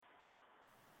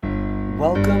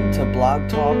Welcome to Blog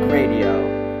Talk Radio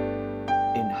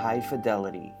in high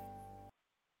fidelity.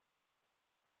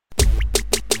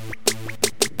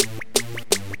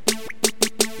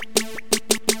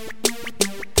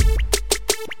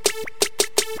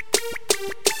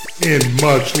 In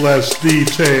much less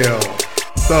detail,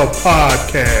 the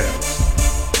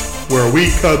podcast, where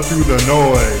we cut through the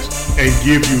noise and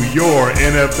give you your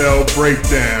NFL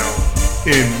breakdown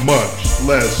in much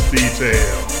less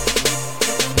detail.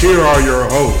 Here are your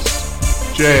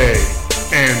hosts, Jay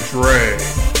and Dre.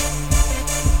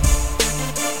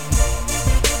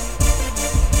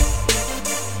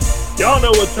 Y'all know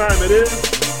what time it is.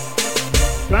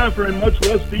 Time for In Much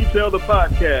Less Detail, the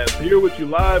podcast. Here with you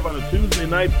live on a Tuesday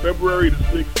night, February the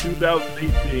 6th,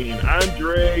 2018. I'm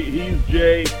Dre, he's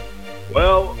Jay.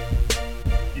 Well,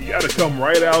 you got to come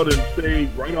right out and say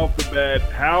right off the bat,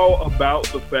 how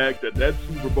about the fact that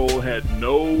Super Bowl had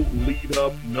no lead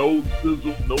up, no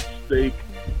sizzle, no steak,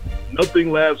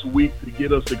 nothing last week to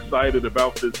get us excited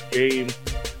about this game.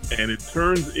 And it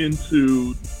turns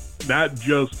into not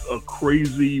just a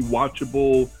crazy,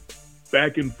 watchable,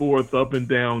 back and forth, up and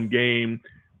down game,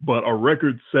 but a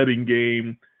record-setting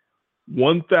game.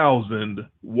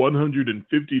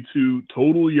 1,152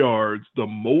 total yards, the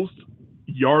most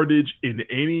yardage in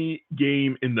any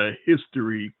game in the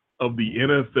history of the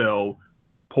NFL,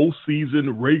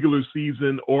 postseason, regular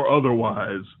season, or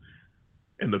otherwise.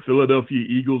 And the Philadelphia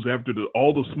Eagles, after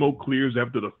all the smoke clears,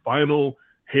 after the final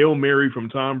Hail Mary from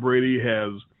Tom Brady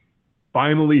has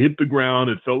finally hit the ground.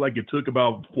 It felt like it took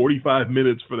about 45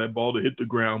 minutes for that ball to hit the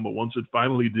ground, but once it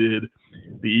finally did,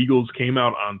 the Eagles came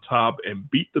out on top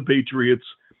and beat the Patriots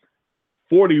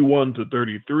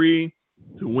 41-33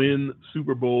 to win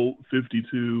Super Bowl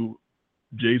 52.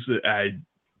 Jason,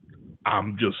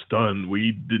 I'm just stunned.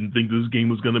 We didn't think this game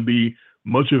was going to be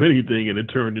much of anything, and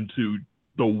it turned into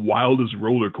the wildest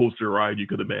roller coaster ride you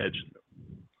could imagine.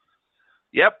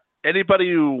 Yep.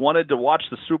 Anybody who wanted to watch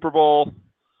the Super Bowl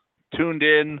tuned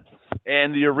in,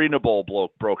 and the Arena Bowl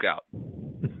broke out.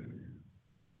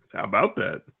 How about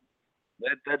that?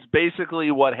 That's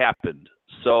basically what happened.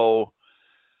 So,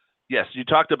 yes, you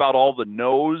talked about all the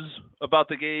no's about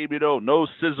the game, no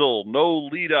sizzle, no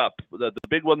lead up. The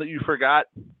big one that you forgot,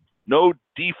 no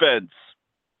defense.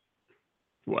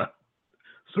 Well,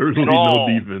 certainly no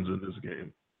defense in this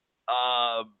game.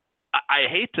 I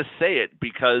hate to say it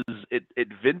because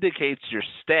it vindicates your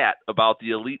stat about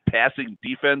the elite passing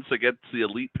defense against the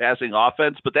elite passing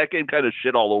offense, but that game kind of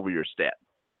shit all over your stat.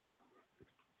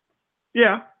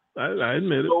 Yeah, I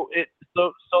admit it.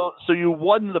 So you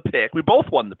won the pick. We both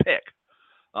won the pick,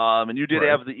 and you did right.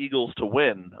 have the Eagles to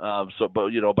win.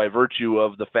 But by virtue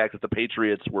of the fact that the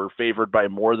Patriots were favored by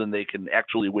more than they can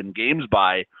actually win games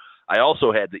by, I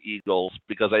also had the Eagles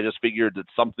because I just figured that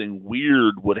something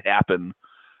weird would happen.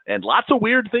 And lots of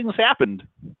weird things happened.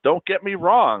 Don't get me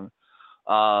wrong.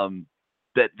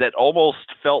 That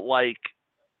almost felt like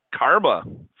karma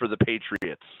for the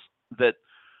Patriots. That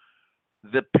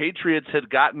the Patriots had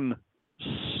gotten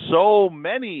so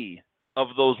many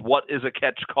of those "what is a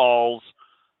catch" calls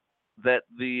that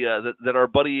that our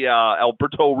buddy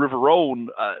Alberto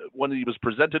Riverone, when he was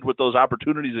presented with those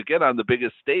opportunities again on the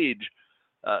biggest stage,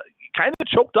 kind of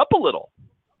choked up a little.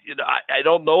 I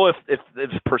don't know if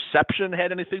perception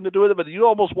had anything to do with it, but you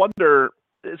almost wonder,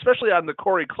 especially on the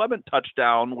Corey Clement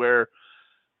touchdown, where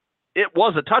it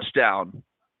was a touchdown,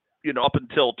 up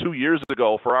until 2 years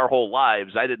ago for our whole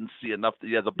lives. I didn't see enough.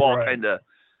 The ball right. kind of,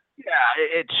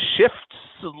 it shifts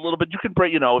a little bit. You can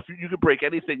break, if you could break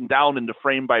anything down into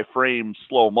frame by frame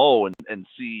slow-mo and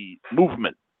see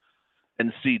movement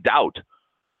and see doubt.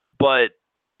 But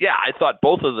yeah, I thought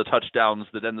both of the touchdowns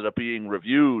that ended up being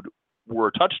reviewed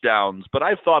were touchdowns, but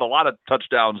I've thought a lot of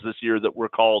touchdowns this year that were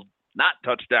called not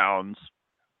touchdowns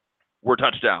were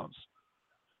touchdowns.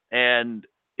 And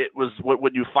it was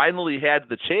when you finally had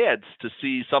the chance to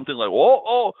see something like,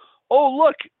 oh,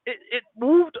 look, it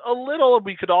moved a little, and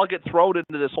we could all get thrown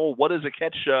into this whole what is a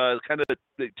catch kind of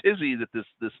tizzy that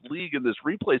this league and this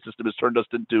replay system has turned us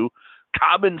into.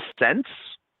 Common sense,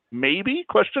 maybe,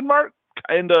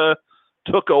 kind of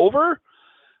took over.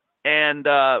 And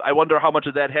I wonder how much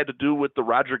of that had to do with the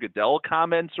Roger Goodell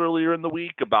comments earlier in the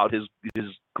week about his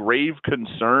grave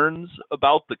concerns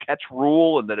about the catch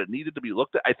rule and that it needed to be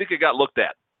looked at. I think it got looked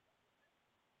at.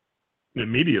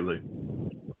 Immediately.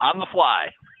 On the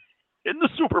fly. In the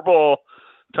Super Bowl,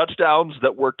 touchdowns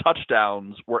that were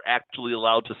touchdowns were actually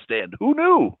allowed to stand. Who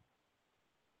knew?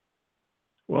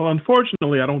 Well,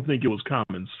 unfortunately, I don't think it was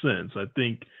common sense. I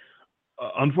think,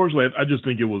 unfortunately, I just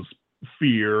think it was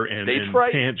fear and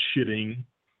pants shitting.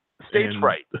 Stage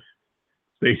fright.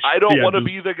 I don't want to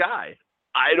be the guy.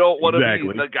 I don't want to be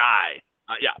the guy.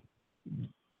 Yeah.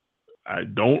 I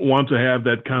don't want to have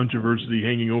that controversy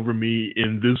hanging over me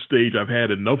in this stage. I've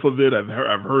had enough of it. I've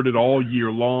heard it all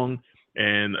year long,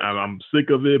 and I'm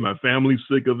sick of it. My family's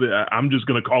sick of it. I'm just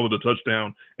going to call it a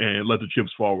touchdown and let the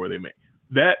chips fall where they may.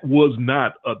 That was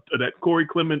not that Corey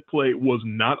Clement play was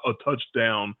not a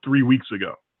touchdown 3 weeks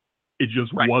ago. It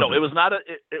just wasn't. No, it was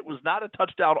not a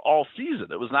touchdown all season.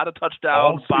 It was not a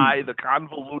touchdown by the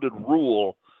convoluted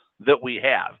rule that we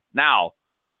have now.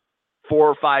 4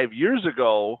 or 5 years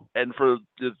ago, and for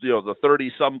the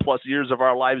 30-some plus years of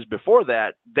our lives before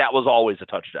that, that was always a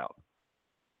touchdown.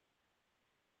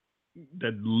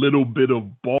 That little bit of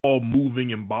ball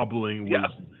moving and bobbling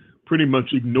was pretty much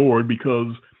ignored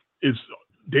because it's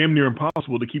damn near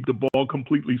impossible to keep the ball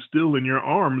completely still in your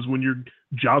arms when you're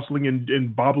jostling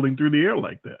and bobbling through the air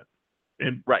like that.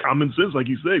 And common sense, like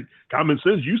you said, common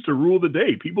sense used to rule the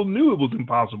day. People knew it was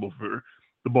impossible for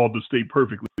the ball to stay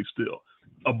perfectly still.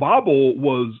 A bobble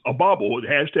was a bobble.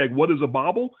 Hashtag what is a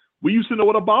bobble? We used to know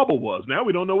what a bobble was. Now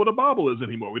we don't know what a bobble is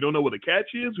anymore. We don't know what a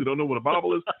catch is. We don't know what a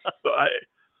bobble is. So I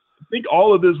think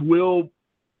all of this will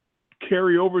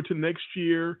carry over to next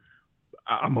year.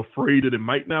 I'm afraid that it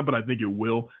might not, but I think it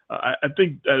will. I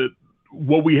think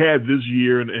what we had this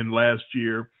year and last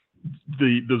year,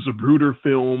 the Zapruder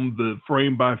film, the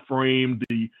frame by frame,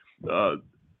 the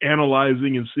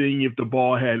analyzing and seeing if the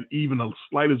ball had even a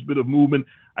slightest bit of movement,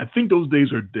 I think those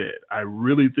days are dead. I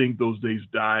really think those days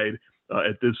died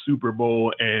at this Super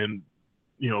Bowl, and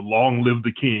long live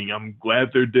the king. I'm glad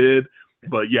they're dead,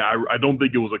 but I don't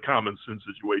think it was a common sense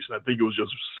situation. I think it was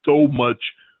just so much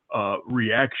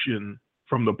reaction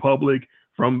from the public,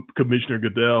 from Commissioner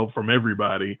Goodell, from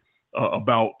everybody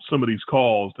about some of these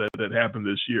calls that happened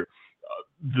this year.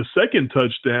 The second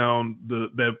touchdown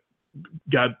that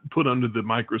got put under the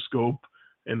microscope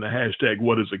and the hashtag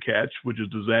what is a catch, which is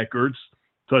the Zach Ertz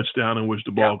touchdown in which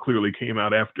the ball clearly came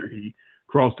out after he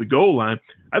crossed the goal line.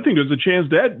 I think there's a chance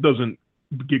that doesn't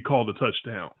get called a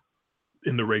touchdown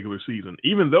in the regular season,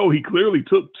 even though he clearly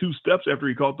took 2 steps after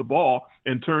he caught the ball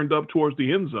and turned up towards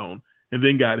the end zone and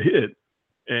then got hit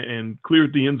and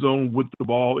cleared the end zone with the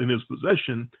ball in his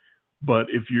possession. But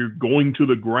if you're going to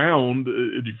the ground,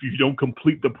 if you don't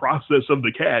complete the process of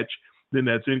the catch, then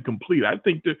that's incomplete. I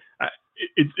think that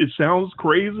it sounds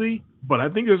crazy, but I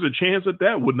think there's a chance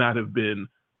that would not have been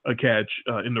a catch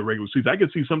in the regular season. I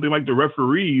could see something like the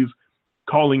referees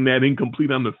calling that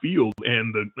incomplete on the field,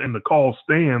 and the call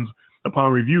stands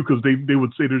upon review because they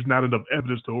would say there's not enough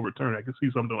evidence to overturn. I could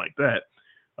see something like that.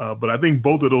 But I think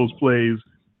both of those plays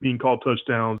being called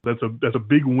touchdowns, that's a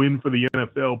big win for the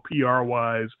NFL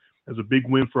PR-wise. That's a big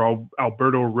win for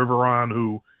Alberto Riveron,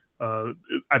 who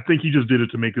I think he just did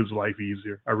it to make his life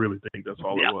easier. I really think that's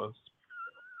all it was.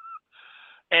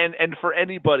 And for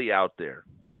anybody out there,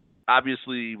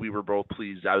 obviously we were both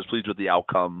pleased. I was pleased with the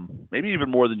outcome, maybe even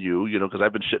more than you, because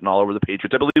I've been shitting all over the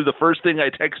Patriots. I believe the first thing I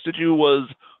texted you was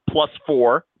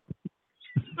 +4.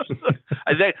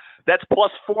 I think that's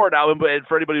 +4 now. And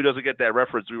for anybody who doesn't get that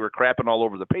reference, we were crapping all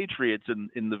over the Patriots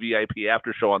in the VIP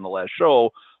after show on the last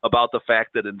show about the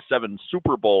fact that in 7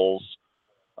 Super Bowls,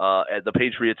 the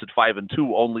Patriots at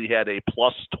 5-2 only had a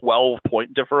 +12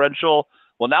 point differential.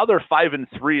 Well, now they're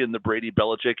 5-3 in the Brady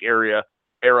Belichick era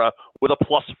with a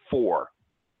 +4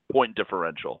 point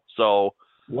differential. So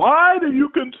why do you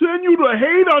continue to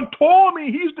hate on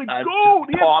Tommy? He's the GOAT.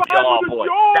 He had 500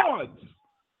 yards.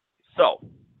 So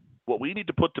what we need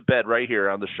to put to bed right here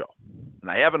on the show, and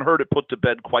I haven't heard it put to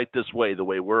bed quite this way, the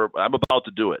way I'm about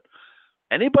to do it.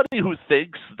 Anybody who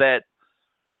thinks that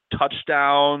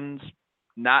touchdowns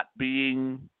not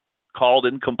being called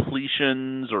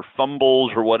incompletions or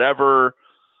fumbles or whatever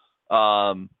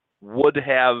would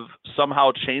have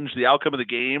somehow changed the outcome of the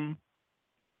game,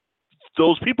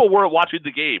 those people weren't watching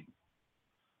the game,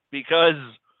 because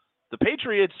the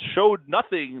Patriots showed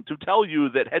nothing to tell you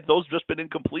that had those just been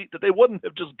incomplete, that they wouldn't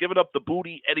have just given up the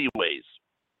booty anyways.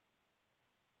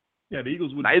 Yeah, the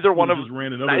Eagles would neither one of just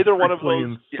ran another those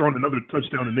and thrown another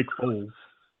touchdown to Nick Foles.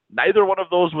 Neither one of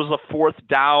those was a 4th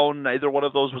down. Neither one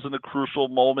of those was in a crucial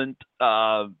moment.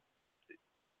 None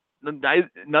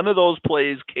of those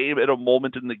plays came at a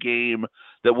moment in the game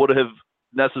that would have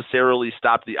necessarily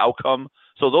stopped the outcome.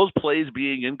 So those plays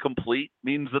being incomplete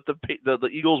means that the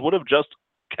Eagles would have just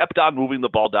kept on moving the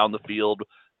ball down the field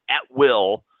at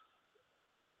will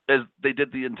as they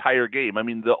did the entire game. I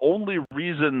mean, the only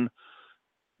reason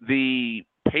the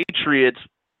Patriots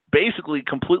basically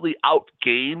completely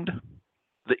outgained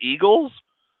the Eagles,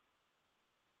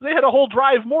 they had a whole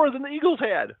drive more than the Eagles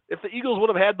had. If the Eagles would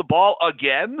have had the ball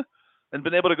again and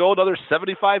been able to go another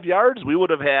 75 yards, we would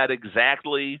have had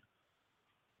exactly,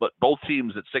 but both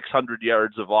teams at 600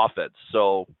 yards of offense.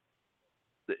 So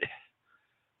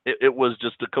it was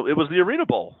just it was the Arena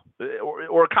Bowl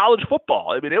or college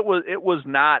football. I mean, it was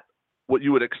not what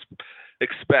you would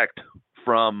expect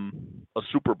from a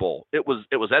Super Bowl. It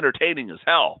was entertaining as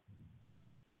hell,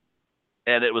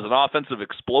 and it was an offensive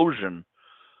explosion.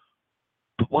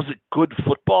 But was it good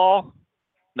football?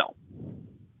 No,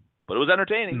 but it was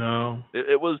entertaining. No,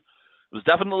 it was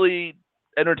definitely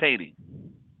entertaining,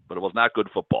 but it was not good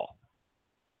football.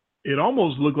 It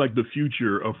almost looked like the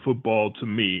future of football to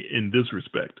me in this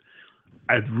respect.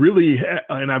 I really,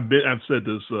 and I've said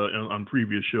this on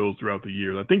previous shows throughout the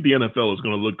years. I think the NFL is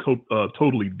going to look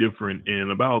totally different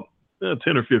in about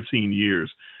 10 or 15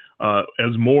 years,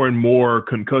 as more and more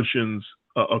concussions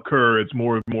occur. It's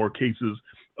more and more cases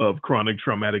of chronic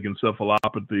traumatic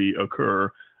encephalopathy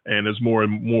occur, and as more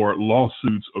and more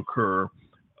lawsuits occur,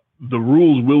 the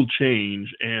rules will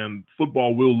change, and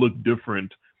football will look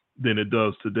different than it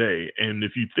does today. And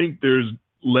if you think there's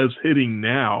less hitting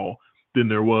now than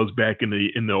there was back in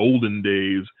the olden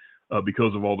days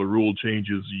because of all the rule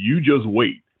changes, you just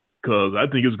wait, because I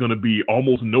think it's going to be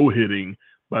almost no hitting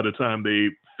by the time they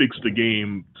fix the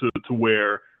game to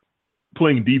where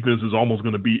playing defense is almost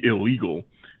going to be illegal.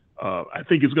 I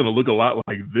think it's going to look a lot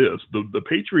like this. The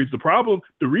Patriots,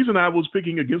 the reason I was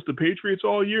picking against the Patriots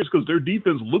all year is because their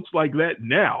defense looks like that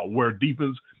now, where it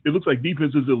looks like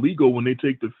defense is illegal when they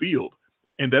take the field.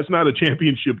 And that's not a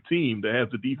championship team that has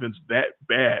the defense that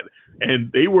bad.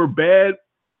 And they were bad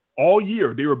all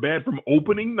year. They were bad from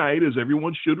opening night, as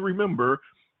everyone should remember.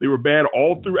 They were bad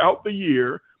all throughout the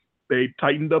year. They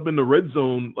tightened up in the red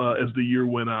zone as the year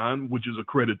went on, which is a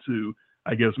credit to,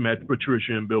 I guess, Matt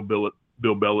Patricia and Bill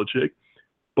Belichick.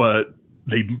 But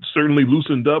they certainly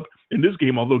loosened up in this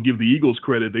game. Although give the Eagles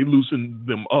credit, they loosened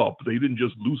them up. They didn't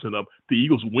just loosen up. The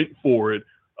Eagles went for it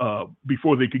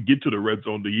before they could get to the red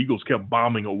zone. The Eagles kept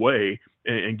bombing away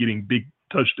and getting big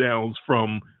touchdowns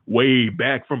from way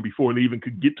back from before they even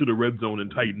could get to the red zone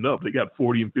and tighten up. They got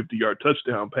 40 and 50-yard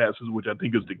touchdown passes, which I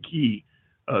think is the key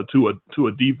to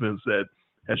a defense that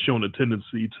has shown a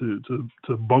tendency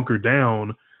to bunker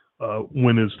down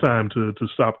when it's time to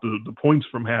stop the points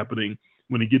from happening.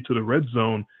 When you get to the red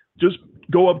zone, just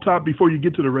go up top before you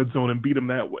get to the red zone and beat them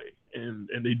that way. And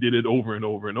they did it over and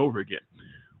over and over again.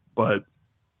 But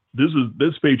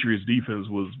this Patriots defense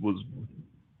was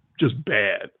just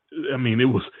bad. I mean,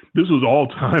 this was all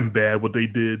time bad what they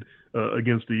did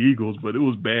against the Eagles, but it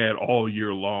was bad all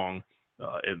year long.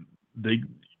 And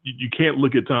you can't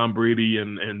look at Tom Brady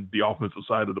and the offensive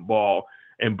side of the ball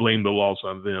and blame the loss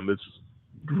on them. It's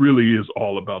really is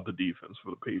all about the defense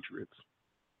for the Patriots.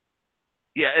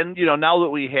 Yeah, and now that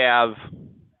we have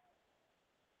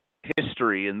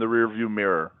history in the rearview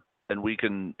mirror, and we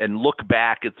can look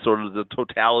back at sort of the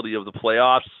totality of the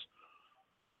playoffs,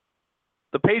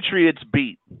 the Patriots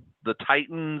beat the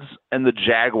Titans and the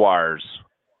Jaguars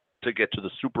to get to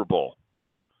the Super Bowl.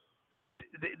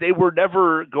 They were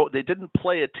never they didn't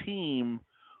play a team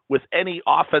with any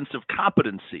offensive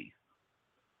competency.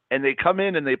 And they come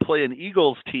in and they play an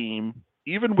Eagles team,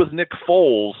 even with Nick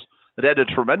Foles, that had a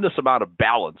tremendous amount of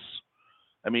balance.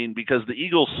 I mean, because the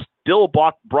Eagles still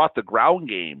brought the ground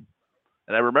game.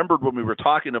 And I remembered when we were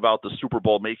talking about the Super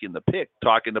Bowl making the pick,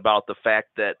 talking about the fact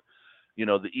that,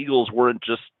 the Eagles weren't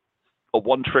just a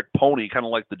one-trick pony, kind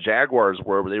of like the Jaguars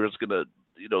were, where they were just going to,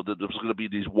 there was going to be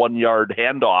these 1-yard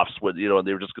handoffs with, and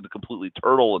they were just going to completely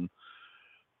turtle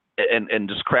and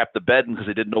just crap the bed because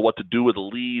they didn't know what to do with a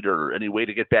lead or any way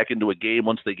to get back into a game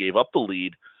once they gave up the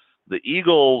lead. The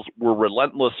Eagles were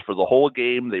relentless for the whole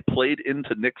game. They played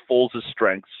into Nick Foles'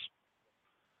 strengths,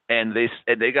 and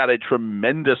they got a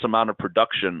tremendous amount of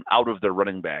production out of their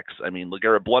running backs. I mean,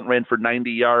 LeGarrette Blount ran for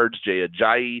 90 yards. Jay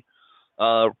Ajayi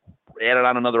added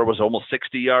on another, was almost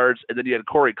 60 yards. And then you had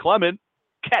Corey Clement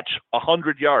catch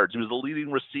 100 yards. He was the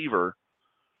leading receiver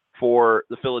for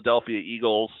the Philadelphia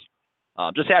Eagles.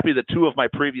 Just happy that two of my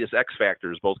previous X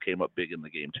Factors both came up big in the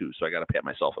game too. So I got to pat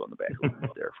myself on the back a little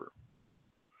bit there for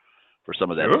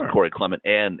some of that. Sure. Corey Clement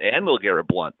and LeGarrette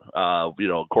Blount.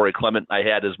 Corey Clement I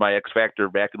had as my X Factor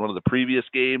back in one of the previous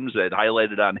games. I'd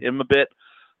highlighted on him a bit.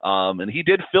 And he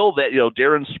did fill that,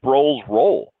 Darren Sproles'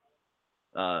 role.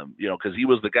 Because he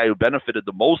was the guy who benefited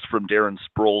the most from Darren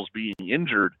Sproles being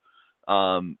injured.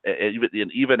 And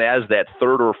even as that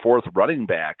third or fourth running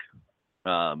back,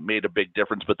 made a big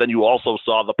difference. But then you also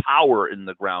saw the power in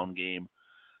the ground game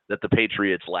that the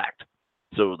Patriots lacked.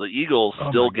 So the Eagles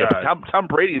still get Tom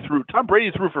Brady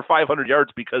threw for 500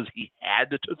 yards because he had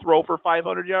to throw for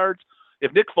 500 yards.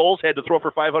 If Nick Foles had to throw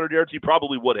for 500 yards, he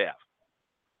probably would have,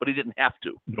 but he didn't have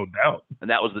to. No doubt. And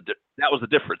that was the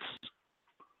difference.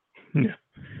 Yeah.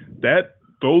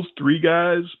 Those three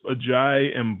guys,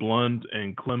 Ajayi and Blount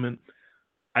and Clement,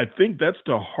 I think that's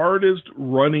the hardest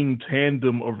running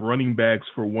tandem of running backs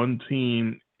for one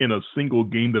team in a single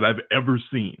game that I've ever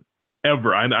seen.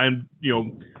 Ever. I'm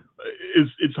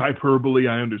it's hyperbole,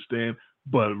 I understand,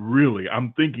 but really,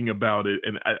 I'm thinking about it,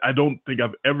 and I don't think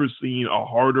I've ever seen a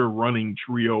harder running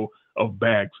trio of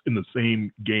backs in the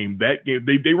same game. That game,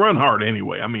 they run hard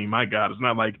anyway. I mean, my God, it's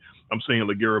not like I'm saying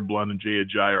LeGarrette Blount and Jay and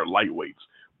Dre are lightweights.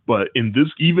 But in this,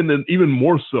 even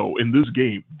more so in this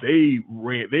game, they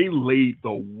laid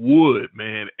the wood,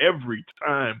 man. Every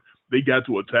time they got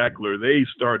to a tackler, they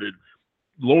started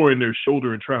lowering their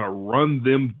shoulder and trying to run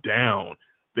them down.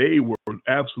 They were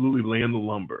absolutely laying the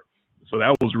lumber. So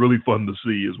that was really fun to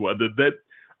see as well.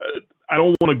 I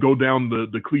don't want to go down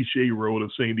the cliche road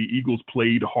of saying the Eagles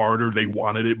played harder, they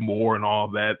wanted it more, and all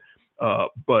that.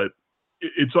 But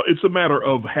it's a matter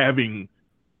of having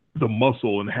the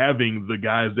muscle and having the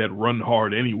guys that run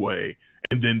hard anyway.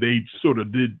 And then they sort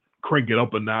of did crank it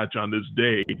up a notch on this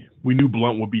day. We knew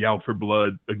Blount would be out for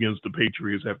blood against the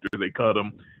Patriots after they cut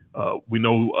him. We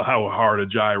know how hard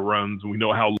Ajayi runs. We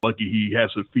know how lucky he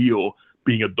has to feel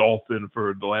being a Dolphin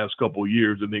for the last couple of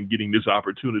years and then getting this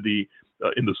opportunity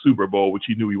in the Super Bowl, which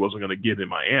he knew he wasn't going to get in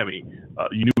Miami.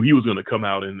 You knew he was going to come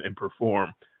out and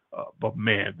perform. But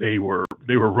man, they were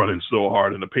running so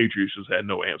hard, and the Patriots just had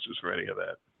no answers for any of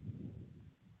that.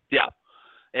 Yeah,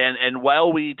 and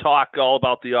while we talk all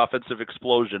about the offensive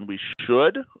explosion,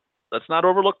 let's not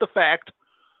overlook the fact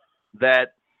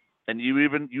that, and you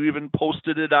even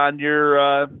posted it on your,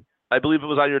 I believe it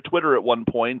was on your Twitter at one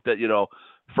point, that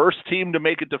first team to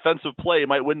make a defensive play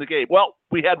might win the game. Well,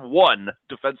 we had one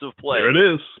defensive play. There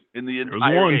it is. In the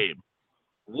entire game.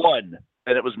 One.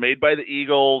 And it was made by the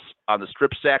Eagles on the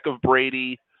strip sack of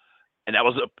Brady. And that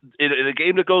was in a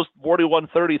game that goes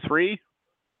 41-33.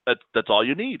 That's all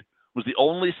you need. It was the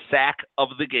only sack of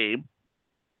the game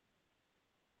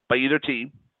by either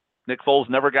team. Nick Foles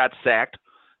never got sacked.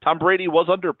 Tom Brady was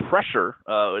under pressure,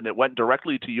 and it went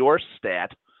directly to your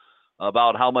stat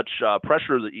about how much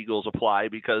pressure the Eagles apply,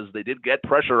 because they did get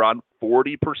pressure on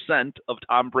 40% of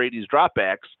Tom Brady's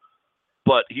dropbacks,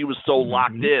 but he was so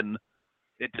locked in,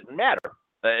 it didn't matter.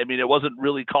 I mean, it wasn't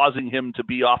really causing him to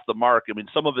be off the mark. I mean,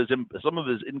 some of his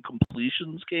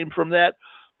incompletions came from that,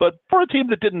 but for a team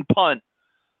that didn't punt,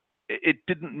 it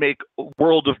didn't make a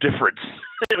world of difference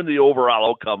in the overall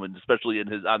outcome, and especially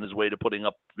on his way to putting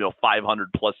up 500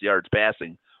 plus yards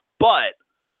passing. But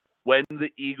when the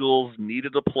Eagles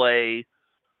needed a play,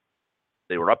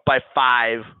 they were up by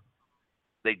 5.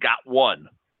 They got one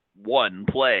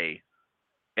play,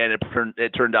 and it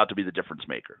turned out to be the difference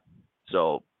maker.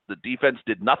 So the defense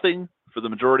did nothing for the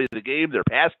majority of the game. Their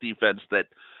pass defense, that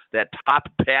top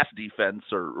pass defense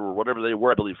or whatever they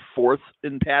were, I believe 4th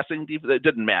in passing defense, it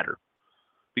didn't matter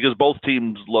because both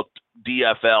teams looked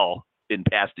DFL in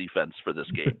pass defense for this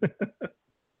game.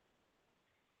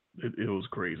 It was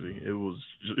crazy. It was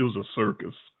a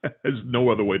circus. There's no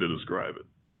other way to describe it.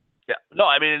 Yeah. No,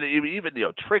 I mean, even,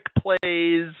 trick plays.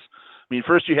 I mean,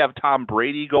 first you have Tom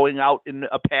Brady going out in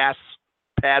a pass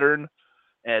pattern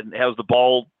and has the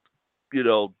ball,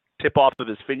 tip off of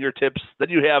his fingertips. Then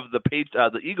you have the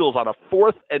Eagles on a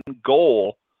 4th and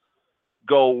goal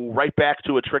go right back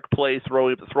to a trick play,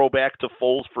 throw back to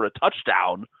Foles for a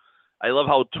touchdown. I love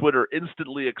how Twitter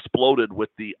instantly exploded with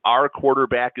our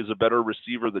quarterback is a better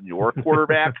receiver than your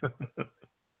quarterback. It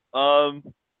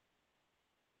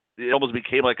almost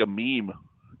became like a meme,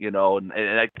 and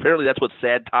apparently that's what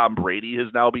sad Tom Brady has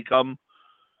now become.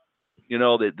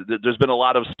 There's been a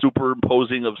lot of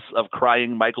superimposing of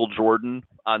crying Michael Jordan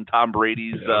on Tom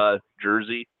Brady's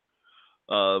jersey.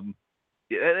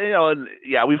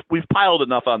 We've piled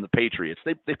enough on the Patriots.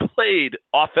 They played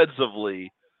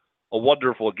offensively a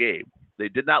wonderful game. They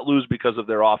did not lose because of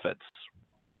their offense.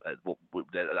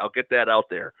 I'll get that out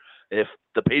there. If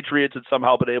the Patriots had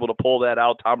somehow been able to pull that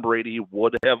out, Tom Brady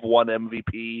would have won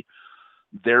MVP.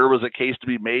 There was a case to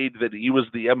be made that he was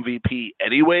the MVP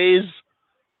anyways,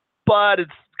 but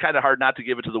it's kind of hard not to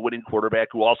give it to the winning quarterback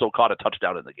who also caught a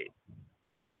touchdown in the game.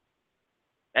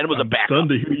 And was a backup. I'm stunned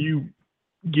to hear you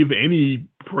give any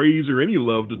praise or any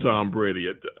love to Tom Brady.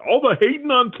 All the hating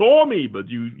on Tommy, but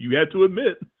you had to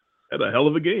admit, had a hell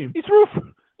of a game. He threw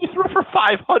for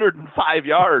 505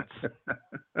 yards.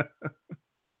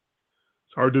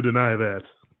 It's hard to deny that.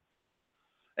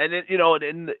 And then,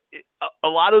 a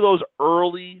lot of the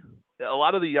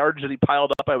yards that he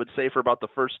piled up, I would say for about the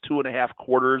first 2.5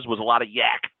 quarters was a lot of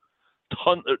yak.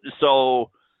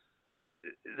 So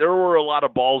there were a lot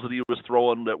of balls that he was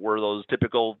throwing that were those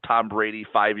typical Tom Brady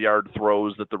 5-yard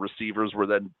throws that the receivers were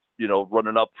then,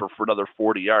 running up for another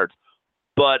 40 yards.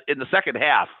 But in the second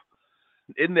half,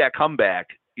 in that comeback,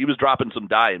 he was dropping some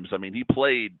dimes. I mean, he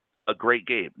played a great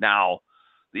game. Now,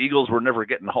 the Eagles were never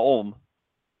getting home,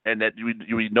 and that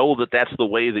we know that that's the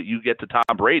way that you get to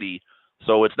Tom Brady.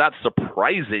 So it's not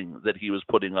surprising that he was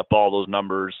putting up all those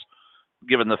numbers,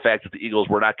 given the fact that the Eagles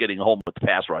were not getting home with the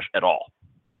pass rush at all.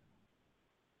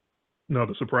 No,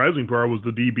 the surprising part was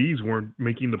the DBs weren't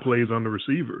making the plays on the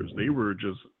receivers. They were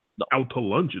just out to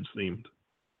lunch, it seemed.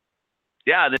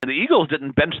 Yeah, and the Eagles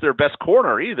didn't bench their best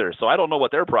corner either, so I don't know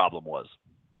what their problem was.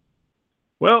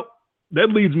 Well, that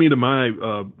leads me to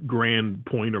my grand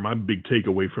point, or my big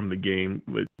takeaway from the game.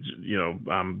 Which,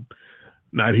 I'm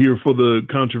not here for the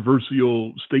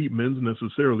controversial statements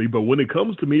necessarily, but when it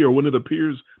comes to me, or when it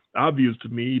appears obvious to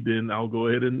me, then I'll go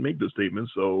ahead and make the statement.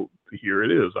 So here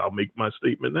it is. I'll make my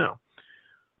statement now.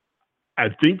 I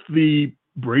think the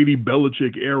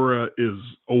Brady-Belichick era is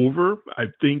over. I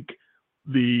think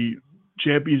the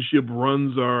championship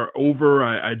runs are over.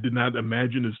 I did not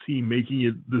imagine his team making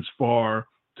it this far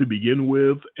to begin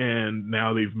with, and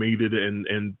now they've made it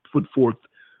and put forth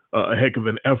a heck of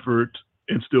an effort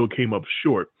and still came up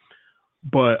short.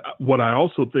 But what I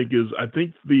also think is, I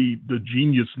think the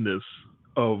geniusness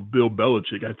of Bill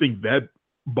Belichick, I think that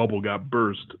bubble got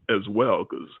burst as well,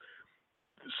 because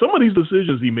some of these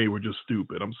decisions he made were just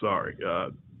stupid. I'm sorry.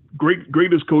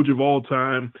 Greatest coach of all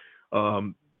time.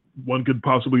 One could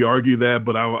possibly argue that,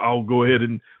 but I'll go ahead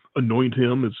and anoint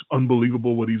him. It's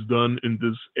unbelievable what he's done in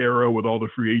this era with all the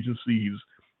free agency. He's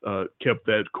kept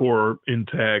that core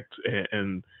intact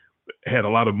and had a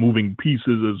lot of moving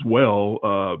pieces as well,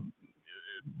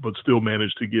 but still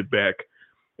managed to get back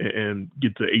and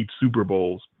get to 8 Super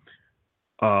Bowls.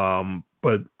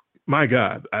 But my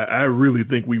God, I really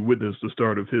think we witnessed the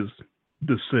start of his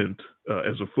descent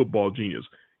as a football genius.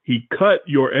 He cut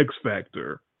your X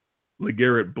factor,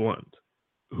 LeGarrette Blount,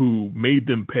 who made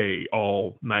them pay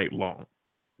all night long,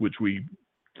 which we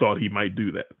thought he might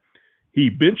do that. He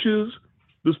benches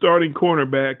the starting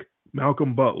cornerback,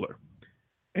 Malcolm Butler,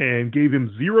 and gave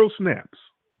him 0 snaps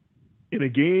in a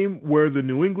game where the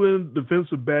New England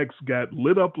defensive backs got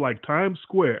lit up like Times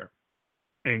Square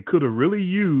and could have really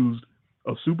used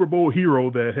a Super Bowl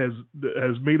hero that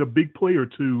has made a big play or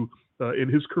two in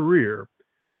his career.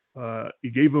 He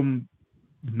gave him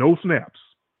no snaps,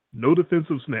 no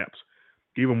defensive snaps,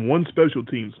 gave him 1 special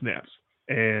team snaps.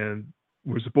 And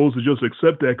we're supposed to just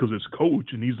accept that because it's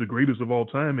coach and he's the greatest of all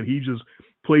time. And he just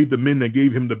played the men that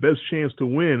gave him the best chance to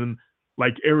win,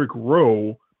 like Eric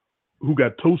Rowe, who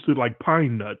got toasted like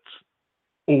pine nuts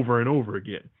over and over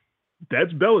again.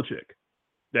 That's Belichick.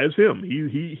 That's him.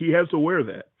 He has to wear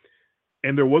that.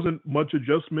 And there wasn't much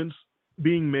adjustments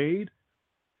being made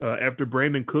after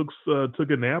Brandon Cooks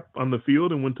took a nap on the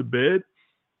field and went to bed.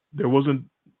 There wasn't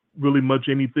really much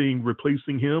anything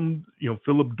replacing him.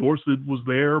 Philip Dorsett was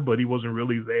there, but he wasn't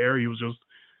really there. He was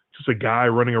just a guy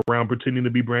running around pretending to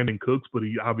be Brandon Cooks, but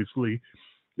he obviously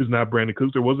is not Brandon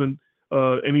Cooks. There wasn't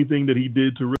anything that he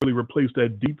did to really replace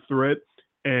that deep threat.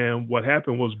 And what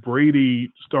happened was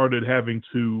Brady started having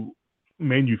to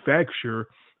manufacture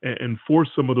and force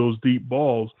some of those deep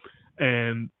balls.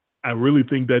 And I really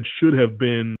think that should have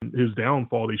been his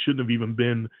downfall. They shouldn't have even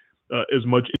been as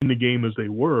much in the game as they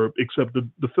were, except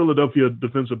the Philadelphia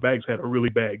defensive backs had a really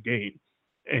bad game.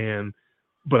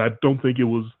 But I don't think it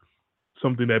was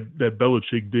something that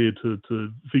Belichick did to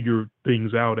figure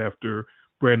things out after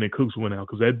Brandon Cooks went out,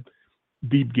 because that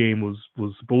deep game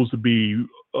was supposed to be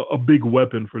a big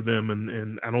weapon for them.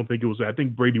 And I don't think it was. I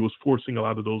think Brady was forcing a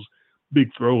lot of those big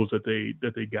throws that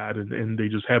they got, and they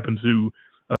just happened to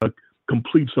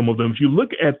complete some of them. If you look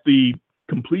at the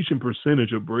completion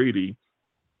percentage of Brady,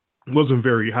 it wasn't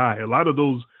very high. A lot of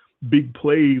those big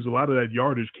plays, a lot of that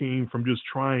yardage came from just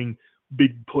trying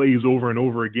big plays over and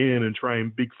over again and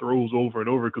trying big throws over and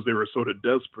over because they were sort of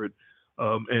desperate.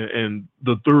 And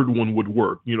the third one would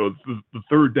work. The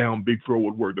third down big throw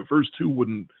would work. The first 2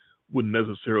 wouldn't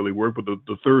necessarily work, but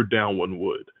the third down one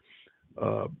would.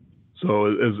 So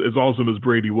as awesome as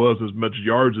Brady was, as much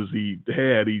yards as he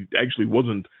had, he actually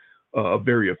wasn't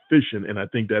very efficient, and I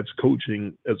think that's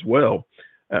coaching as well.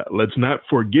 Let's not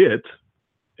forget,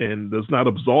 and let's not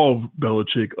absolve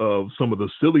Belichick of some of the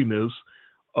silliness,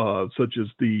 such as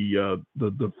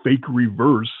the fake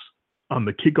reverse on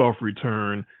the kickoff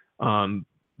return on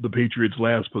the Patriots'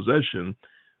 last possession,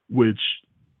 which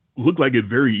looked like it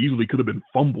very easily could have been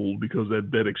fumbled because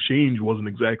that exchange wasn't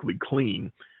exactly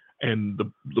clean. And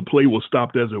the play was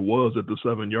stopped as it was at the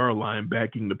 7-yard line,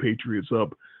 backing the Patriots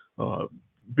up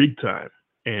big time.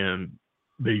 And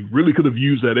they really could have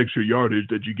used that extra yardage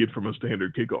that you get from a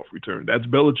standard kickoff return. That's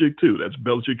Belichick too. That's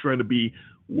Belichick trying to be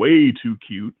way too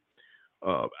cute.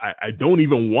 I don't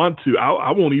even want to.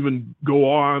 I won't even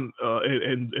go on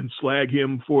and slag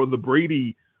him for the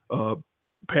Brady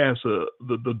pass,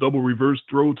 the double reverse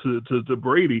throw to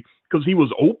Brady, because he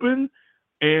was open,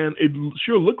 and it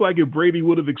sure looked like if Brady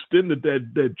would have extended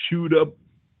that chewed up,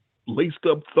 laced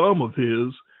up thumb of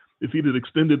his, if he'd have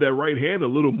extended that right hand a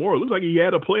little more, it looks like he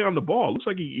had a play on the ball. It looks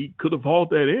like he could have hauled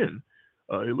that in.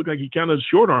 It looked like he kind of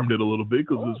short-armed it a little bit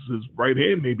because his right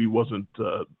hand maybe wasn't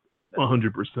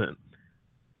 100%.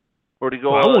 Or did he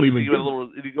go? Well, I won't even.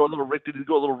 Did he go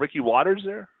a little Ricky Waters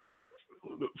there?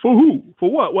 For who?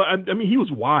 For what? Well, I mean, he was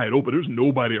wide open. There's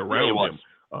nobody around him.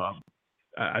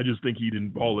 I just think he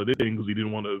didn't ball it in because he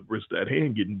didn't want to risk that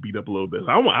hand getting beat up a little bit.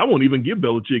 I won't even give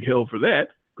Belichick hell for that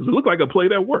because it looked like a play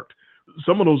that worked.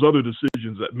 Some of those other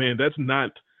decisions, that's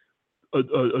not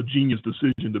a genius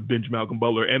decision to bench Malcolm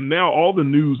Butler. And now all the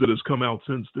news that has come out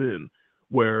since then,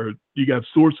 where you got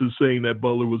sources saying that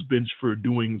Butler was benched for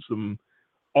doing some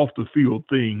off the field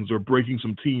things or breaking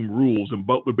some team rules, and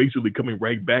Butler basically coming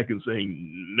right back and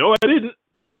saying, "No, I didn't.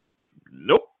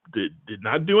 Nope, did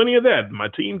not do any of that. My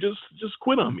team just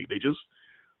quit on me.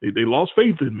 They lost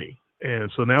faith in me."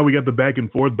 And so now we got the back and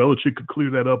forth. Belichick could clear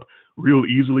that up real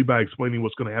easily by explaining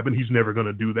what's going to happen. He's never going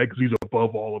to do that because he's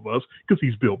above all of us because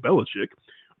he's Bill Belichick.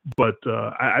 But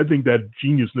I think that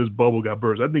geniusness bubble got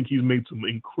burst. I think he's made some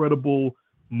incredible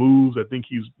moves. I think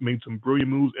he's made some brilliant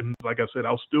moves. And like I said,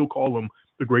 I'll still call him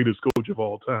the greatest coach of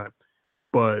all time.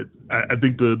 But I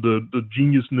think the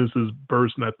geniusness is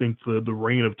burst, and I think the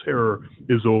reign of terror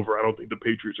is over. I don't think the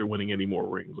Patriots are winning any more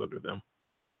rings under them.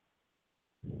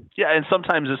 Yeah, and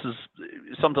sometimes this is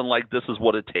something like this is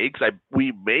what it takes.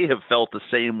 We may have felt the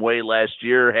same way last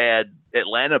year had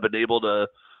Atlanta been able to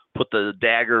put the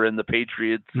dagger in the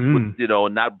Patriots, and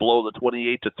not blow the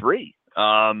 28-3,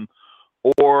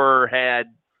 or had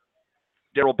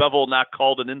Darrell Bevell not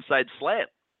called an inside slant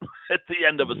at the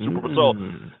end of a Super Bowl. So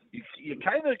you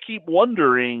kind of keep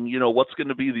wondering, what's going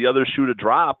to be the other shoe to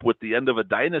drop with the end of a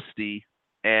dynasty,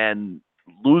 and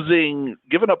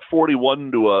giving up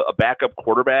 41 to a backup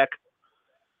quarterback,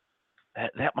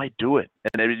 that might do it.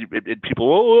 And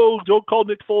people, don't call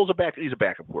Nick Foles a backup. He's a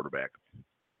backup quarterback.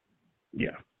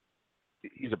 Yeah.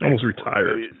 He's almost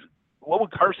retired. What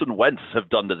would Carson Wentz have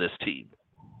done to this team?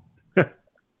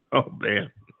 Oh,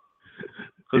 man.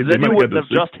 Because then you wouldn't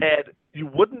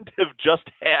have just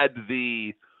had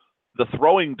the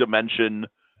throwing dimension.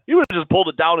 You would have just pulled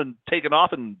it down and taken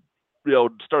off and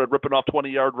started ripping off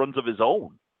 20-yard runs of his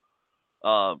own,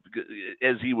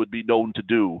 as he would be known to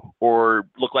do, or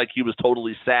look like he was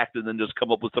totally sacked and then just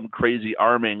come up with some crazy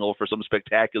arm angle for some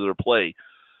spectacular play.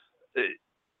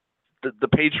 The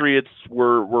Patriots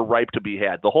were ripe to be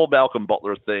had. The whole Malcolm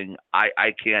Butler thing,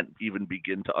 I can't even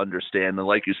begin to understand. And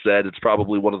like you said, it's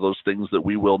probably one of those things that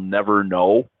we will never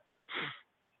know.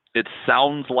 It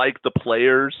sounds like the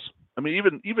players, I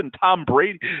mean, even Tom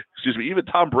Brady,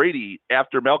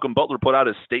 after Malcolm Butler put out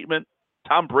his statement,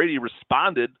 Tom Brady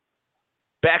responded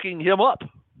backing him up.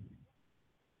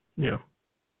 Yeah.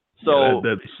 So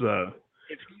that's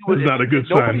not a good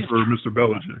sign for Mr.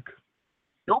 Belichick.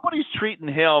 Nobody's treating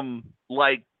him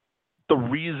like the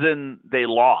reason they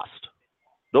lost.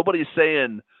 Nobody's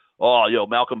saying,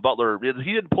 Malcolm Butler,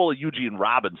 he didn't pull a Eugene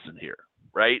Robinson here,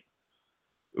 right?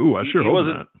 Ooh, I sure hope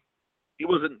not. He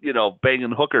wasn't,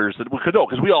 banging hookers.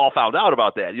 Because we all found out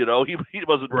about that. He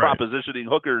wasn't propositioning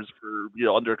hookers for,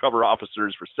 undercover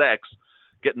officers for sex,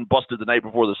 getting busted the night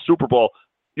before the Super Bowl.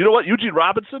 You know what? Eugene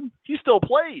Robinson, he still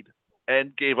played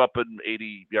and gave up an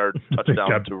 80-yard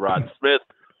touchdown to Rod Smith.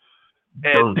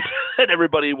 And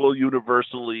everybody will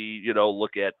universally,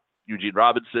 look at Eugene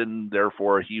Robinson.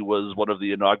 Therefore, he was one of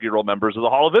the inaugural members of the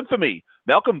Hall of Infamy.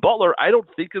 Malcolm Butler, I don't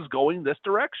think, is going this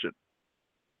direction.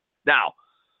 Now,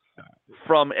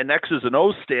 from an X's and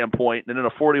O's standpoint, and in a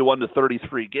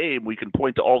 41-33 game, we can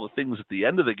point to all the things at the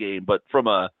end of the game. But from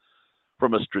a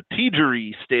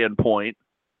strategery standpoint,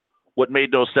 what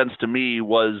made no sense to me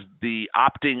was the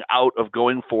opting out of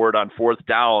going for it on fourth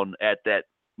down at that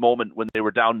moment when they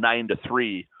were down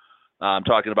 9-3. I'm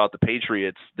talking about the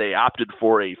Patriots. They opted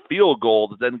for a field goal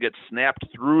that then gets snapped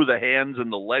through the hands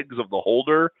and the legs of the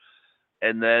holder,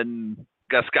 and then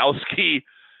Gostkowski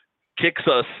kicks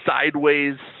a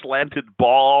sideways slanted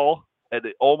ball, and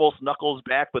it almost knuckles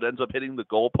back, but ends up hitting the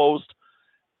goalpost.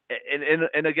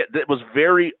 And again, it was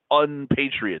very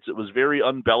un-Patriots. It was very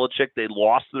un-Belichick. They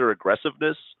lost their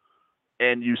aggressiveness.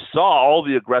 And you saw all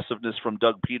the aggressiveness from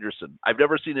Doug Pederson. I've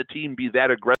never seen a team be that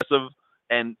aggressive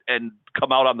and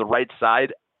come out on the right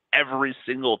side every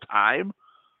single time.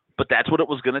 But that's what it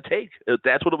was going to take.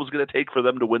 That's what it was going to take for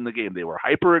them to win the game. They were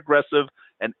hyper-aggressive,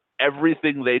 and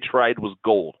everything they tried was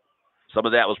gold. Some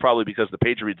of that was probably because the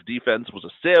Patriots' defense was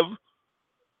a sieve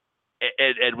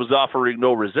and was offering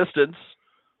no resistance.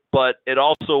 But it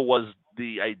also was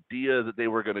the idea that they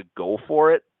were going to go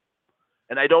for it.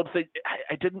 And I don't think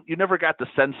you never got the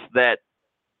sense that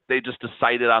they just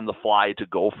decided on the fly to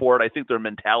go for it. I think their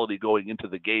mentality going into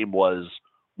the game was,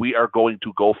 we are going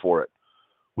to go for it.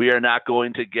 We are not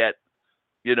going to get,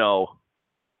 28-3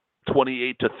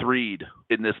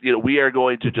 in this. We are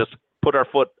going to just put our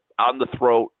foot on the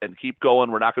throat and keep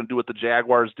going. We're not going to do what the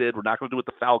Jaguars did. We're not going to do what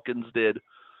the Falcons did.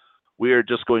 We are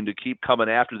just going to keep coming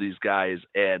after these guys.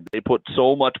 And they put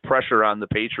so much pressure on the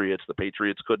Patriots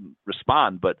couldn't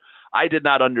respond. But I did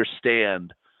not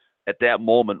understand at that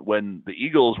moment, when the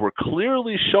Eagles were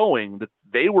clearly showing that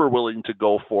they were willing to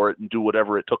go for it and do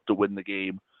whatever it took to win the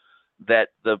game, that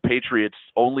the Patriots,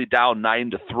 only down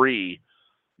 9-3,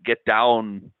 get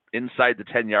down inside the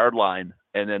 10-yard line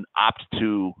and then opt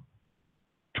to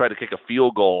try to kick a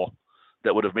field goal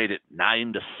that would have made it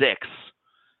 9-6.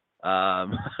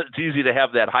 It's easy to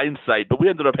have that hindsight, but we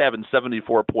ended up having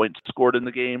 74 points scored in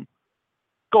the game.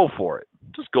 Go for it.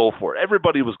 Just go for it.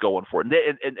 Everybody was going for it.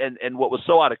 And what was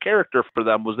so out of character for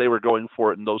them was they were going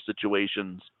for it in those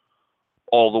situations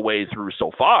all the way through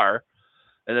so far.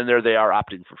 And then there they are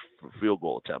opting for field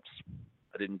goal attempts.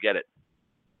 I didn't get it.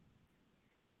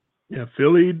 Yeah,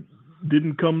 Philly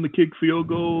didn't come to kick field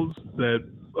goals. That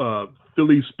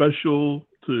Philly special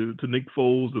to Nick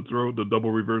Foles, the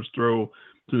double reverse throw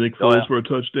to Nick Foles for a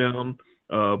touchdown.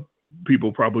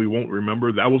 People probably won't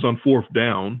remember. That was on 4th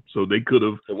down, so they could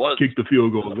have kicked the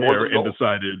field goal there and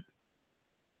decided,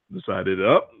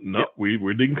 we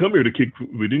didn't come here to kick.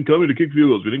 We didn't come here to kick field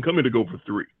goals. We didn't come here to go for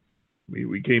 3.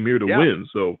 We came here to win.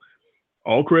 So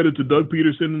all credit to Doug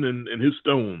Pederson and his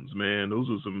stones, man. Those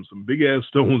are some big ass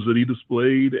stones that he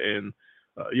displayed, and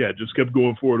just kept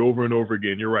going for it over and over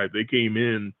again. You're right. They came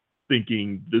in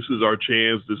thinking, this is our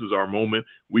chance. This is our moment.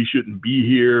 We shouldn't be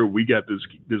here. We got this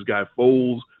guy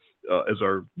Foles as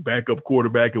our backup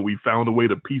quarterback, and we found a way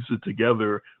to piece it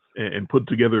together and put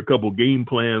together a couple game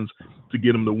plans to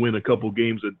get him to win a couple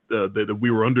games that we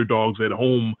were underdogs at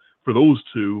home for those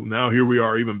two. Now here we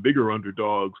are, even bigger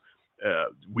underdogs.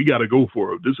 We got to go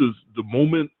for it. This is the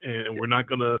moment, and we're not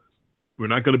gonna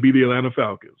be the Atlanta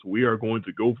Falcons. We are going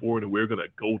to go for it, and we're gonna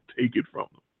go take it from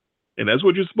them. And that's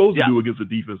what you're supposed to do against a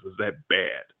defense that's that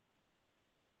bad.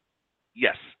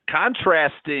 Yes.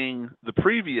 Contrasting the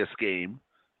previous game,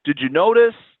 did you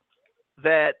notice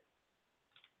that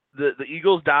the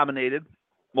Eagles dominated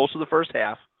most of the first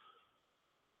half?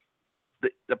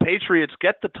 The Patriots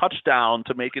get the touchdown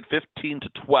to make it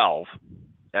 15-12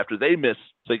 after they missed.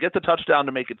 So they get the touchdown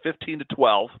to make it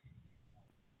 15-12.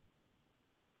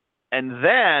 And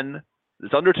then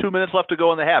there's under 2 minutes left to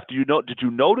go in the half. Did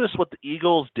you notice what the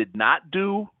Eagles did not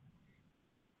do?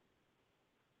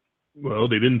 Well,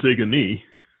 they didn't take a knee.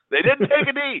 They didn't take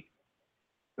a knee.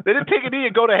 They didn't take a knee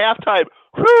and go to halftime.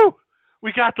 Whew!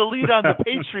 We got the lead on the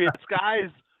Patriots, guys.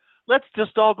 Let's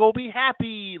just all go be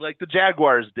happy like the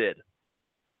Jaguars did.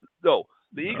 No,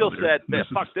 the Eagles said, man,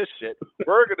 fuck this shit.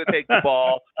 We're going to take the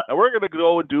ball, and we're going to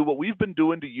go and do what we've been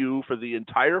doing to you for the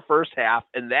entire first half,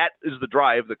 and that is the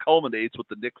drive that culminates with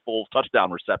the Nick Foles touchdown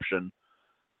reception.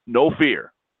 No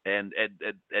fear. And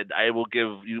I will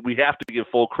we have to give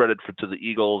full credit to the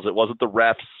Eagles. It wasn't the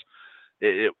refs.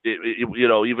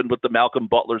 Even with the Malcolm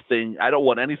Butler thing, I don't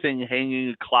want anything hanging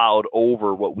a cloud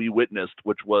over what we witnessed,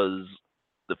 which was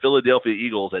the Philadelphia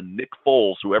Eagles and Nick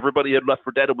Foles, who everybody had left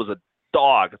for dead. It was a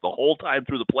dog the whole time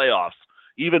through the playoffs.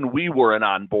 Even we weren't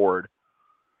on board.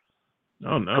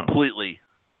 Oh no, completely.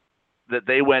 That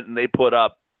they went and they put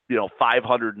up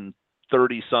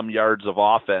 530 some yards of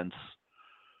offense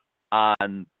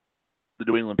on the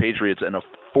New England Patriots and a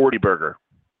 40 burger.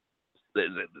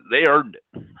 They earned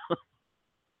it.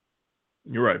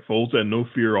 You're right. Foles had no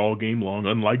fear all game long,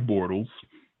 unlike Bortles.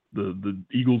 The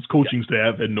Eagles coaching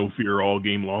staff had no fear all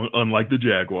game long, unlike the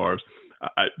Jaguars.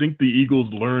 I think the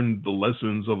Eagles learned the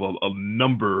lessons of a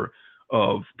number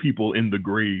of people in the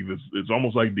grave. It's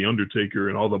almost like The Undertaker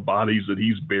and all the bodies that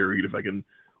he's buried, if I can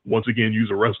once again use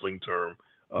a wrestling term.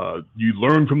 You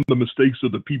learn from the mistakes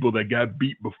of the people that got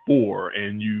beat before,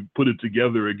 and you put it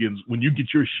together against when you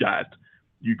get your shot.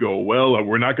 You go, well,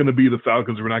 we're not going to be the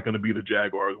Falcons. We're not going to be the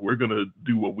Jaguars. We're going to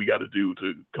do what we got to do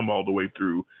to come all the way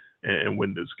through and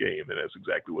win this game. And that's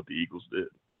exactly what the Eagles did.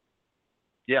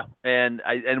 Yeah, and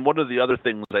one of the other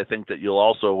things I think that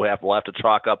we'll have to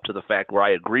chalk up to the fact where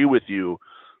I agree with you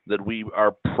that we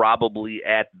are probably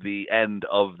at the end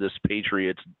of this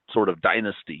Patriots sort of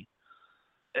dynasty.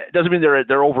 It doesn't mean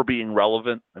they're over being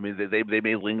relevant. I mean, they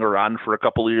may linger on for a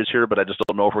couple of years here, but I just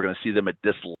don't know if we're going to see them at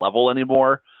this level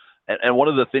anymore. And one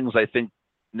of the things I think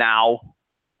now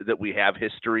that we have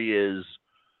history is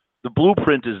the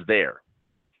blueprint is there.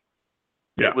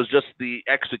 Yeah. It was just the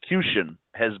execution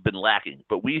has been lacking.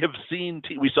 But we have seen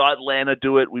we saw Atlanta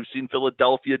do it. We've seen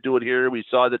Philadelphia do it here. We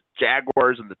saw the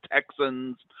Jaguars and the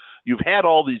Texans. You've had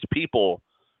all these people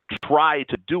try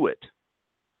to do it.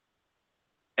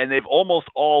 And they've almost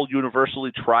all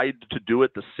universally tried to do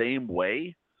it the same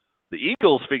way. The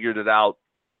Eagles figured it out.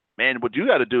 Man, what you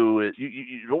got to do is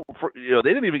you don't, they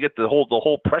didn't even get the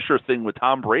whole pressure thing with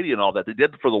Tom Brady and all that. They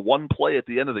did for the one play at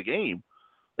the end of the game.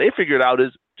 They figured out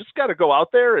is just got to go out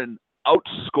there and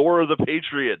outscore the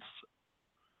Patriots.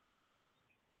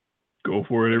 Go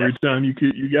for it every time you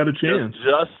got a chance.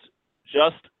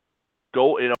 Just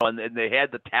go, and they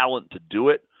had the talent to do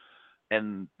it.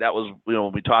 And that was,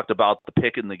 when we talked about the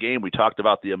pick in the game, we talked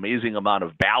about the amazing amount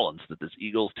of balance that this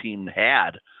Eagles team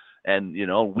had. And,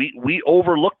 we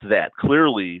overlooked that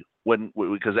clearly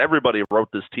because everybody wrote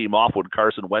this team off when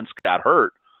Carson Wentz got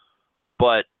hurt.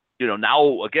 But,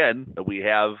 now, again, we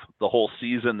have the whole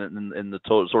season and the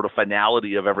sort of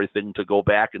finality of everything to go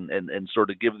back and sort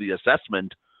of give the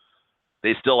assessment.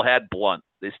 They still had Blunt.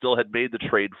 They still had made the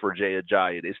trade for Jay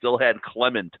Ajayi. They still had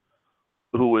Clement,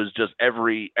 who was just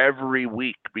every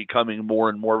week becoming more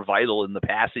and more vital in the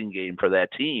passing game for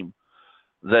that team.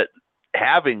 That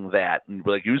having that, and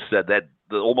like you said, that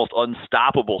the almost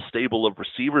unstoppable stable of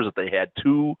receivers that they had,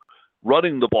 two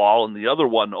running the ball and the other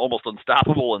one almost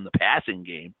unstoppable in the passing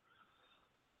game.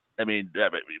 I mean,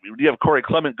 you have Corey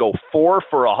Clement go 4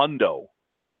 for a hundo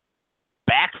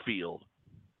backfield.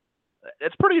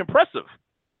 That's pretty impressive.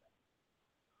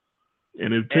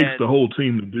 And it takes the whole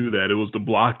team to do that. It was the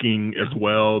blocking as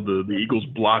well. The Eagles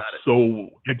blocked so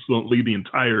excellently the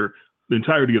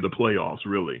entirety of the playoffs,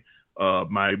 really.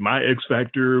 My X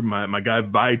factor, my guy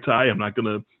Vaitai, I'm not going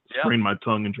to sprain my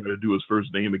tongue and try to do his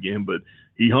first name again, but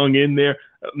he hung in there.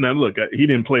 Now, look, he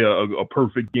didn't play a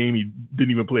perfect game. He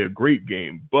didn't even play a great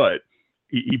game, but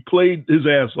he played his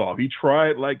ass off. He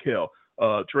tried like hell.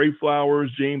 Trey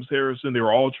Flowers, James Harrison, they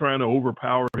were all trying to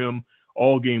overpower him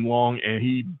all game long, and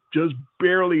he just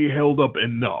barely held up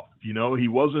enough. He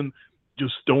wasn't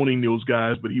just stoning those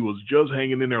guys, but he was just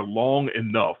hanging in there long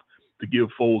enough to give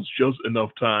Foles just enough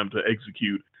time to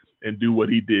execute and do what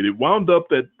he did. It wound up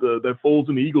that Foles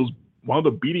and the Eagles wound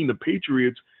up beating the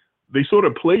Patriots. They sort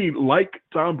of played like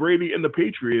Tom Brady and the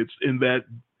Patriots in that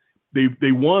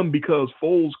they won because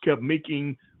Foles kept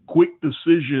making quick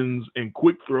decisions and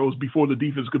quick throws before the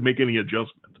defense could make any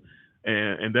adjustment.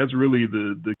 And that's really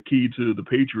the key to the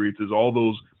Patriots is all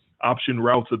those option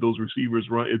routes that those receivers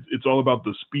run. It's all about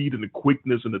the speed and the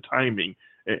quickness and the timing.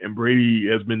 And Brady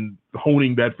has been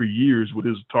honing that for years with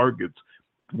his targets,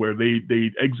 where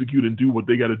they execute and do what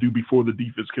they got to do before the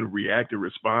defense can react and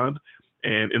respond.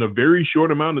 And in a very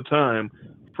short amount of time,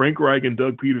 Frank Reich and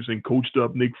Doug Pederson coached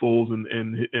up Nick Foles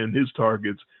and his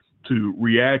targets to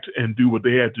react and do what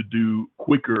they had to do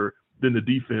quicker than the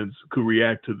defense could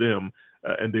react to them.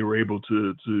 And they were able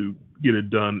to get it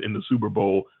done in the Super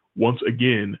Bowl, once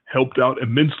again, helped out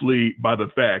immensely by the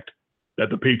fact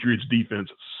that the Patriots defense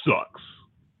sucks.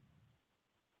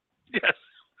 Yes.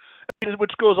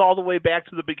 Which goes all the way back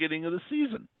to the beginning of the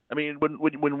season. I mean,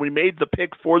 when we made the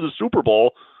pick for the Super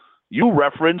Bowl, you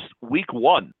referenced week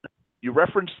 1. You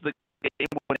referenced the game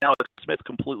when Alex Smith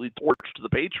completely torched the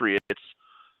Patriots,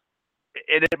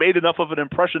 and it made enough of an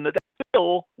impression that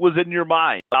still was in your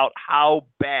mind about how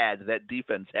bad that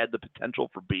defense had the potential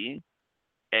for being,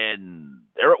 and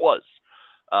there it was.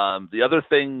 The other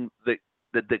thing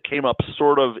that came up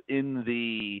sort of in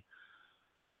the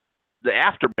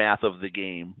aftermath of the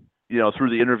game, through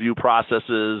the interview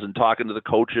processes and talking to the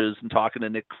coaches and talking to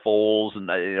Nick Foles,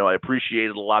 and I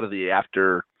appreciated a lot of the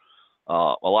after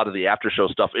show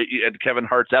stuff. And Kevin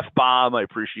Hart's F-bomb, I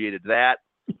appreciated that.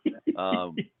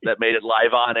 That made it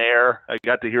live on air. I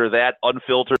got to hear that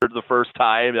unfiltered the first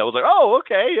time. I was like, oh,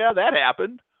 okay, yeah, that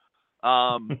happened.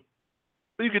 But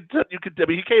you could. I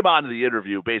mean, he came on to the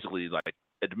interview basically like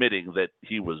admitting that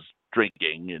he was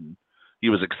drinking and he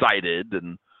was excited,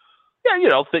 and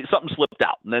something slipped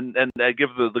out. And I give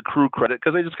the crew credit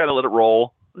because they just kind of let it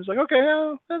roll. He's like, okay,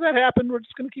 yeah, that happened. We're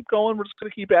just going to keep going. We're just going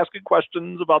to keep asking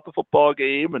questions about the football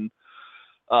game. And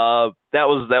that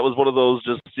was one of those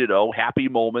just, happy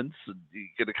moments. You're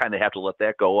going to kind of have to let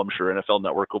that go. I'm sure NFL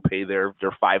Network will pay their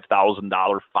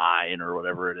 $5,000 fine or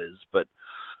whatever it is. But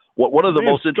one of the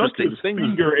most interesting things.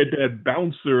 Finger at that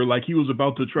bouncer like he was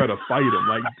about to try to fight him.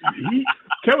 Like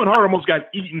Kevin Hart almost got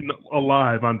eaten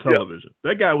alive on television.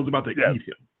 That guy was about to eat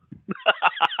him.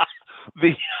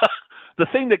 The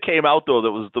thing that came out, though,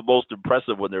 that was the most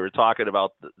impressive when they were talking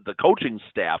about the coaching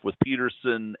staff with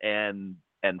Pederson and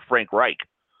Frank Reich,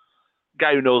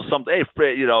 guy who knows something. Hey,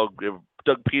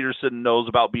 Doug Pederson knows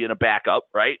about being a backup,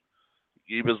 right?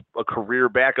 he was a career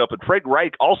backup. And Frank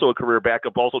Reich, also a career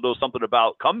backup, also knows something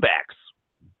about comebacks.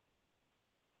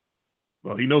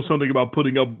 Well, he knows something about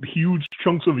putting up huge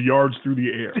chunks of yards through the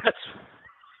air.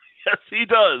 Yes, he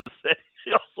does.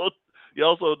 He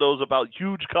also knows about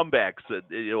huge comebacks, and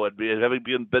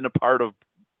having been a part of.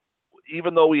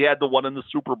 Even though we had the one in the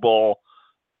Super Bowl,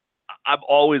 I'm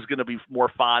always going to be more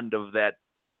fond of that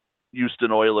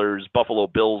Houston Oilers Buffalo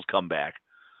Bills comeback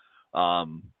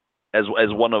as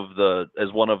one of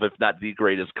if not the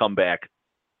greatest comeback,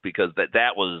 because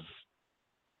that was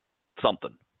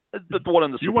something. The one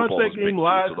in the Super Bowl. You watched that game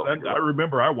live? I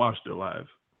remember I watched it live.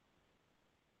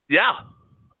 Yeah,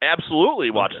 absolutely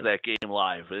watched that game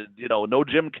live. No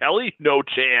Jim Kelly, no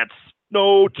chance.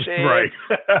 No chance. Right.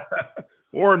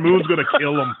 Warren Moon's going to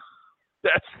kill him.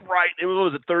 That's right. It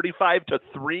was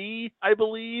 35-3, I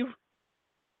believe.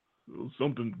 It was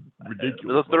something ridiculous. It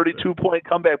was a 32-point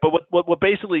comeback. But what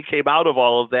basically came out of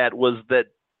all of that was that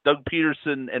Doug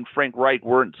Pederson and Frank Reich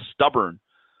weren't stubborn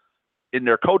in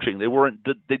their coaching.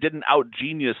 They didn't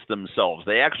out-genius themselves.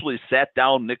 They actually sat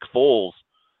down Nick Foles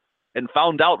and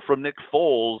found out from Nick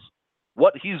Foles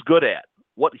what he's good at,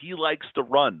 what he likes to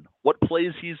run, what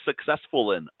plays he's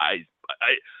successful in.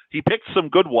 He picked some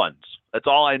good ones. That's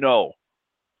all I know.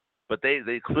 But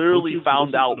they clearly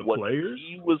found out what players?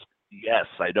 He was. Yes,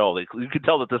 I know. You can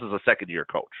tell that this is a second-year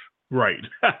coach. Right.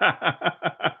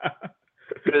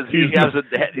 Because he's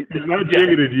not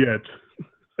jaded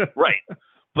yet. Right.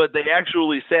 But they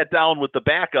actually sat down with the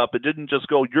backup and didn't just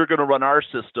go, you're going to run our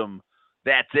system.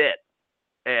 That's it.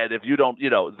 And if you don't,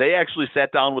 they actually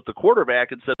sat down with the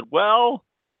quarterback and said, well,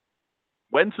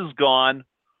 Wentz is gone.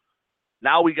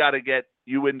 Now we got to get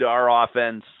you into our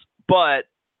offense. But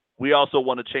we also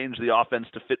want to change the offense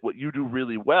to fit what you do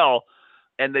really well.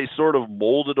 And they sort of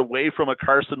molded away from a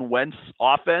Carson Wentz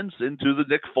offense into the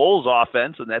Nick Foles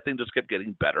offense, and that thing just kept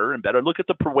getting better and better. Look at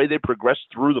the way they progressed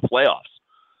through the playoffs.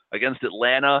 Against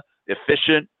Atlanta,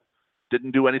 efficient,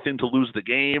 didn't do anything to lose the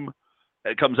game.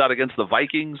 It comes out against the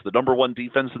Vikings, the number one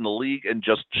defense in the league, and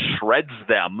just shreds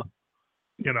them.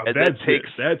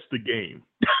 That's the game.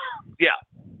 Yeah.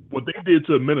 What they did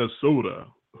to Minnesota,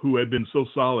 who had been so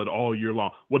solid all year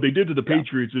long, what they did to the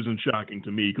Patriots isn't shocking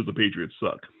to me because the Patriots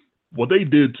suck. What they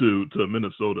did to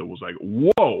Minnesota was like,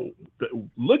 whoa,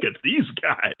 look at these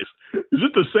guys. Is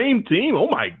it the same team? Oh,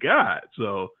 my God.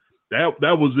 So that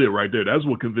was it right there. That's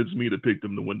what convinced me to pick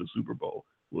them to win the Super Bowl,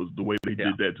 was the way they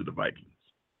did that to the Vikings.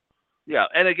 Yeah,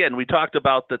 and again, we talked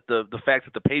about that the fact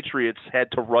that the Patriots had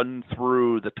to run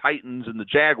through the Titans and the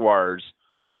Jaguars.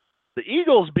 The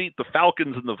Eagles beat the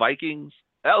Falcons and the Vikings.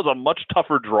 That was a much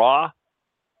tougher draw.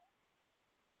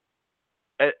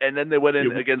 And then they went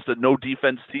in against a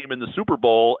no-defense team in the Super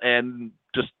Bowl and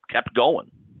just kept going.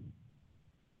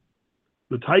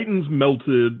 The Titans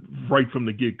melted right from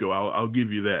the get-go. I'll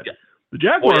give you that. Yeah. The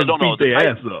Jaguars beat their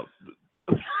ass up.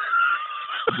 The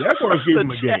Jaguars gave them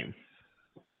a game.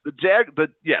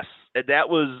 Yes, and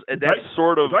that's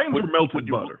sort of the Titans were melted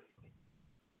butter.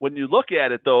 When you look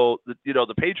at it, though,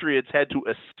 the Patriots had to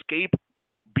escape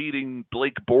beating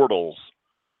Blake Bortles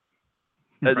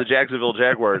and the Jacksonville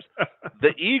Jaguars.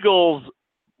 The Eagles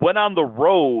went on the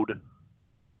road.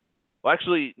 Well,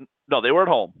 actually, no, they were at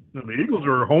home. No, the Eagles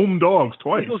were home dogs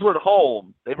twice. The Eagles were at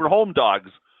home. They were home dogs,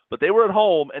 but they were at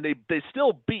home, and they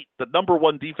still beat the number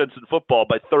one defense in football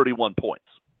by 31 points.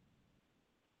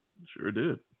 Sure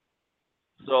did.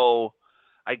 So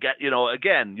I get,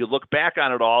 again, you look back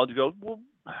on it all and you go, well,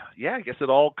 yeah, I guess it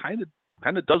all kind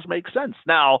of does make sense.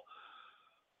 Now,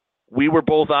 we were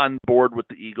both on board with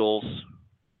the Eagles.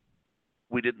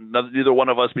 We didn't, neither one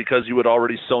of us, because you had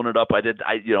already sewn it up.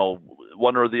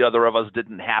 One or the other of us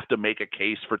didn't have to make a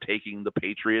case for taking the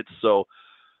Patriots. So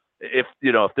if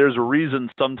there's a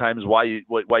reason sometimes why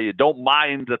you don't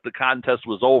mind that the contest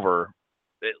was over,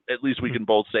 at least we can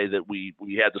both say that we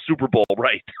had the Super Bowl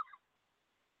right.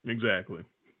 Exactly.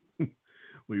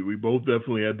 We both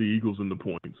definitely had the Eagles in the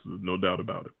points. There's no doubt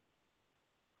about it.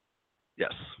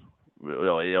 Yes.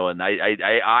 And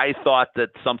I thought that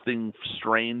something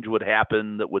strange would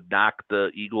happen that would knock the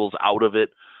Eagles out of it.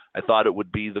 I thought it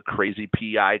would be the crazy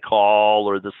PI call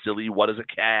or the silly what is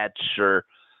a catch or,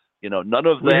 none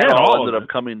of that all ended up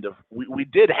coming to. We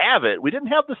did have it. We didn't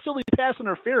have the silly pass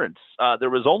interference.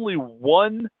 There was only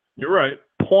one. You're right.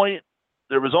 Point.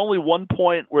 There was only one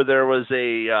point where there was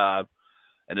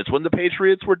and it's when the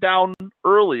Patriots were down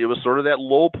early. It was sort of that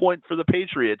low point for the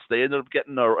Patriots. They ended up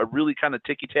getting a really kind of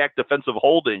ticky-tack defensive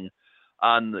holding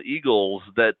on the Eagles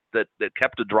that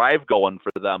kept a drive going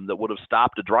for them that would have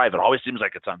stopped a drive. It always seems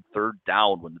like it's on third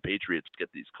down when the Patriots get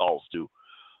these calls too.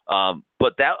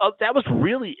 But that was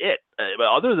really it.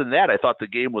 Other than that, I thought the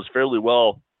game was fairly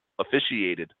well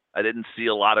officiated. I didn't see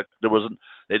a lot of there wasn't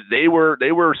they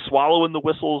were swallowing the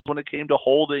whistles when it came to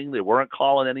holding. They weren't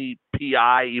calling any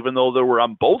PI, even though there were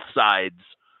on both sides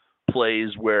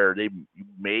plays where they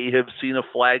may have seen a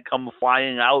flag come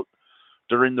flying out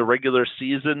during the regular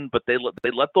season, but they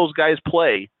let those guys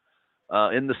play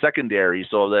in the secondary,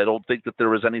 so I don't think that there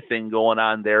was anything going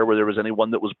on there where there was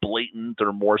anyone that was blatant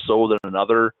or more so than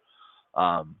another.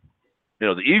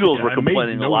 The Eagles were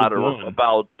complaining a lot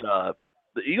about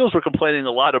the Eagles were complaining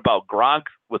a lot about Gronk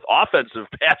with offensive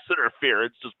pass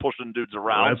interference, just pushing dudes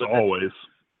around. Well, that's always.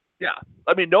 Yeah,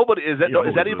 I mean, nobody is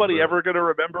anybody ever going to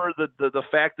remember the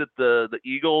fact that the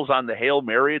Eagles on the Hail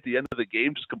Mary at the end of the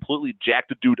game just completely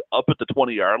jacked a dude up at the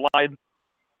 20-yard line?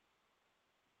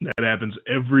 That happens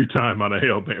every time on a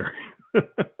Hail Mary.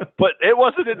 But it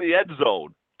wasn't in the end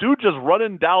zone. Dude just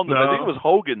running down I think it was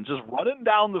Hogan, just running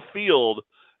down the field,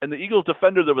 and the Eagles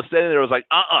defender that was standing there was like,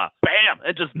 bam,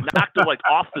 and just knocked him like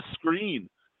off the screen.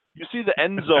 You see the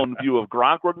end zone view of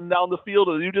Gronk running down the field,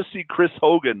 and you just see Chris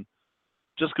Hogan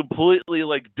just completely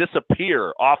like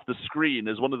disappear off the screen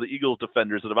as one of the Eagles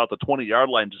defenders at about the 20-yard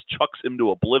line just chucks him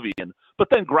to oblivion. But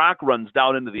then Gronk runs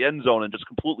down into the end zone and just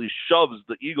completely shoves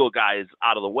the Eagle guys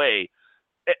out of the way.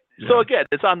 So again,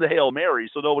 it's on the Hail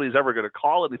Mary, so nobody's ever going to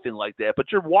call anything like that.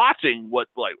 But you're watching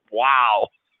wow.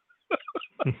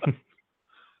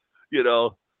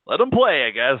 Let them play,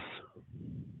 I guess.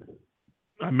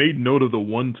 I made note of the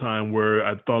one time where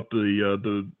I thought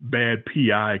the bad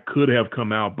PI could have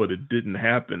come out, but it didn't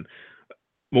happen.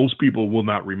 Most people will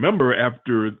not remember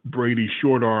after Brady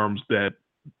short arms that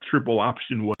triple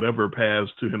option whatever pass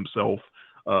to himself,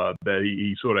 that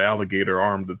he sort of alligator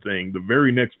armed the thing. The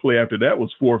very next play after that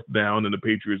was 4th down, and the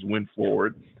Patriots went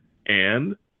forward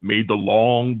and made the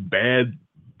long, bad,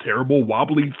 terrible,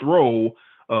 wobbly throw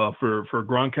for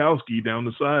Gronkowski down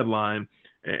the sideline.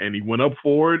 And he went up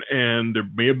for it, and there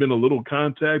may have been a little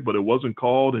contact, but it wasn't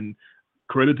called. And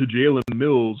credit to Jalen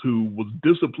Mills, who was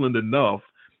disciplined enough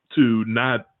to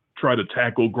not try to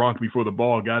tackle Gronk before the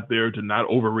ball got there, to not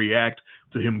overreact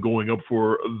to him going up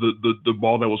for the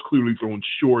ball that was clearly thrown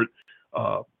short.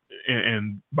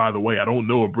 And by the way, I don't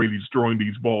know if Brady's throwing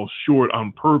these balls short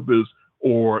on purpose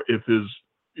or if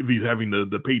he's having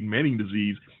the Peyton Manning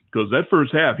disease. Because that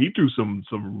first half, he threw some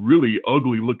really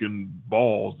ugly-looking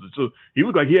balls. So he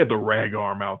looked like he had the rag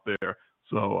arm out there.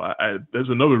 So that's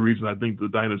another reason I think the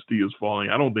dynasty is falling.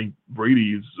 I don't think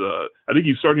Brady's I think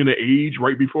he's starting to age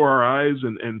right before our eyes.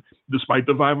 And despite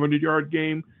the 500-yard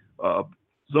game,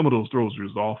 some of those throws are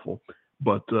just awful.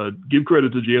 But give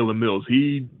credit to Jalen Mills.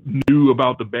 He knew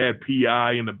about the bad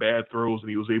PI and the bad throws, and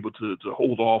he was able to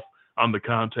hold off on the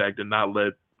contact and not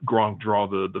let Gronk draw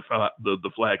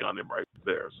the flag on him right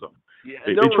there. So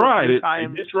they tried it.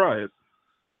 They did try it.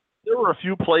 There were a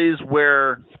few plays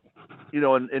where,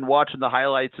 in watching the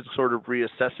highlights and sort of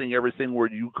reassessing everything,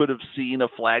 where you could have seen a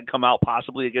flag come out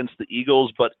possibly against the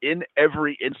Eagles, but in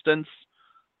every instance,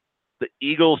 the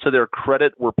Eagles, to their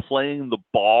credit, were playing the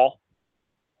ball,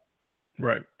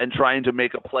 right, and trying to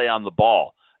make a play on the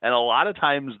ball. And a lot of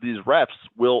times, these refs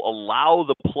will allow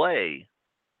the play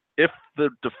if the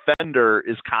defender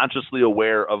is consciously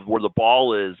aware of where the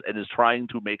ball is and is trying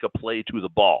to make a play to the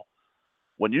ball.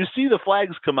 When you see the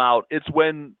flags come out, it's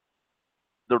when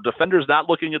the defender's not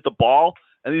looking at the ball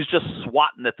and he's just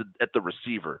swatting at the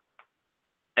receiver.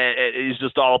 And he's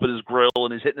just all up in his grill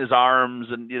and he's hitting his arms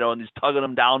and he's tugging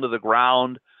him down to the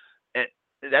ground.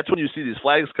 And that's when you see these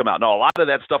flags come out. Now, a lot of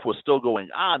that stuff was still going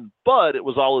on, but it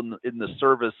was all in the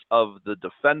service of the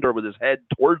defender with his head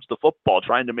towards the football,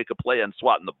 trying to make a play on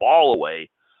swatting the ball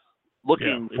away,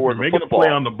 looking for the making football. A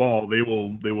play on the ball, they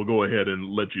will go ahead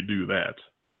and let you do that.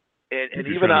 And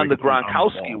even on the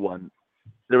Gronkowski one,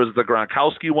 there was the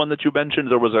Gronkowski one that you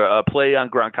mentioned. There was a play on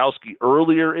Gronkowski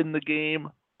earlier in the game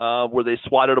where they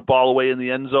swatted a ball away in the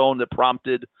end zone that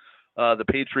prompted the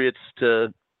Patriots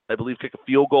to, I believe, kick a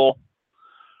field goal.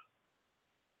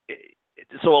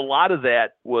 So a lot of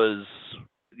that was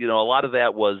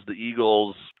the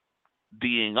Eagles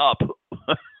D'ing up,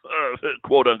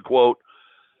 quote unquote,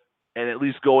 and at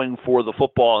least going for the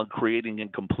football and creating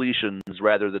incompletions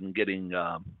rather than getting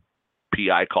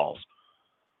PI calls.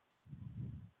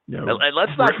 Yeah, and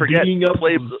let's not forget the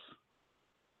play.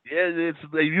 Yeah,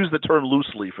 they use the term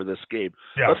loosely for this game.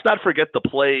 Yeah. Let's not forget the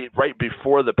play right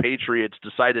before the Patriots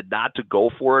decided not to go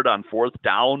for it on 4th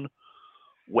down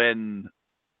when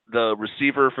the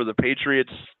receiver for the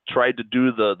Patriots tried to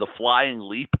do the flying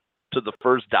leap to the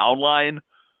 1st down line.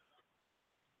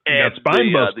 And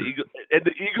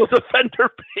the Eagle defender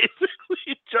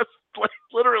basically just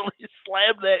literally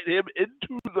slammed him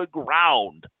into the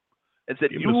ground and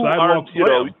said, "You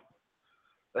are,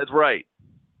 that's right.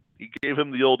 He gave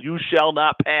him the old "you shall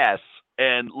not pass"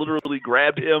 and literally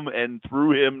grabbed him and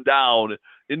threw him down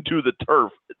into the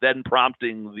turf, then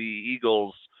prompting the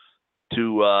Eagles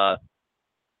to,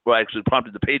 actually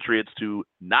prompted the Patriots to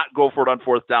not go for it on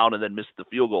fourth down and then miss the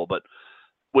field goal. But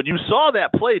when you saw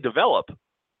that play develop,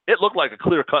 it looked like a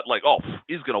clear cut, like, oh,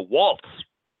 he's going to waltz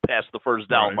past the first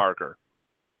down marker.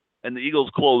 And the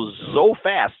Eagles close so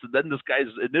fast, and then this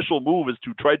guy's initial move is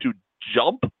to try to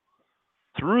jump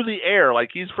through the air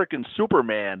like he's freaking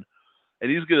Superman, and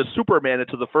he's going to Superman it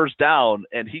to the first down,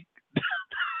 and he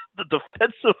the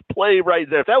defensive play right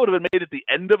there, if that would have been made at the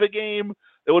end of a game,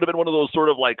 it would have been one of those sort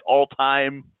of like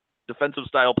all-time defensive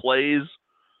style plays.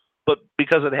 But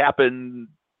because it happened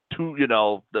to,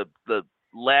 the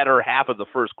latter half of the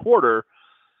first quarter,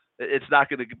 it's not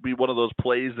going to be one of those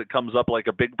plays that comes up like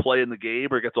a big play in the game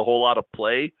or gets a whole lot of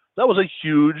play. That was a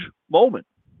huge moment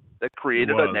that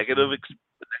created a negative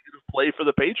play for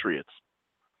the Patriots.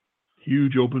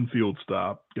 Huge open field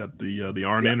stop. Got the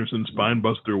Arn Anderson spine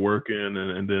buster working,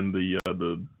 and then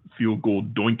the field goal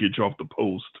doinkage off the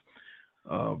post.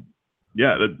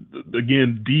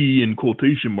 Again, D in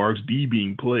quotation marks, D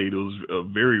being played. It was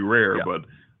very rare, but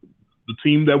the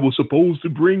team that was supposed to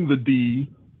bring the D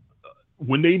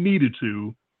when they needed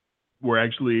to were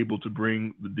actually able to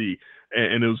bring the D.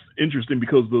 And it was interesting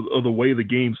because of the way the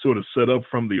game sort of set up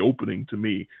from the opening to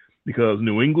me, because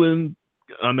New England,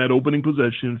 on that opening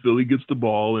possession, Philly gets the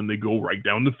ball and they go right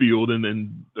down the field and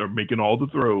then they're making all the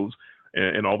throws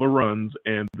and all the runs,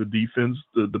 and the defense,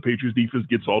 the Patriots defense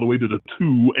gets all the way to the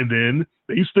 2, and then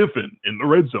they stiffen in the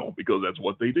red zone because that's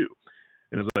what they do.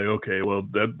 And it's like, okay, well,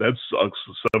 that sucks.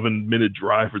 A 7-minute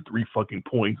drive for 3 fucking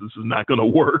points. This is not going to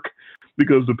work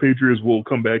because the Patriots will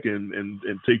come back and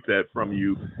take that from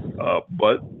you.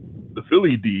 But the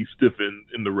Philly D stiffened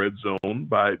in the red zone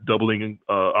by doubling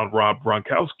on Rob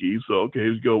Gronkowski. So, okay,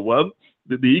 you go, well,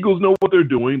 the Eagles know what they're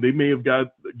doing. They may have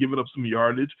given up some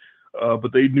yardage,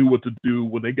 but they knew what to do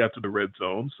when they got to the red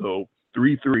zone. So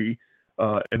 3-3.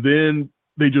 And then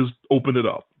they just opened it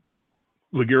up.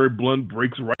 LeGarrette Blount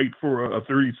breaks right for a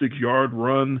 36-yard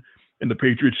run, and the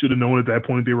Patriots should have known at that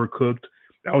point they were cooked.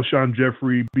 Alshon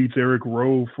Jeffrey beats Eric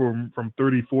Rowe from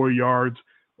 34 yards.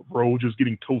 Rowe just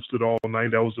getting toasted all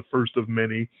night. That was the first of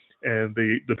many, and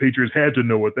the Patriots had to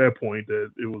know at that point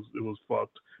that it was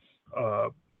fucked.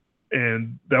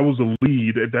 And that was a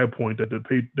lead at that point that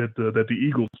the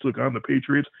Eagles took on the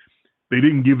Patriots. They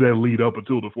didn't give that lead up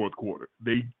until the fourth quarter.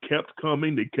 They kept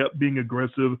coming. They kept being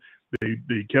aggressive.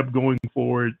 They kept going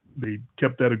forward. They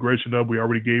kept that aggression up. We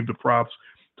already gave the props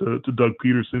to Doug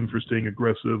Pederson for staying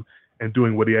aggressive and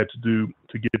doing what he had to do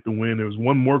to get the win. There was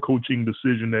one more coaching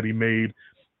decision that he made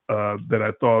that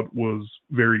I thought was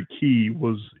very key.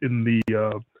 Was in the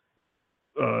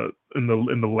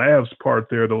last part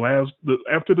there.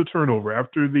 After the turnover,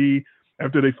 after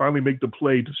they finally make the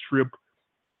play to strip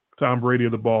Tom Brady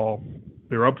of the ball,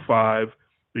 they're up 5.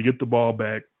 They get the ball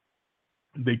back.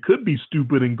 They could be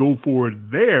stupid and go for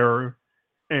it there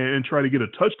and try to get a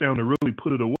touchdown to really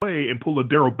put it away and pull a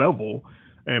Darrell Bevel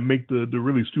and make the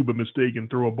really stupid mistake and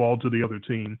throw a ball to the other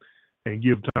team and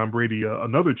give Tom Brady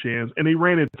another chance. And they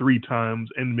ran it 3 times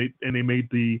and they made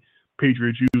the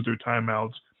Patriots use their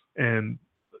timeouts and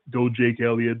go Jake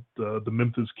Elliott, the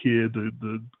Memphis kid,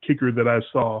 the kicker that I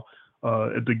saw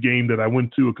at the game that I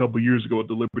went to a couple of years ago at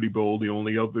the Liberty Bowl, the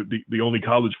only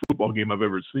college football game I've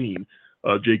ever seen.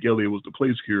 Jake Elliott was the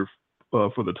place kicker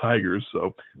for the Tigers.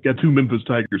 So got 2 Memphis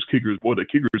Tigers kickers. Boy, the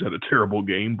kickers had a terrible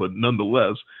game, but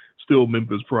nonetheless, still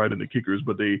Memphis pride in the kickers.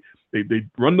 But they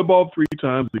run the ball 3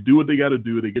 times. They do what they got to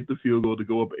do. They get the field goal to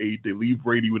go up 8. They leave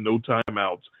Brady with no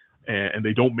timeouts, and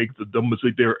they don't make the dumb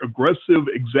mistake. They're aggressive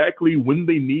exactly when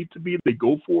they need to be. They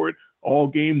go for it all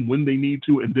game when they need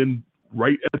to, and then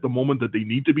right at the moment that they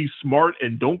need to be smart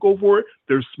and don't go for it,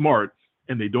 they're smart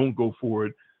and they don't go for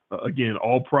it. Again,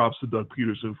 all props to Doug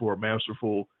Pederson for a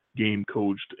masterful game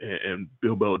coached, and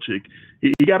Bill Belichick.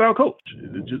 He got out coached.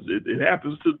 It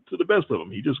happens to the best of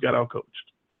them. He just got out coached.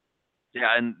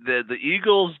 Yeah, and the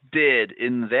Eagles did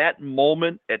in that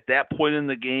moment at that point in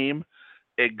the game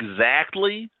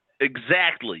exactly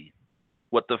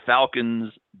what the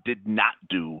Falcons did not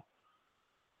do.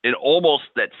 In almost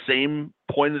that same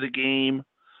point of the game,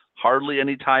 hardly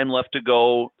any time left to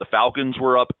go. The Falcons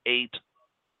were up 8.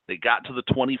 They got to the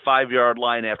 25-yard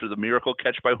line after the miracle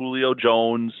catch by Julio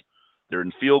Jones. They're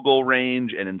in field goal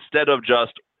range, and instead of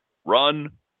just run,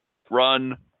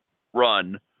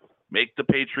 make the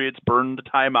Patriots burn the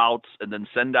timeouts, and then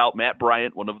send out Matt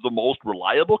Bryant, one of the most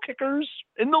reliable kickers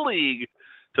in the league,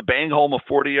 to bang home a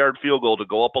 40-yard field goal to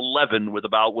go up 11 with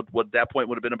about what at that point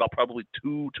would have been about probably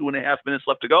 2.5 minutes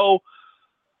left to go.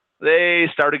 they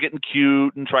started getting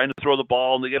cute and trying to throw the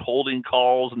ball, and they get holding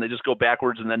calls, and they just go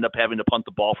backwards and end up having to punt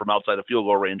the ball from outside of field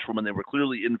goal range from when they were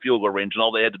clearly in field goal range, and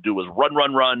all they had to do was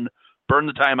run, burn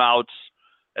the timeouts.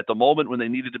 At the moment when they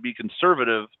needed to be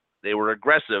conservative, they were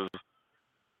aggressive,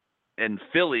 and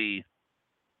Philly,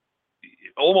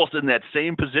 almost in that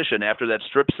same position after that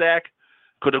strip sack,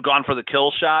 could have gone for the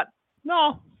kill shot.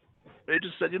 No. They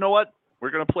just said, you know what?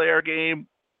 We're going to play our game.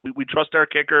 We trust our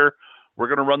kicker. We're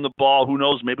going to run the ball. Who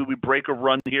knows? Maybe we break a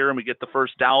run here and we get the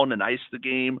first down and ice the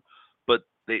game. But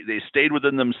they stayed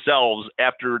within themselves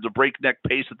after the breakneck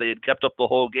pace that they had kept up the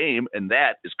whole game, and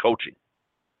that is coaching.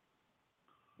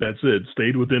 That's it.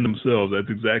 Stayed within themselves. That's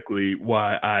exactly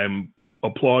why I'm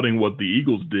applauding what the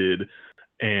Eagles did.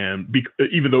 And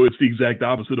even though it's the exact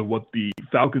opposite of what the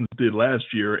Falcons did last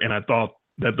year, and I thought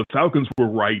that the Falcons were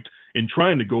right in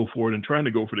trying to go for it and trying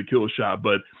to go for the kill shot,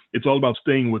 but it's all about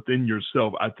staying within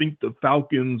yourself. I think the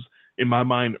Falcons, in my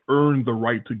mind, earned the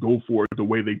right to go for it the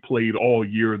way they played all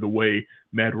year, the way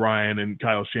Matt Ryan and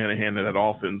Kyle Shanahan and that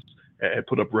offense had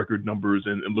put up record numbers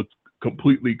and looked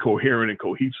completely coherent and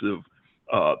cohesive.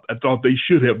 I thought they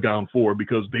should have gone for it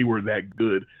because they were that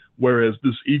good. Whereas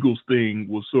this Eagles thing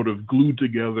was sort of glued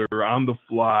together on the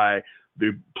fly. They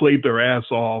played their ass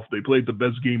off. They played the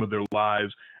best game of their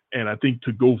lives. And I think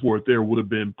to go for it there would have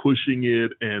been pushing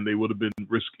it, and they would have been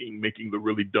risking making the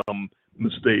really dumb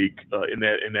mistake in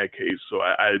that case. So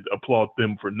I applaud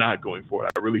them for not going for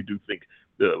it. I really do think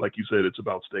that, like you said, it's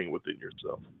about staying within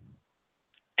yourself.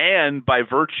 And by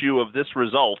virtue of this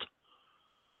result,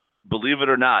 believe it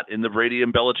or not, in the Brady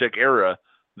and Belichick era,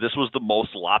 this was the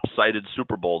most lopsided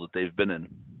Super Bowl that they've been in.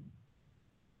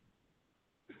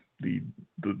 The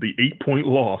 8-point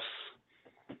loss.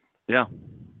 Yeah.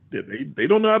 They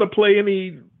don't know how to play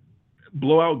any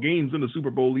blowout games in the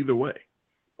Super Bowl either way.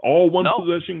 All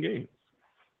one-possession games.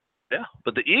 Yeah,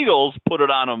 but the Eagles put it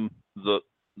on them the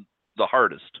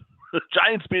hardest. The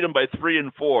Giants beat them by 3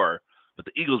 and 4, but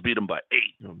the Eagles beat them by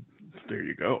 8. There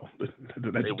you go. That's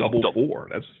double 4.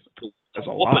 That's a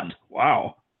lot.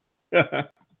 Wow.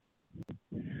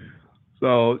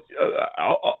 So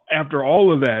after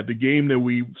all of that, the game that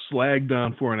we slagged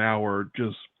on for an hour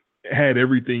just had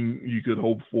everything you could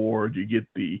hope for. You get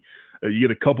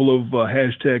a couple of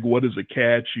hashtag what is a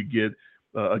catch. You get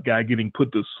a guy getting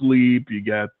put to sleep. You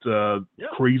got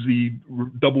crazy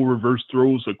double reverse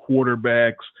throws of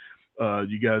quarterbacks.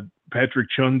 You got Patrick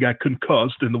Chung got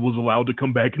concussed and was allowed to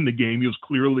come back in the game. He was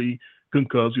clearly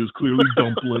concussed. He was clearly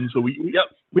dumpling. So we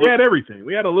had everything.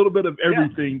 We had a little bit of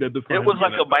everything that defined. It was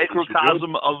like a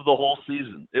microcosm of the whole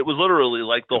season. It was literally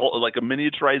like like a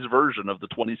miniaturized version of the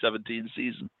 2017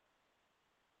 season.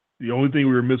 The only thing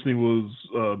we were missing was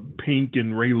Pink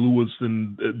and Ray Lewis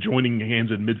and joining hands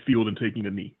in midfield and taking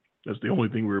a knee. That's the only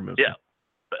thing we were missing. Yeah,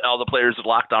 all the players have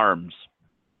locked arms.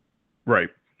 Right.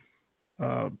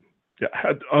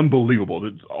 Unbelievable.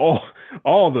 It's all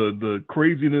the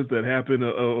craziness that happened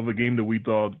of a game that we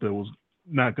thought that was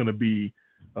not going to be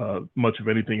much of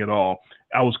anything at all.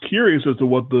 I was curious as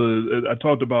to I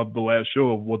talked about the last show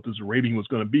of what this rating was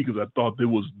going to be, because I thought there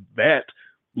was that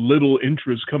little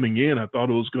interest coming in. I thought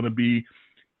it was going to be,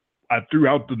 I threw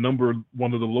out the number,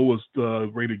 one of the lowest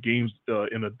rated games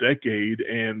in a decade,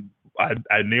 and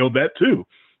I nailed that too.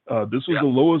 This was the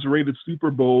lowest rated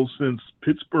Super Bowl since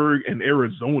Pittsburgh and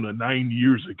Arizona 9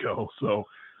 years ago. So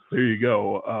there you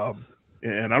go.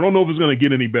 And I don't know if it's going to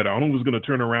get any better. I don't know if it's going to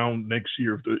turn around next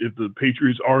year. If the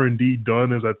Patriots are indeed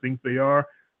done as I think they are,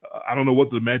 I don't know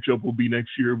what the matchup will be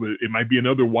next year, but it might be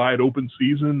another wide open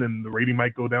season and the rating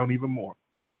might go down even more.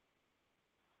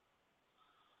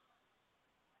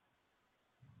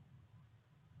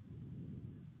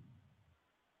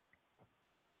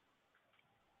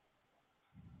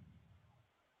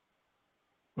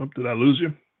 Oh, did I lose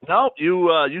you? No,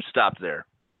 you stopped there.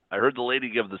 I heard the lady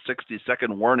give the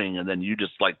 60-second warning, and then you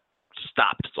just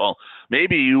stopped. So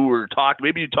maybe you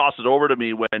tossed it over to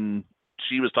me when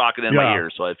she was talking in my ear.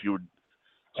 So I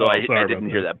didn't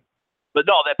hear that. But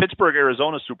no, that Pittsburgh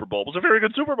Arizona Super Bowl was a very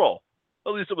good Super Bowl.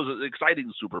 At least it was an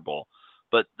exciting Super Bowl.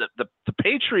 But the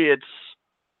Patriots,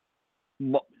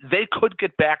 they could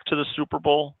get back to the Super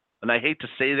Bowl, and I hate to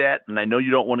say that, and I know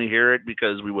you don't want to hear it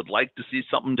because we would like to see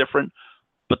something different.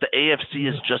 But the AFC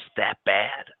is just that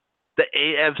bad. The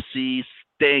AFC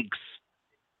stinks.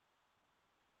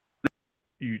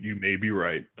 You may be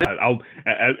right. I'll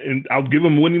give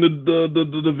them winning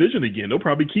the division again. They'll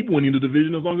probably keep winning the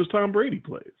division as long as Tom Brady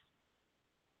plays.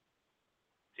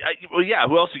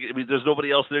 Who else? There's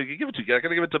nobody else there you can give it to. You're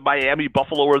gonna give it to Miami,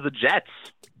 Buffalo, or the Jets.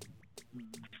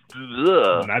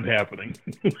 Ugh. Not happening.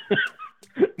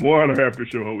 More on our after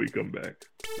show when we come back.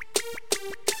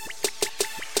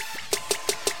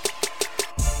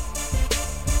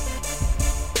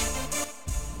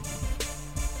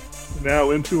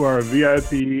 Now into our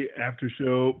VIP after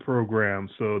show program.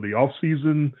 So the off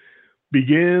season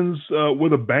begins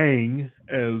with a bang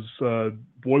as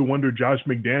boy wonder Josh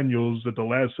McDaniels at the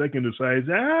last second decides,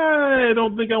 I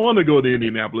don't think I want to go to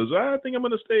Indianapolis. I think I'm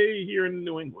going to stay here in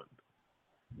New England.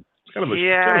 It's kind of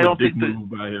a dick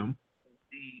move by him.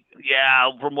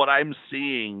 Yeah, from what I'm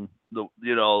seeing,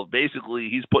 basically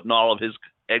he's putting all of his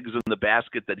eggs in the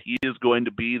basket that he is going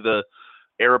to be the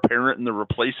heir apparent and the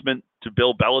replacement to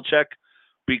Bill Belichick,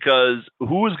 because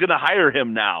who is going to hire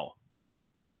him now?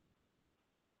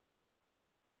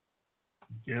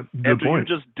 Yeah, good point.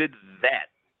 You just did that.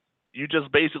 You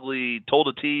just basically told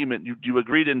a team, and you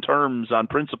agreed in terms on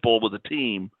principle with a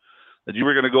team that you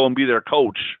were going to go and be their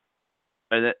coach,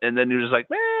 and then you're just like,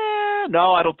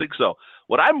 no, I don't think so.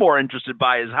 What I'm more interested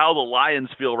by is how the Lions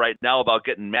feel right now about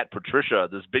getting Matt Patricia,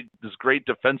 this great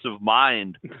defensive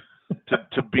mind,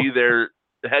 to be their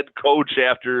head coach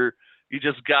after he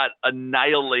just got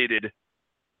annihilated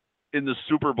in the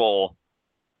Super Bowl.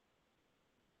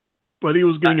 But he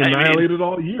was getting annihilated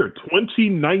all year.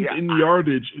 29th in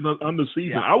yardage on the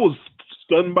season. Yeah. I was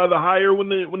stunned by the hire when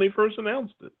they first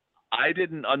announced it. I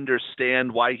didn't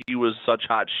understand why he was such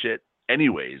hot shit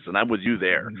anyways, and I'm with you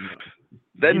there.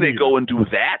 Then they go and do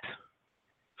that.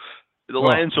 The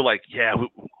Lions are like, we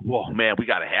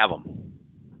got to have him.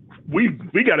 We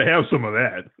got to have some of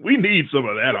that. We need some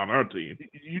of that on our team.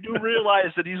 You do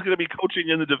realize that he's going to be coaching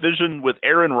in the division with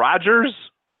Aaron Rodgers?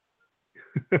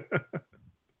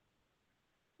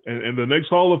 and the next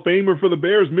Hall of Famer for the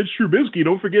Bears, Mitch Trubisky.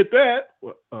 Don't forget that.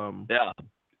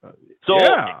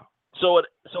 So it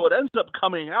ends up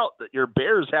coming out that your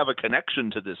Bears have a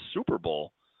connection to this Super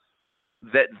Bowl.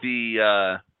 That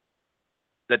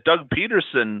that Doug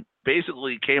Pederson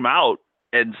basically came out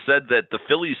and said that the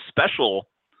Phillies special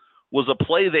was a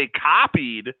play they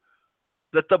copied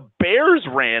that the Bears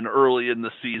ran early in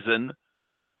the season,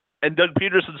 and Doug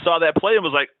Pederson saw that play and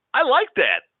was like, I like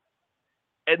that.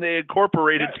 And they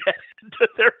incorporated that into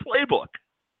their playbook.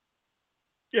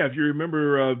 Yeah, if you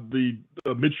remember the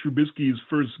Mitch Trubisky's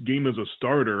first game as a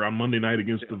starter on Monday night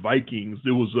against the Vikings,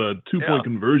 there was a 2-point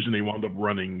conversion they wound up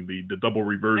running, the double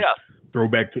reverse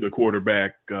throwback to the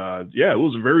quarterback. It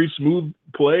was a very smooth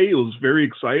play. It was very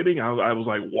exciting. I was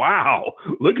like, wow,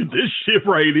 look at this shit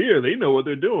right here. They know what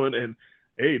they're doing. And,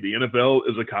 hey, the NFL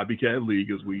is a copycat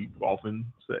league, as we often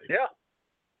say. Yeah.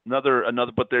 Another,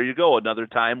 but there you go. Another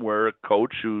time where a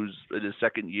coach who's in his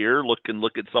second year can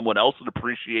look at someone else and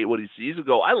appreciate what he sees and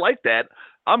go, I like that.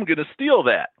 I'm going to steal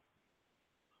that.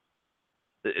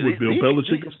 Would Bill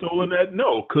Belichick have stolen that?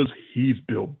 No, because he's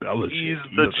Bill Belichick. He's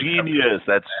the genius.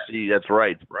 That's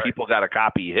right. People got to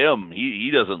copy him.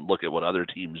 He doesn't look at what other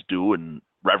teams do and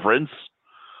reverence.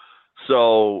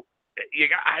 So you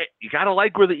got to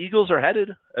like where the Eagles are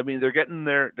headed. I mean, they're getting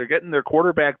their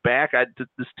quarterback back.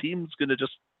 This team's going to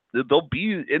they'll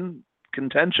be in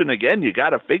contention again. You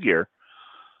got to figure.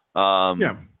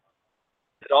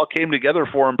 It all came together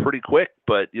for him pretty quick,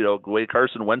 but the way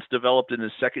Carson Wentz developed in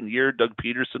his second year, Doug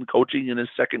Pederson coaching in his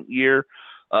second year.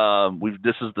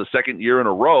 This is the second year in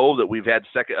a row that we've had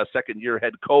a second year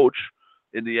head coach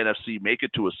in the NFC make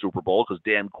it to a Super Bowl, because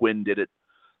Dan Quinn did it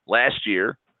last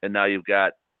year, and now you've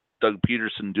got Doug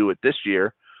Pederson do it this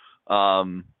year.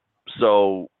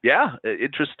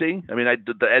 Interesting. I mean,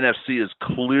 the NFC is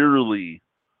clearly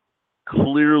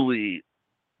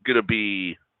going to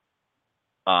be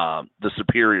the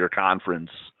superior conference,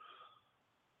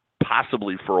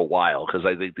 possibly for a while, because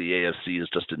I think the AFC is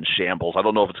just in shambles. I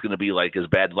don't know if it's going to be like as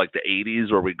bad like the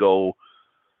 80s, where we go,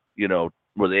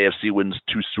 where the AFC wins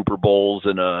 2 Super Bowls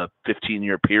in a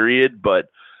 15-year period, but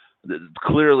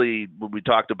clearly, when we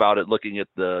talked about it, looking at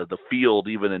the field,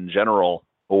 even in general,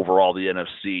 overall, the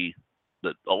NFC,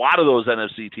 that a lot of those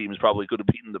NFC teams probably could have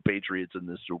beaten the Patriots in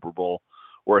this Super Bowl,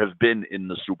 or have been in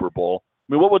the Super Bowl.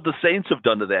 I mean, what would the Saints have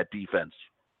done to that defense?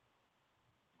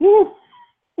 Woo!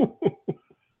 What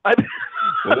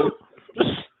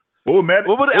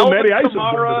would Alvin Ice Kamara? Have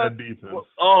done to that defense?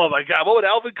 Oh my God! What would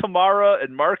Alvin Kamara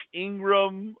and Mark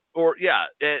Ingram,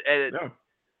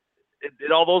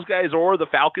 and all those guys, or the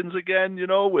Falcons again,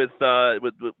 with the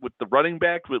running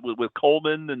back with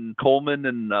Coleman and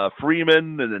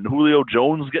Freeman, and then Julio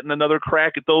Jones getting another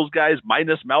crack at those guys,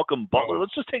 minus Malcolm Butler.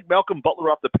 Let's just take Malcolm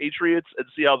Butler off the Patriots and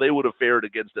see how they would have fared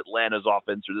against Atlanta's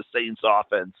offense or the Saints'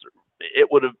 offense.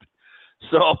 It would have.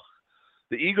 So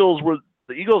the Eagles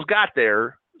got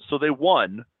there, so they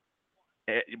won,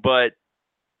 but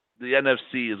the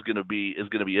NFC is going to be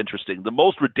interesting. The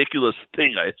most ridiculous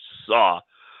thing I saw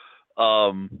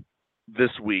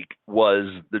this week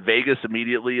was that Vegas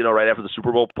immediately, right after the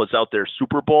Super Bowl, puts out their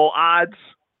Super Bowl odds.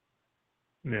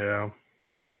 Yeah.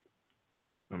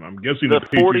 I'm guessing the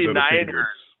Patriots are the 49ers. favorites.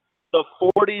 The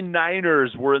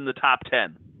 49ers were in the top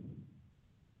 10.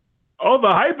 Oh, the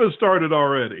hype has started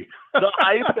already. The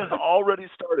hype has already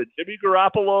started. Jimmy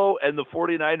Garoppolo and the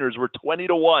 49ers were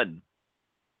 20-1.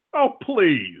 Oh,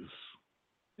 please.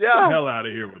 Yeah. Get the hell out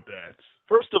of here with that.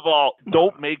 First of all,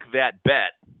 don't make that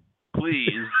bet,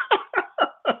 please.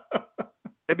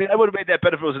 I mean, I would have made that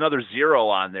bet if it was another zero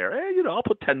on there. I'll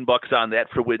put $10 on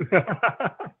that to win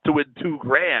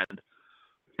 $2,000.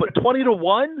 But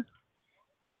 20-1?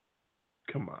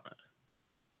 Come on.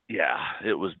 Yeah,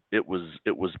 it was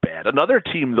bad. Another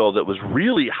team though that was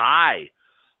really high,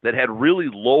 that had really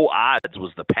low odds,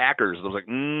 was the Packers. I was like,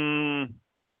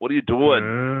 what are you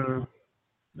doing?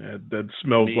 That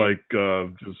smells like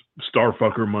just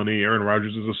starfucker money. Aaron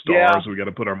Rodgers is a star, so we got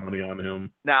to put our money on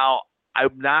him. Now,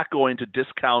 I'm not going to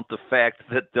discount the fact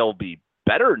that they'll be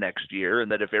better next year,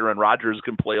 and that if Aaron Rodgers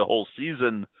can play a whole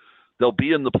season, they'll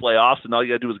be in the playoffs, and all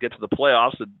you got to do is get to the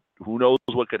playoffs, and who knows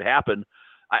what could happen.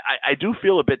 I do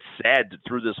feel a bit sad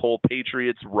through this whole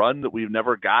Patriots run that we've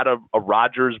never got a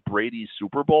Rodgers-Brady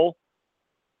Super Bowl.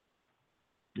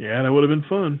 Yeah, that would have been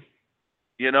fun.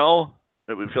 We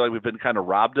feel like we've been kind of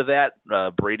robbed of that.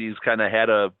 Brady's kind of had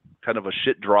a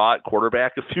shit draw at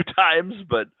quarterback a few times,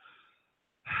 but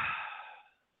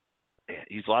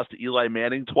he's lost to Eli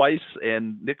Manning twice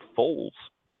and Nick Foles.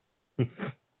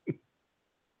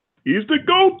 He's the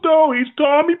GOAT, though. He's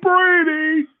Tommy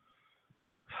Brady.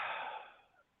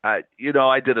 I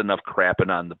did enough crapping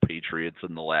on the Patriots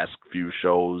in the last few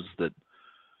shows that,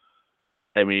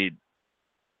 I mean,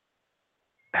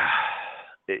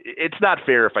 it's not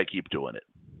fair if I keep doing it.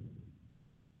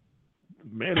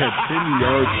 Man had 10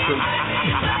 yards per...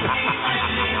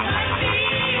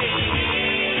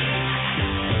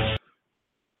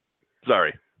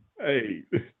 Sorry. Hey,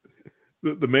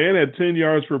 the man had 10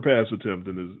 yards per pass attempt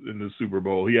in the Super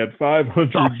Bowl. He had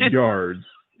 500 yards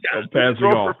of passing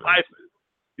offense.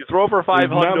 You throw for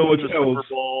 500 in the Super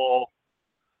Bowl,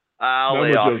 I'll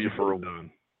lay off you for a while.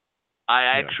 I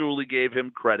actually gave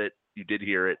him credit. You did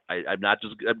hear it. I'm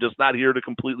just not here to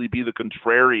completely be the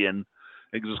contrarian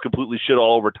and just completely shit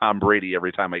all over Tom Brady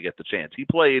every time I get the chance. He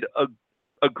played a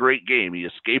great game. He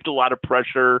escaped a lot of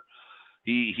pressure.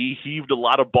 He heaved a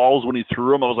lot of balls when he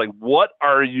threw them. I was like, what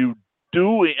are you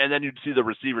doing? And then you'd see the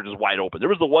receiver just wide open. There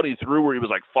was the one he threw where he was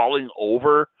like falling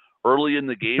over early in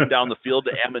the game down the field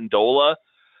to Amendola.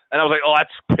 And I was like, oh,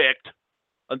 that's picked.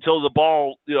 Until the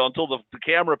ball, until the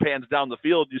camera pans down the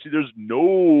field, you see there's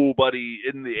nobody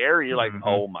in the area. You're like,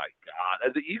 oh my God.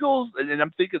 And the Eagles, and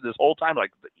I'm thinking this whole time,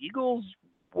 like, the Eagles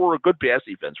were a good pass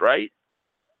defense, right?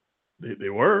 They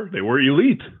were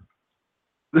elite.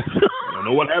 I don't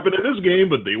know what happened in this game,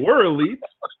 but they were elite.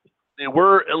 They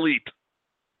were elite.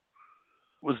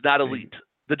 It was not elite.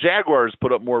 The Jaguars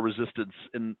put up more resistance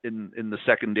in the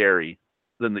secondary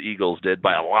than the Eagles did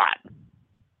by a lot.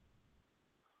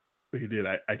 They did.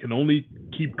 I can only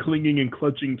keep clinging and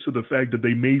clutching to the fact that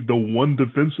they made the one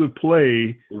defensive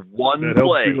play that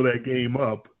helped seal that game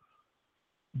up.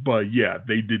 But yeah,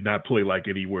 they did not play like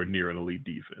anywhere near an elite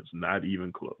defense, not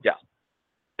even close. Yeah,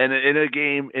 and in a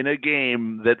game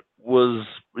that was,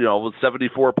 with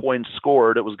 74 points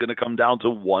scored, it was going to come down to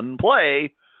one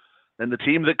play, and the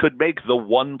team that could make the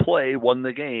one play won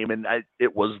the game, and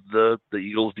it was the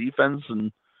Eagles defense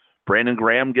and Brandon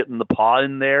Graham getting the paw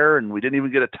in there, and we didn't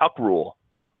even get a tuck rule.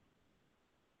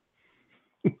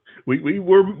 We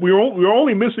were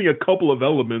only missing a couple of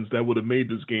elements that would have made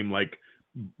this game like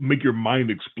make your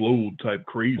mind explode type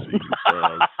crazy.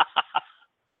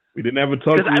 We didn't have a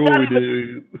tuck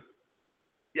rule.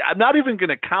 I'm not even going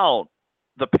to count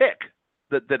the pick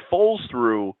that Foles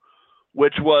threw,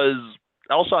 which was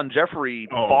Alshon Jeffrey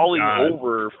falling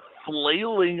over,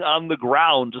 flailing on the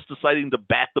ground, just deciding to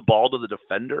bat the ball to the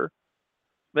defender.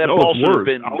 That ball should have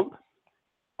been...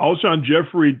 Alshon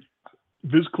Jeffrey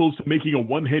this close to making a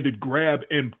one-handed grab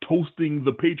and toasting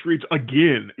the Patriots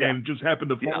again, and just happened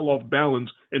to fall off balance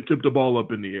and tip the ball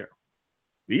up in the air.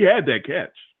 He had that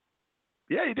catch.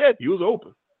 Yeah, he did. He was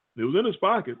open. It was in his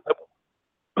pocket.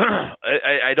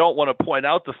 I don't want to point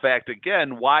out the fact,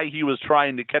 again, why he was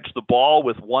trying to catch the ball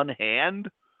with one hand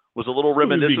was a little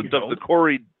reminiscent of the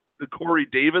Corey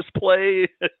Davis play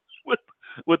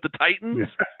with the Titans.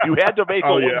 You had to make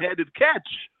a one-handed catch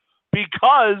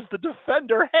because the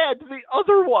defender had the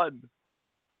other one.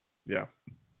 Yeah.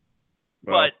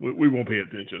 Well, but we won't pay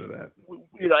attention to that.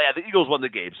 The Eagles won the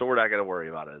game, so we're not going to worry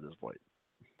about it at this point.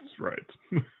 That's right.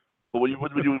 But when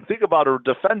you think about a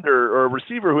defender or a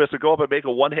receiver who has to go up and make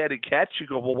a one-handed catch, you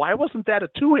go, well, why wasn't that a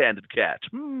two-handed catch?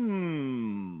 Well,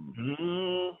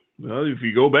 if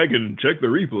you go back and check the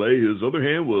replay, his other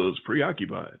hand was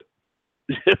preoccupied.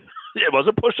 It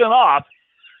wasn't pushing off.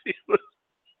 He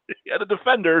had a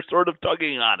defender sort of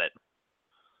tugging on it.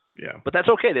 Yeah. But that's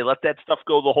okay. They let that stuff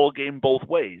go the whole game both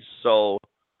ways. So,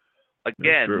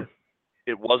 again,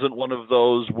 it wasn't one of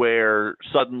those where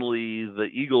suddenly the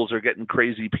Eagles are getting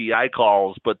crazy PI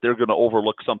calls, but they're going to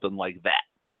overlook something like that.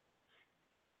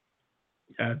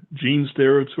 Gene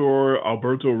Steratore,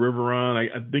 Alberto Riveron, I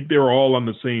think they're all on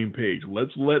the same page.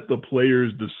 Let's let the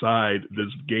players decide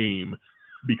this game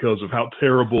because of how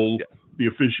terrible the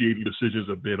officiating decisions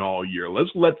have been all year.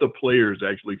 Let's let the players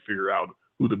actually figure out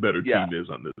who the better team is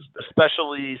on this day.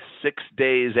 Especially 6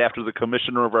 days after the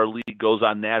commissioner of our league goes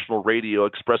on national radio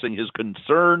expressing his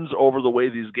concerns over the way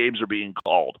these games are being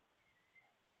called.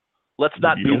 Let's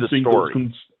not be the story.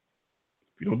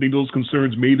 If you don't think those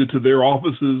concerns made it to their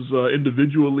offices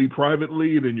individually,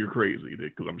 privately, then you're crazy,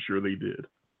 because I'm sure they did.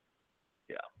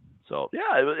 Yeah. So,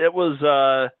 it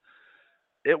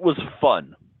was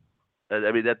fun.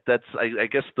 I mean, that's I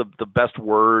guess the best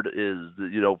word is,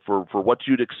 for what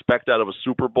you'd expect out of a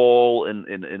Super Bowl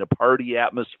in a party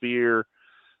atmosphere.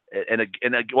 And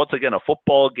once again, a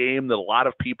football game that a lot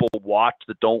of people watch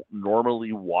that don't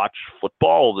normally watch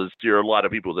football. This year, a lot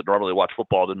of people that normally watch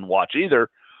football didn't watch either.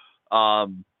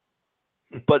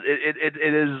 But it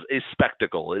is a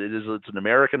spectacle. It's an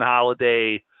American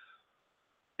holiday.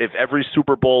 If every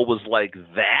Super Bowl was like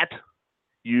that,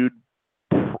 you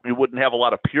wouldn't have a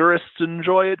lot of purists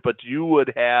enjoy it, but you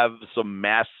would have some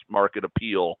mass market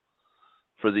appeal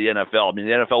for the NFL. I mean,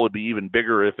 the NFL would be even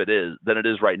bigger than it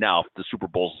is right now if the Super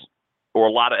Bowls or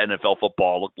a lot of NFL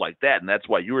football looked like that. And that's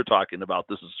why you were talking about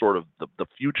this is sort of the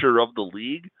future of the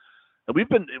league. And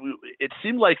it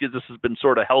seemed like this has been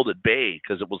sort of held at bay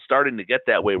because it was starting to get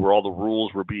that way where all the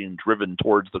rules were being driven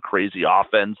towards the crazy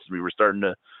offense. We were starting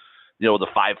to, the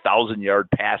 5,000-yard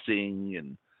passing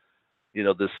and,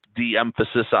 this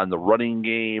de-emphasis on the running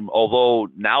game. Although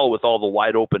now with all the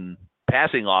wide open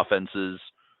passing offenses,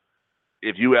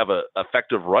 if you have a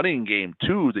effective running game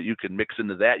too that you can mix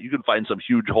into that, you can find some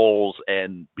huge holes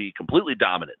and be completely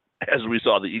dominant, as we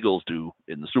saw the Eagles do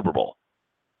in the Super Bowl.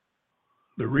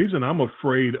 The reason I'm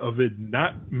afraid of it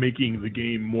not making the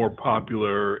game more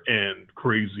popular and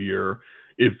crazier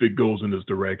if it goes in this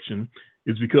direction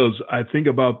is because I think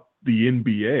about the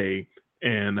NBA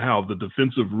and how the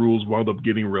defensive rules wound up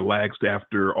getting relaxed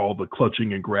after all the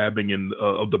clutching and grabbing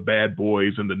of the bad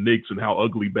boys and the Knicks and how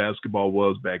ugly basketball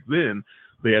was back then.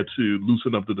 They had to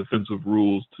loosen up the defensive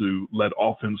rules to let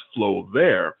offense flow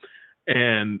there.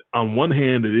 And on one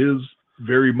hand, it is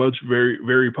very much very,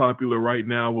 very popular right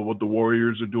now with what the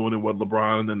Warriors are doing and what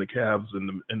LeBron and the Cavs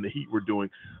and the Heat were doing.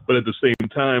 But at the same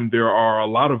time, there are a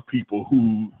lot of people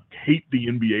who hate the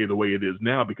NBA the way it is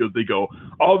now because they go,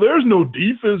 oh, there's no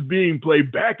defense being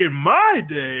played. Back in my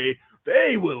day,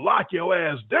 they would lock your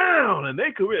ass down, and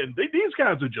these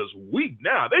guys are just weak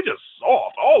now. They're just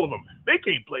soft, all of them. They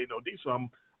can't play no defense. So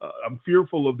I'm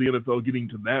fearful of the NFL getting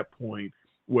to that point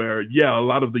where, a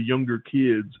lot of the younger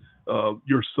kids,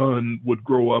 your son would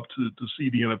grow up to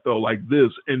see the NFL like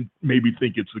this and maybe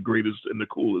think it's the greatest and the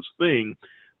coolest thing.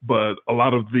 But a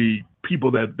lot of the people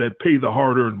that pay the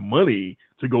hard-earned money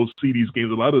to go see these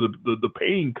games, a lot of the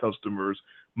paying customers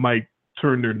might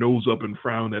turn their nose up and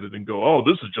frown at it and go, oh,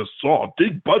 this is just soft.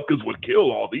 Dick Butkus would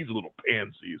kill all these little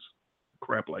pansies.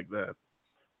 Crap like that.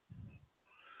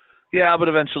 Yeah, but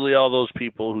eventually all those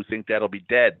people who think that'll be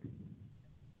dead.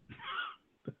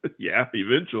 Yeah,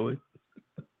 eventually.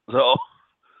 So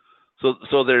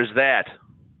there's that.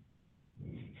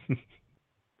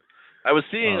 I was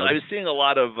seeing a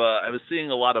lot of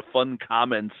fun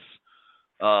comments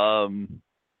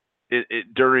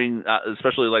during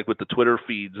especially like with the Twitter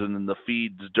feeds and then the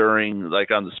feeds during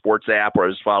like on the sports app where I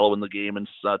was following the game and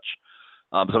such.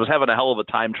 So I was having a hell of a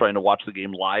time trying to watch the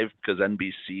game live because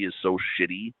NBC is so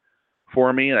shitty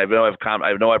for me, and I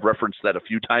know I've referenced that a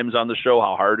few times on the show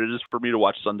how hard it is for me to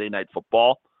watch Sunday Night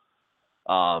Football.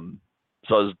 So I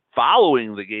was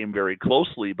following the game very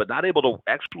closely, but not able to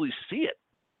actually see it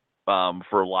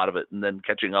for a lot of it, and then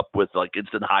catching up with like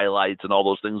instant highlights and all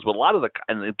those things. But a lot of the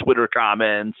Twitter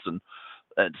comments and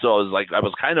so I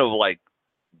was kind of like,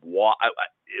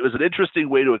 it was an interesting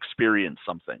way to experience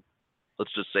something.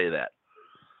 Let's just say that.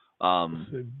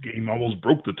 The game almost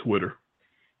broke the Twitter.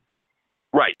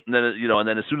 Right, and then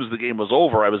as soon as the game was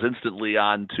over, I was instantly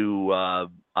onto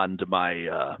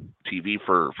my TV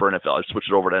for NFL. I switched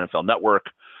it over to NFL Network,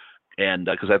 and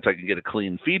because that's I can get a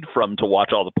clean feed from to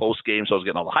watch all the post games. So I was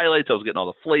getting all the highlights, I was getting all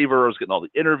the flavor, I was getting all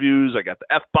the interviews. I got the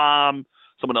F-bomb.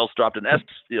 Someone else dropped an S.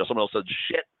 Someone else said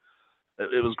shit.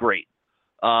 It was great.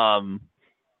 So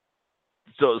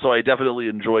I definitely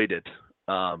enjoyed it.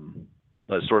 I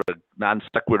sort of non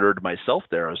sequitured myself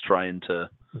there. I was trying to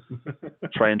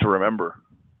trying to remember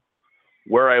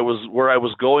where I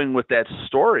was going with that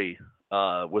story,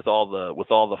 with all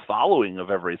the following of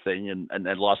everything, and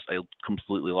I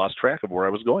completely lost track of where I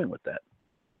was going with that.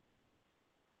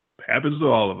 Happens to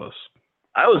all of us.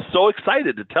 I was so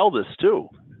excited to tell this too,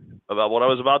 about what I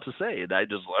was about to say, and I'm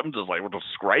just like, we're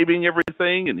describing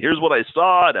everything, and here's what I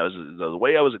saw, and I was the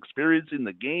way I was experiencing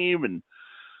the game, and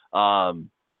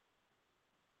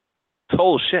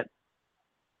total shit.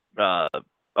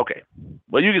 Okay,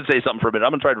 well, you can say something for a minute.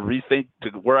 I'm gonna try to rethink to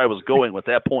where I was going with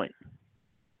that point.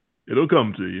 It'll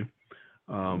come to you.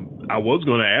 I was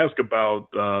going to ask about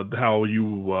how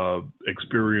you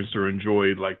experienced or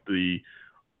enjoyed like the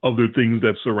other things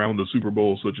that surround the Super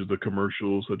Bowl, such as the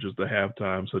commercials, such as the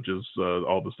halftime, such as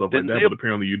all the stuff like that. But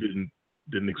apparently you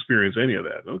didn't experience any of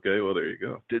that. Okay, well, there you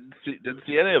go. Didn't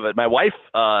see any of it. My wife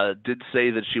did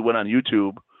say that she went on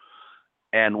YouTube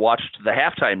and watched the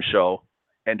halftime show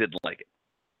and didn't like it.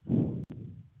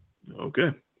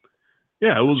 Okay.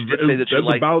 Yeah, it was.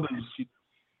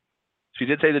 She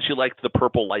did say that she liked the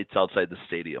purple lights outside the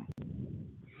stadium.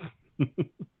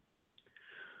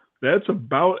 That's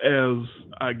about as,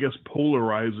 I guess,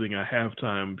 polarizing a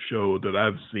halftime show that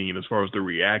I've seen as far as the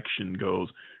reaction goes.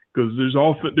 Because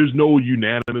there's no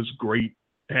unanimous great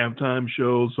halftime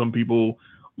shows. Some people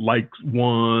like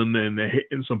one and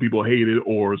some people hate it,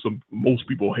 or most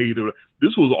people hate it.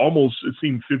 This was almost, it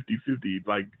seemed 50-50.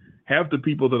 Like half the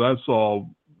people that I saw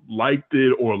liked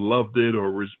it or loved it,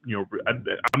 or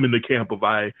I'm in the camp of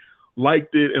I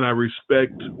liked it and I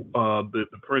respect the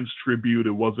Prince tribute.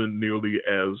 It wasn't nearly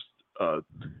as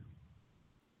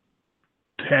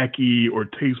tacky or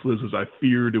tasteless as I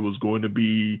feared it was going to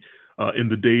be. In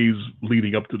the days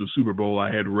leading up to the Super Bowl,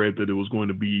 I had read that it wasn't going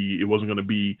to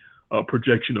be a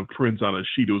projection of Prince on a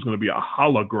sheet. It was going to be a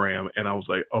hologram, and I was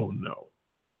like, oh no,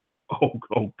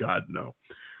 oh God, no.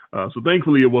 So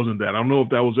thankfully it wasn't that. I don't know if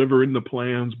that was ever in the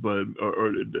plans, but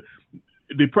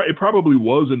it probably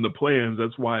was in the plans.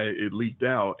 That's why it leaked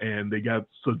out, and they got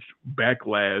such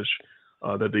backlash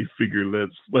that they figured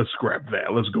let's scrap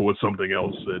that. Let's go with something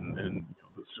else, and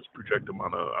let's just project them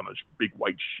on a big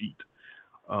white sheet.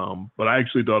 But I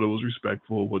actually thought it was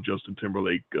respectful what Justin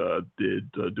Timberlake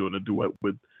did, doing a duet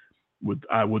with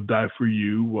 "I Would Die for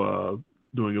You,"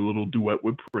 doing a little duet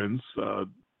with Prince.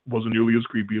 Wasn't nearly as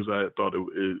creepy as I thought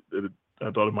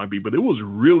it might be, but it was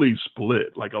really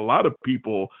split. Like a lot of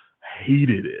people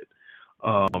hated it.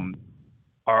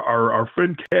 Our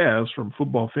friend Cass from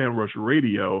Football Fan Rush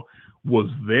Radio was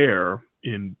there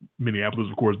in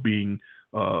Minneapolis, of course, being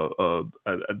I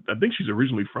think she's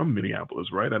originally from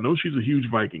Minneapolis, right? I know she's a huge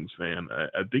Vikings fan.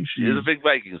 I think she is a big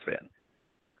Vikings fan.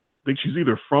 I think she's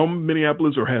either from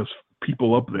Minneapolis or has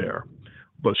people up there.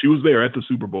 But she was there at the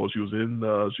Super Bowl. She was in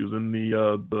the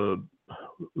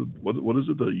what is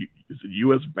it? Is it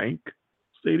U.S. Bank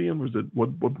Stadium, or is it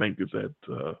what bank is that?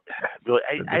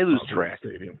 I lose track.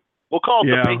 Stadium. We'll call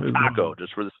it the Pink Taco,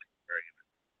 just for the sake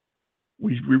of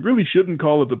we really shouldn't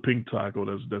call it the Pink Taco.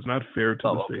 That's not fair to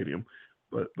the stadium.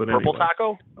 But Purple anyway,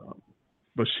 Taco.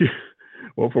 But she,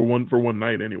 well, for one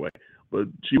night anyway. But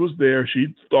she was there.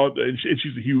 She thought, and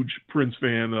she's a huge Prince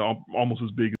fan, almost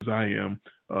as big as I am.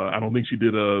 I don't think she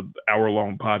did a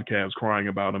hour-long podcast crying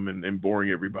about him and boring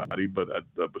everybody. But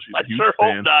she's a huge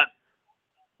fan. Hope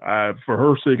not. For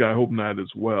her sake, I hope not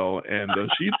as well. And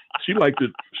she liked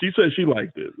it. She said she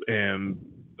liked it, and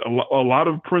a lot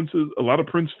of Prince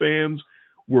fans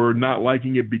were not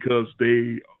liking it because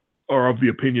they are of the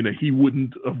opinion that he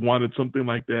wouldn't have wanted something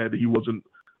like that. He wasn't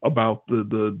about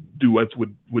the duets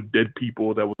with dead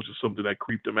people. That was just something that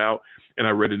creeped him out. And I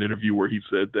read an interview where he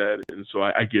said that, and so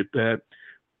I get that.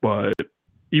 But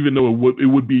even though it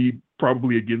would be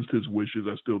probably against his wishes,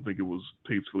 I still think it was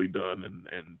tastefully done,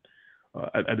 and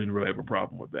I didn't really have a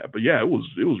problem with that. But yeah, it was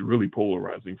really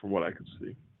polarizing from what I could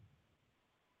see.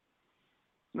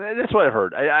 That's what I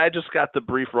heard. I just got the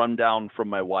brief rundown from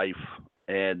my wife,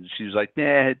 and she's like,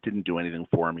 "Nah, it didn't do anything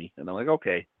for me." And I'm like,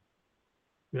 "Okay,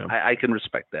 yeah, I can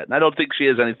respect that." And I don't think she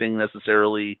has anything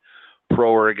necessarily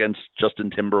pro or against Justin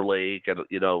Timberlake.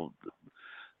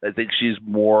 I think she's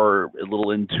more a little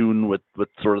in tune with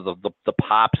sort of the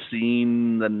pop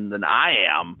scene than I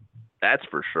am. That's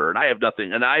for sure. And I have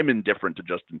nothing, and I'm indifferent to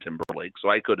Justin Timberlake, so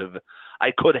I could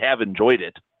have enjoyed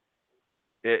it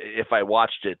if I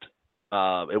watched it.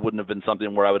 It wouldn't have been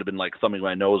something where I would have been like thumbing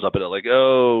my nose up at it, like,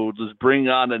 oh, just bring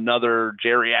on another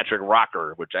geriatric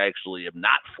rocker, which I actually am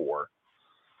not for.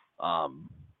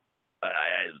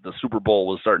 The Super Bowl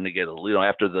was starting to get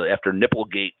after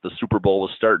Nipplegate, the Super Bowl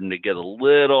was starting to get a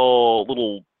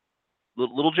little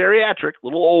geriatric, a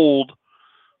little old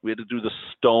We had to do the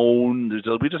stone.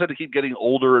 We just had to keep getting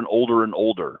older and older and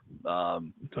older. To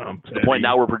the point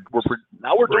now we're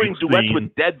doing duets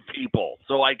with dead people.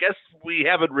 So I guess we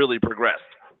haven't really progressed.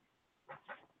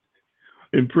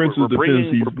 In Prince's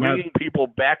defense, we're bringing people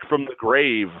back from the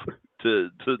grave to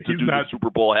do the Super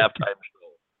Bowl halftime show.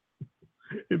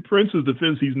 In Prince's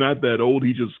defense, he's not that old.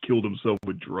 He just killed himself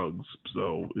with drugs.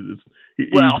 So he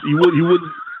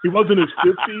wasn't in his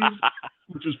 50s,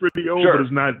 which is pretty old, but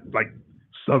it's not like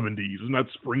 70s. It's not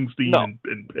Springsteen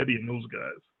and Petty and those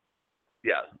guys.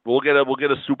 Yeah, we'll get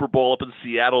a Super Bowl up in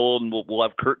Seattle, and we'll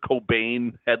have Kurt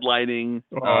Cobain headlining.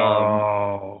 The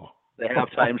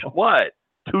halftime show. What?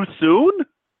 Too soon?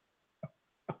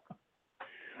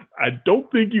 I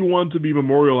don't think you want to be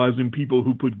memorializing people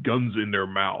who put guns in their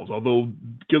mouths, although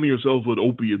killing yourself with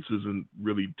opiates isn't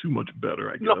really too much better,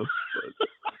 I guess. No.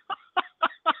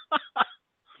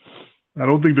 I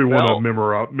don't think they want to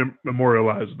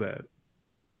memorialize that.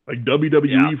 Like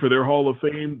WWE for their Hall of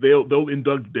Fame, they'll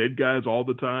induct dead guys all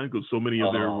the time because so many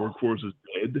of their workforce is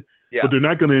dead. Yeah. But they're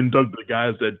not going to induct the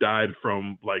guys that died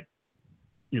from, like,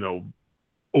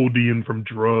 ODing from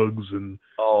drugs and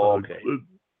okay.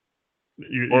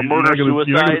 Or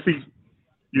murder-suicide.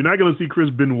 You're not going to see Chris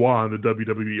Benoit in the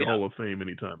WWE Hall of Fame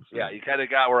anytime soon. Yeah, you kind of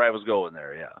got where I was going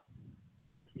there,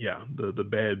 Yeah, the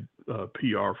bad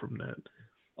PR from that.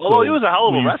 Although he was a hell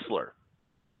of a wrestler.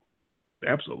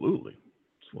 Absolutely.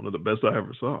 It's one of the best I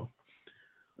ever saw.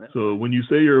 Yeah. So when you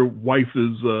say your wife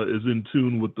is in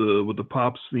tune with the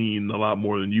pop scene a lot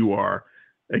more than you are,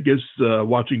 I guess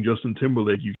watching Justin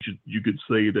Timberlake, you could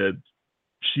say that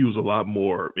she was a lot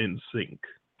more in sync.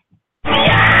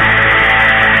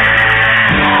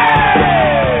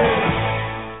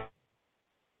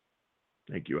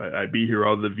 Thank you. I be here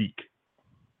all the week.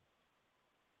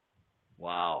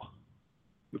 Wow.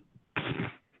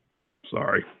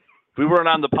 Sorry. If we weren't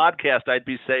on the podcast, I'd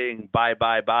be saying bye,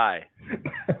 bye, bye.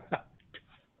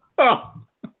 Oh.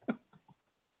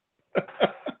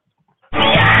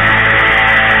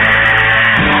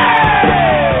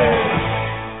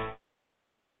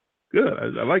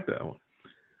 Good. I like that one.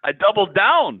 I doubled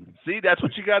down. See, that's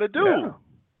what you got to do. Yeah.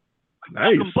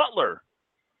 Nice. Malcolm Butler.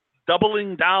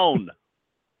 Doubling down.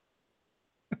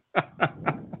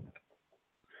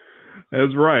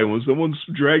 That's right. When someone's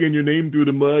dragging your name through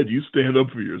the mud, you stand up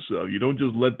for yourself. You don't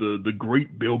just let the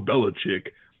great Bill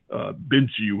Belichick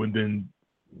bench you and then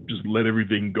just let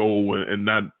everything go and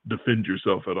not defend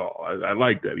yourself at all. I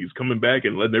like that. He's coming back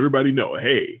and letting everybody know,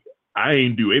 hey, I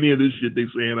ain't do any of this shit they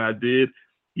saying I did.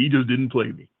 He just didn't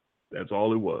play me. That's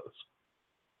all it was.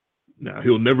 Now,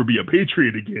 he'll never be a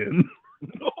Patriot again.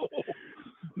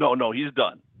 No, he's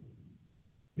done.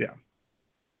 Yeah.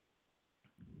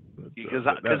 Because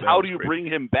how do you bring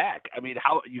him back? I mean,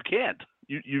 how you can't.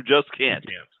 You just can't.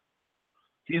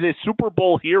 He's a Super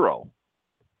Bowl hero.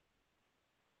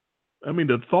 I mean,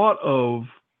 the thought of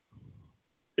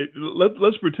it,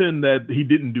 let's pretend that he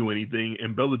didn't do anything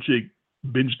and Belichick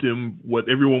benched him. What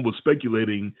everyone was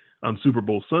speculating on Super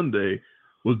Bowl Sunday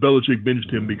was Belichick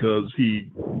benched him because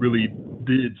he really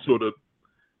did sort of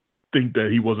think that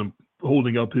he wasn't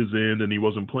holding up his end and he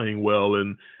wasn't playing well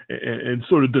and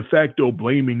sort of de facto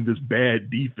blaming this bad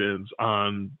defense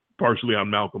partially on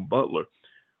Malcolm Butler.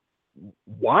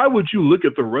 Why would you look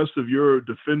at the rest of your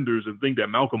defenders and think that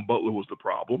Malcolm Butler was the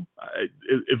problem?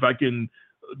 If I can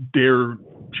dare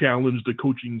challenge the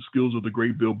coaching skills of the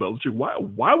great Bill Belichick,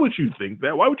 why would you think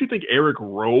that? Why would you think Eric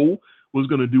Rowe was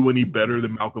going to do any better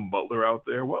than Malcolm Butler out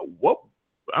there? What?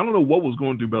 I don't know what was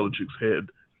going through Belichick's head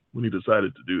when he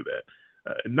decided to do that.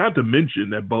 Not to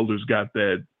mention that Butler's got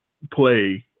that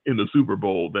play in the Super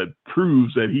Bowl that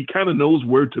proves that he kind of knows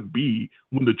where to be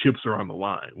when the chips are on the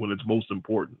line, when it's most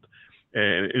important.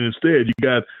 And instead, you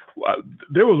got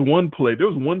there was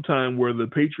one time where the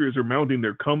Patriots are mounting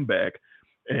their comeback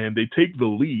and they take the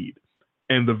lead.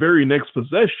 And the very next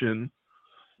possession,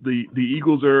 the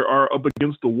Eagles are up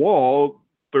against the wall,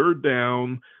 third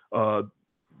down.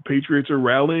 Patriots are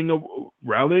rallying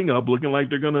up, looking like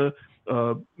they're going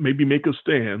to maybe make a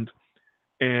stand.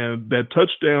 And that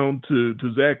touchdown to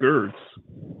Zach Ertz,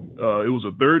 it was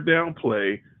a third down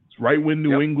play. It's right when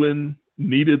New England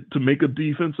needed to make a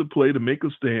defensive play to make a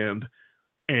stand.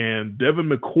 And Devin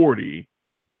McCourty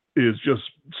is just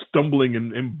stumbling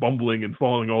and bumbling and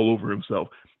falling all over himself.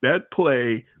 That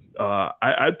play,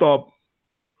 I thought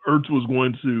Ertz was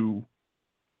going to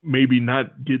maybe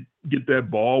not get that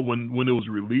ball when it was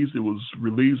released. It was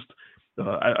released.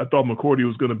 I thought McCourty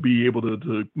was going to be able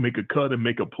to make a cut and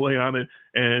make a play on it,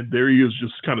 and there he is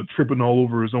just kind of tripping all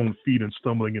over his own feet and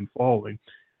stumbling and falling.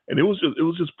 And it was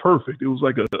just perfect. It was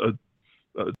like a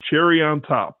cherry on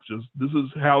top. Just this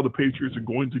is how the Patriots are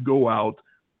going to go out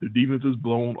The defense is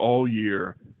blown all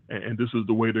year, and this is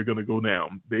the way they're going to go now.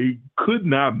 They could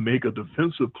not make a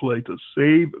defensive play to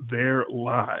save their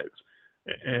lives.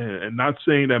 And not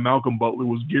saying that Malcolm Butler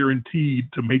was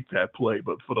guaranteed to make that play,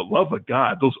 but for the love of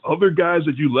God, those other guys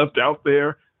that you left out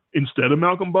there instead of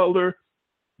Malcolm Butler,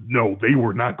 no, they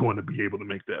were not going to be able to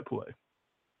make that play.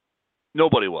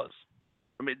 Nobody was.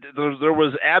 I mean, there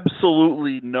was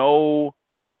absolutely no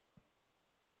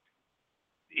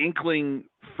inkling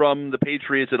from the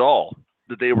Patriots at all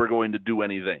that they were going to do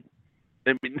anything.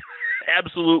 I mean,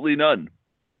 absolutely none.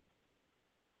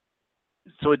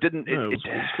 So it didn't. It was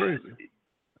crazy.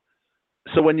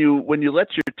 So when you let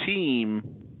your team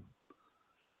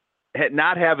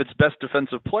not have its best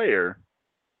defensive player,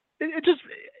 it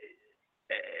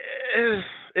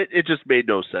just made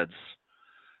no sense.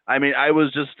 I mean, I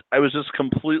was just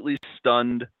completely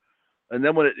stunned. And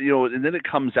then when it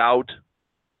comes out,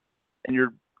 and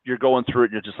you're going through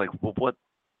it, and you're just like, well, what?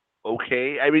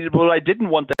 Okay. I mean, what I didn't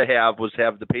want to have was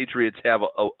have the Patriots have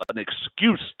an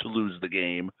excuse to lose the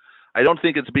game. I don't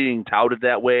think it's being touted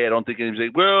that way. I don't think anybody's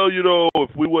saying, well,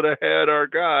 if we would have had our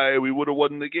guy, we would have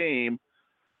won the game.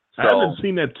 So, I haven't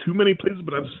seen that too many places,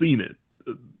 but I've seen it.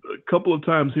 A couple of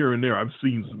times here and there, I've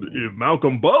seen if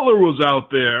Malcolm Butler was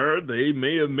out there, they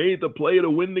may have made the play to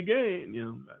win the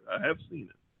game. I have seen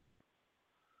it.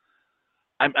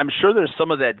 I'm sure there's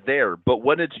some of that there, but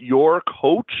when it's your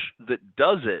coach that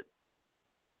does it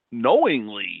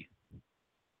knowingly,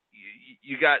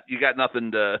 you got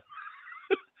nothing to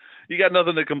you got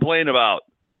nothing to complain about.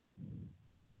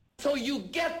 So you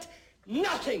get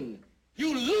nothing.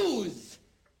 You lose.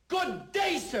 Good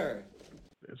day, sir.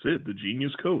 That's it. The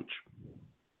genius coach.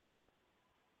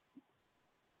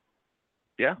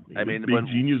 Yeah, I mean,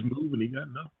 genius move, and he got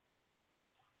nothing.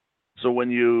 So when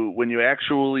you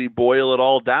actually boil it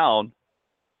all down,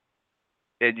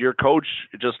 and your coach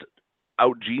just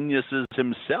out geniuses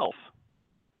himself,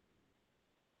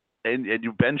 and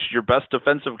you bench your best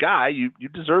defensive guy, you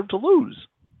deserve to lose.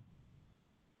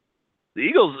 The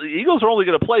Eagles are only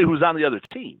going to play who's on the other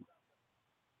team.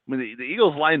 I mean, the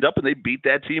Eagles lined up and they beat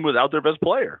that team without their best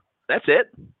player. That's it.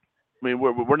 I mean,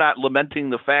 we're not lamenting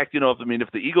the fact,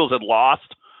 if the Eagles had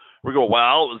lost, we're going,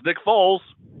 well, it was Nick Foles.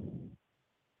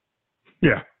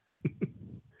 Yeah.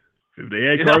 If they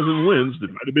had Carson Wentz,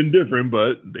 it might have been different,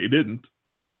 but they didn't.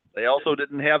 They also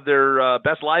didn't have their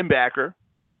best linebacker,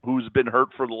 who's been hurt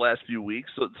for the last few weeks.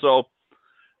 So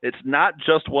it's not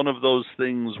just one of those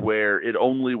things where it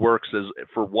only works as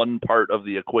for one part of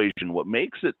the equation. What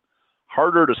makes it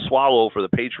harder to swallow for the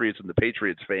Patriots and the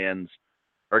Patriots fans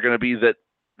are going to be that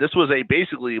this was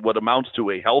basically what amounts to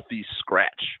a healthy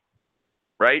scratch,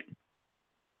 right?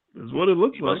 That's what it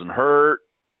looks like. He wasn't hurt.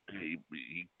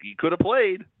 He could have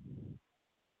played.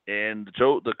 And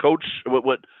the coach,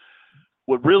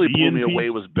 what really blew me away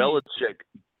was Belichick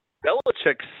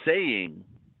saying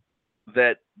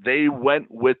that they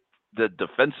went with the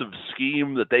defensive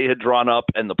scheme that they had drawn up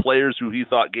and the players who he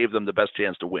thought gave them the best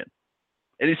chance to win.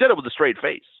 And he said it with a straight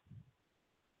face.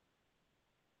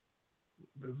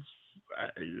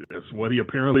 That's what he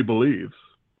apparently believes.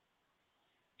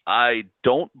 I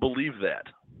don't believe that.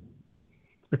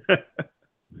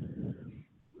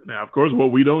 Now, of course,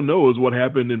 what we don't know is what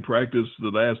happened in practice the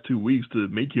last 2 weeks to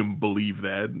make him believe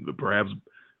that. Perhaps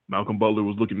Malcolm Butler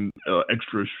was looking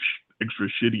extra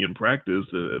shitty in practice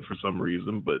for some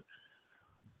reason. But,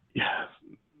 yeah,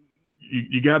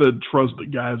 you got to trust the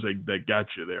guys that got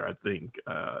you there, I think.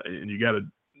 And you got to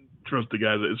trust the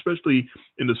guys, especially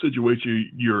in the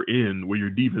situation you're in where your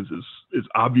defense is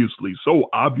obviously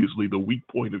the weak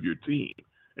point of your team.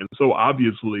 And so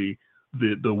obviously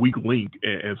the weak link,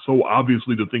 and so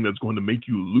obviously the thing that's going to make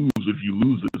you lose if you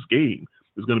lose this game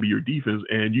is going to be your defense,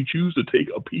 and you choose to take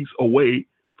a piece away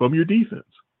from your defense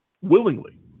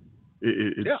willingly.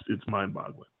 It's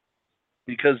mind-boggling.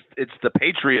 Because it's the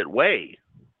Patriot way.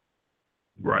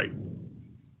 Right.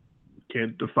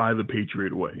 Can't defy the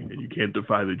Patriot way, and you can't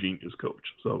defy the genius coach.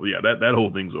 So, yeah, that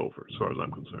whole thing's over as far as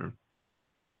I'm concerned.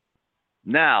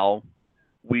 Now,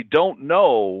 we don't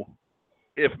know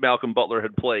if Malcolm Butler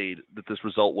had played that this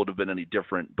result would have been any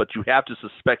different, but you have to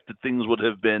suspect that things would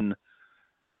have been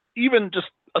even just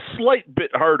a slight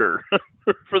bit harder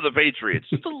for the Patriots,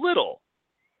 just a little.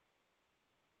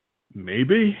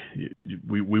 Maybe.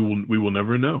 We will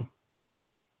never know.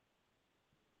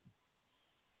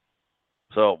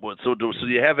 So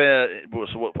you have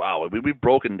wow, we've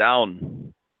broken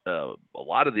down a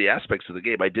lot of the aspects of the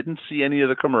game. I didn't see any of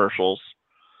the commercials.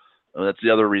 That's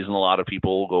the other reason a lot of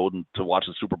people go to watch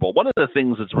the Super Bowl. One of the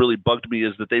things that's really bugged me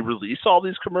is that they release all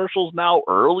these commercials now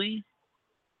early.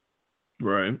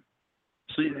 Right.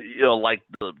 So, like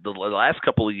the last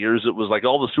couple of years, it was like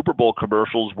all the Super Bowl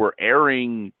commercials were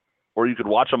airing, or you could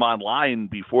watch them online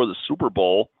before the Super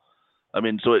Bowl. I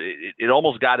mean, so it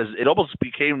almost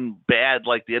became bad,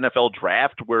 like the NFL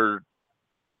draft, where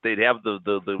they'd have the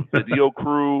video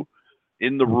crew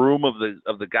in the room of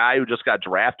the guy who just got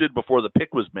drafted before the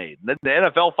pick was made. And then the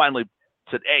NFL finally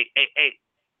said, hey,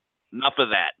 enough of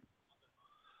that.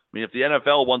 I mean, if the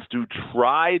NFL wants to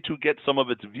try to get some of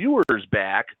its viewers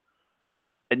back,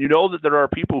 and you know that there are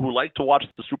people who like to watch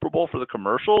the Super Bowl for the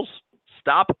commercials,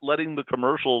 stop letting the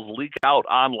commercials leak out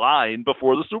online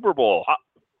before the Super Bowl.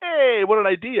 Hey, what an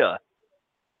idea.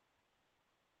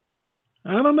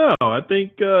 I don't know. I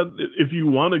think if you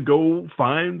want to go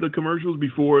find the commercials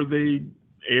before they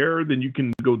air, then you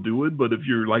can go do it. But if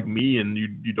you're like me and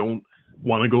you don't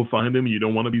want to go find them, you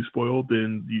don't want to be spoiled,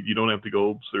 then you don't have to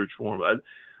go search for them.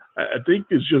 I think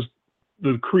it's just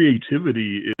the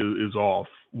creativity is off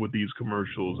with these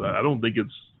commercials. I don't think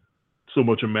it's so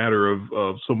much a matter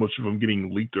of so much of them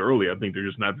getting leaked early. I think they're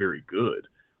just not very good.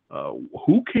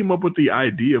 Who came up with the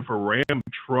idea for Ram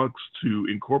trucks to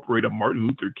incorporate a Martin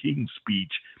Luther King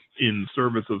speech in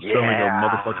service of selling a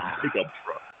motherfucking pickup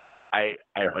truck? I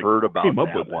heard about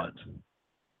that once.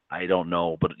 I don't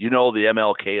know, but the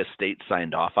MLK estate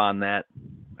signed off on that.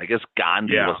 I guess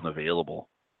Gandhi wasn't available.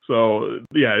 So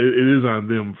yeah, it is on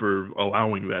them for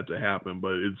allowing that to happen,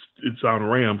 but it's on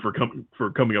Ram for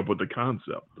coming up with the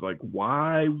concept. Like,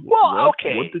 why? Well,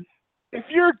 okay. If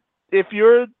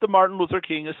you're the Martin Luther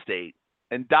King estate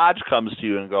and Dodge comes to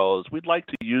you and goes, we'd like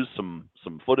to use some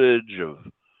footage of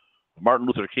Martin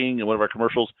Luther King in one of our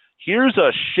commercials. Here's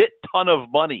a shit ton of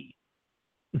money.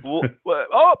 Well,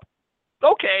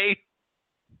 okay.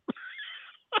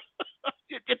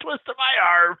 You twisted my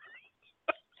arm.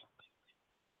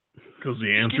 Because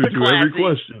the answer to every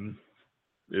question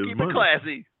is keep money. It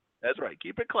classy. That's right.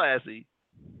 Keep it classy.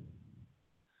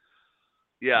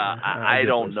 Yeah, I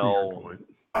don't know.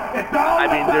 It's all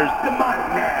about the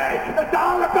money. It's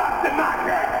all about the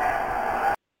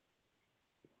money.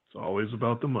 It's always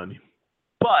about the money.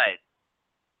 But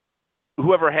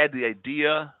whoever had the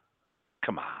idea,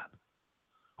 come on.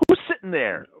 Who's sitting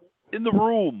there in the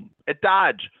room at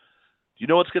Dodge? Do you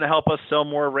know what's going to help us sell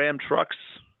more Ram trucks?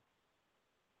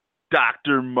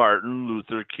 Dr. Martin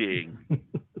Luther King.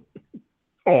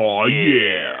 Oh,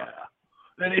 yeah.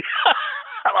 And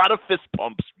a lot of fist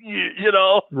pumps,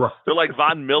 Right. They're like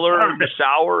Von Miller in the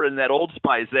shower in that Old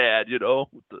Spice ad,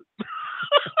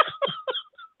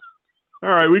 All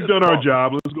right, we've done our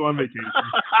job. Let's go on vacation.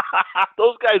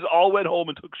 Those guys all went home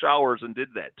and took showers and did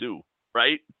that too,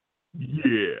 right?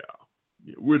 Yeah.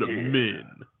 We're the men.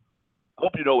 I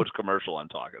hope you know which commercial I'm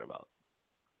talking about.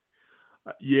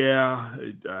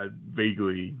 I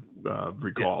vaguely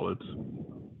recall it.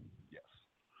 Yes,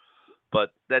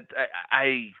 but that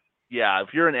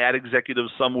if you're an ad executive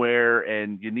somewhere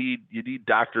and you need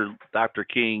Dr.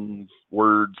 King's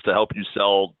words to help you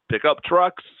sell pickup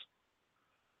trucks,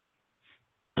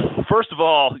 first of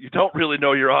all, you don't really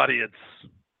know your audience.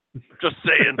 Just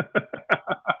saying.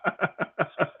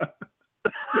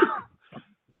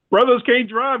 Brothers can't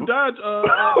drive Dodge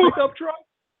pickup truck.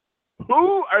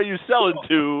 Who are you selling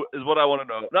to is what I want to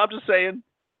know. No, I'm just saying.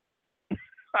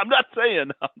 I'm not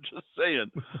saying. I'm just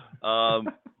saying.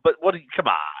 But come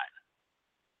on.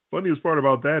 Funniest part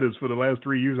about that is for the last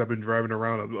 3 years I've been driving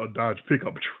around a Dodge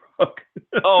pickup truck.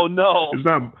 Oh, no. It's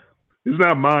not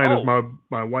mine. Oh. It's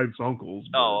my wife's uncle's.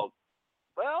 But... Oh,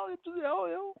 well,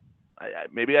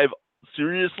 maybe I've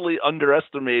seriously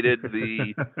underestimated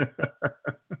the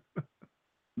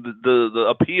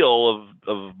appeal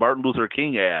of Martin Luther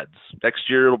King ads. Next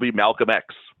year it'll be Malcolm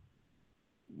X.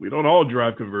 We don't all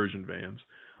drive conversion vans.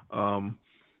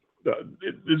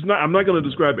 It's not. I'm not going to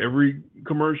describe every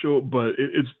commercial, but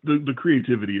it's the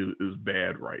creativity is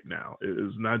bad right now. It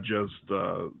is not just.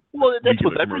 Well, that's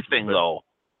with everything though.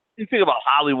 You think about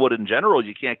Hollywood in general,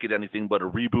 you can't get anything but a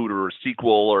reboot or a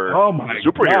sequel or oh my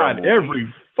superhero God, movie.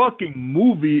 Every fucking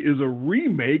movie is a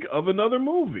remake of another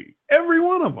movie. Every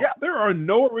one of them. Yeah. There are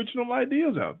no original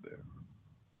ideas out there.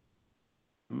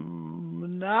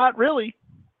 Not really.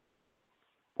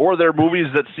 Or they're movies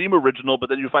that seem original, but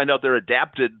then you find out they're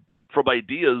adapted from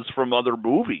ideas from other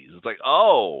movies. It's like,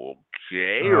 or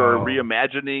a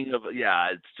reimagining of,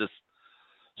 it's just,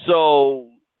 so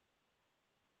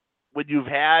when you've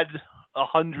had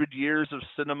 100 years of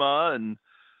cinema and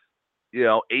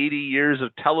 80 years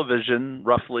of television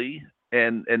roughly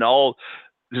and all,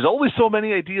 there's only so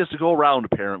many ideas to go around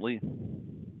apparently,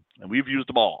 and we've used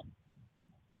them all.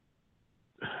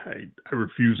 I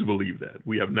refuse to believe that.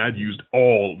 We have not used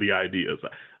all the ideas.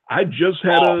 I just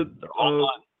had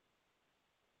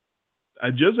I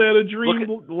just had a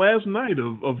dream last night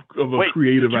of a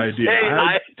creative idea.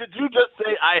 Did you just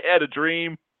say I had a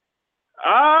dream?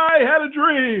 I had a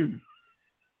dream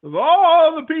of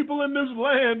all the people in this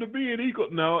land to be an equal.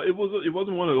 No, it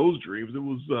wasn't one of those dreams. It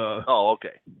was. Oh,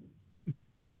 okay.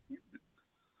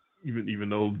 Even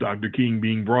though Dr. King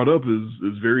being brought up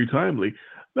is very timely.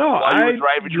 No, While you were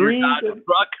driving your Dodge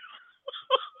truck.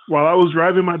 While I was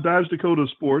driving my Dodge Dakota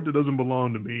Sport that doesn't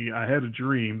belong to me, I had a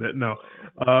dream that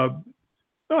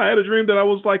I had a dream that I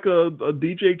was like a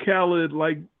DJ Khaled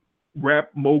like rap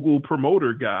mogul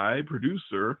promoter guy,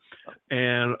 producer,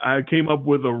 and I came up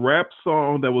with a rap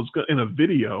song that was in a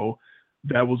video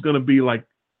that was going to be like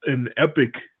an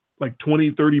epic, like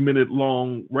 20-30 minute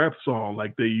long rap song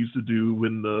like they used to do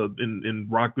in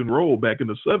rock and roll back in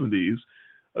the 70s.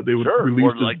 They would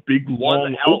release this like big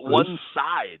long one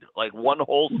side, like one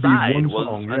whole side. One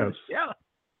song, yes. Yeah.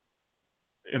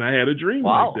 And I had a dream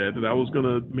like that I was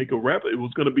gonna make a rap. It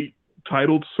was gonna be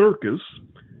titled Circus.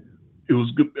 It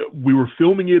was good. We were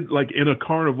filming it like in a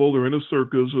carnival or in a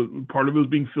circus. Part of it was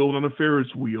being filmed on a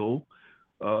Ferris wheel.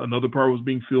 Another part was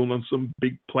being filmed on some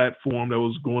big platform that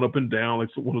was going up and down, like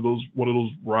one of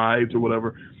those rides or whatever.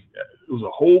 It was a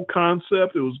whole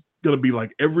concept. It was going to be like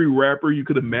every rapper you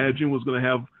could imagine was going to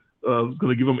have,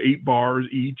 going to give them 8 bars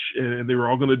each, and they were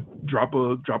all going to drop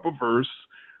a verse,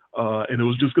 and it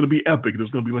was just going to be epic. It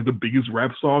was going to be like the biggest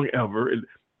rap song ever. And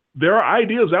there are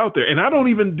ideas out there, and I don't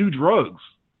even do drugs.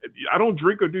 I don't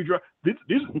drink or do drugs.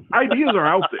 These ideas are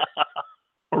out there.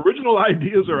 Original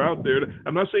ideas are out there.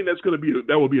 I'm not saying that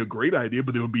would be a great idea,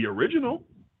 but it would be original.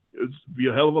 It'd be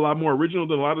a hell of a lot more original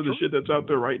than a lot of the shit that's out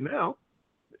there right now.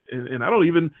 And I don't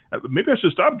even. Maybe I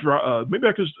should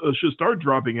should start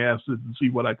dropping acid and see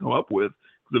what I come up with.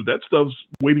 Because if that stuff's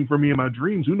waiting for me in my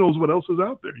dreams, who knows what else is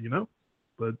out there?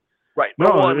 But right.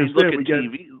 No, well, I mean, look at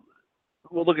TV.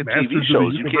 Well, look at TV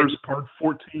shows. You can't. Part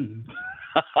 14.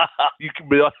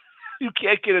 You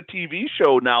can't get a TV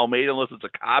show now made unless it's a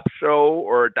cop show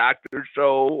or a doctor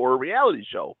show or a reality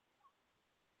show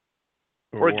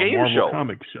or a game Marvel show,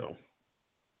 comic show.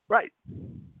 Right.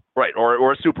 Right,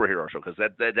 or a superhero show, because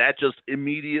that just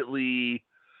immediately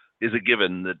is a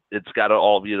given that it's got to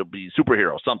all be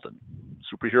superhero something,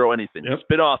 superhero anything,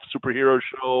 spin-off superhero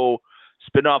show,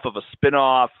 spin-off of a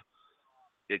spin-off,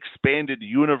 expanded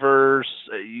universe.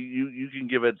 You can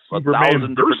give it Superman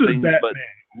 1,000 different things, Batman. but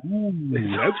Ooh,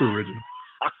 that's original.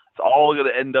 It's all going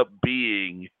to end up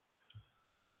being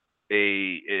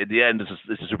in the end, it's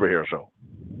a superhero show.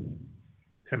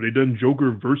 Have they done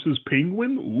Joker versus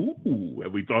Penguin? Ooh,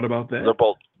 have we thought about that? They're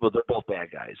both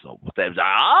bad guys. So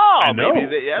I know.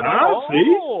 Maybe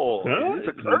it's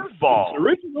a curveball. It's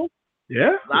original.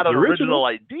 Yeah, it's not an original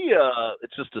idea.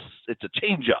 It's just a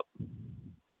change up.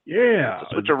 Yeah,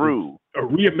 it's a switcheroo. A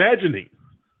reimagining.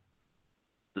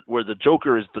 Where the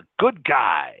Joker is the good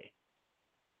guy.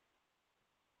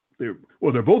 They're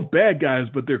both bad guys,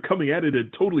 but they're coming at it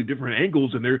at totally different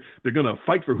angles, and they're going to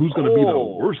fight for who's going to be the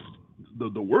worst.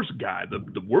 The worst guy,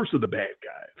 the worst of the bad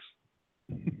guys.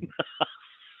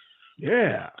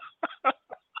 Yeah.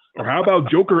 Or how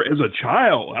about Joker as a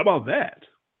child? How about that?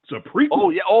 It's a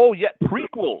prequel. Oh yeah.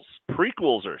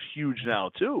 Prequels are huge now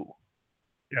too.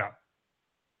 Yeah.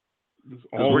 Because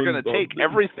we're going to take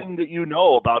everything that you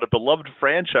know about a beloved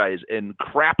franchise and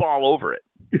crap all over it.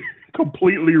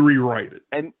 Completely rewrite it.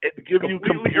 And give you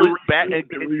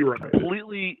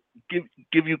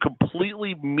give you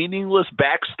completely meaningless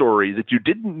backstory that you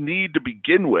didn't need to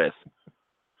begin with.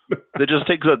 That just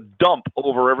takes a dump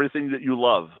over everything that you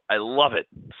love. I love it.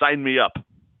 Sign me up.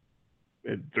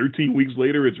 And 13 weeks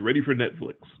later, it's ready for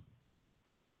Netflix.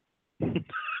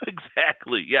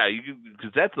 Exactly. Yeah,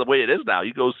 because that's the way it is now.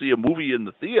 You go see a movie in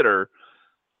the theater.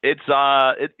 It's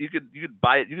you could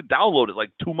buy it. You could download it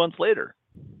like 2 months later.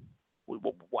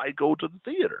 Why go to the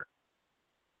theater?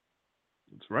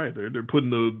 That's right. They're putting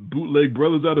the bootleg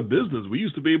brothers out of business. We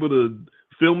used to be able to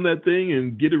film that thing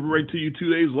and get it right to you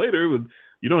 2 days later. But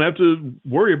you don't have to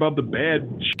worry about the bad,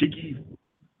 shaky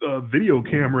video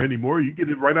camera anymore. You get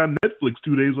it right on Netflix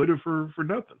 2 days later for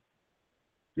nothing.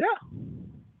 Yeah.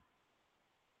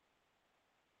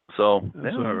 So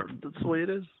that's the way it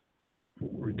is.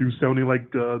 We do sounding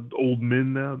like old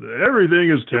men now.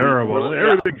 Everything is terrible.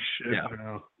 Everything's shit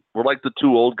now. We're like the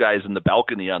two old guys in the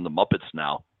balcony on the Muppets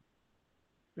now.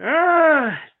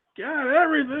 God,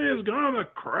 everything is gone to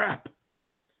crap.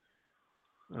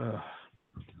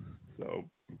 So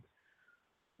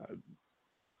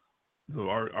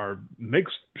our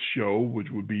next show, which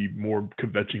would be more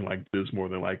convention like this, more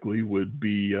than likely, would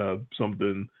be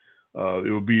something.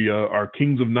 It would be our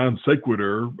Kings of Non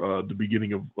Sequitur, the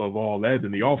beginning of all that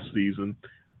in the off season,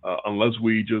 unless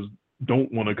we just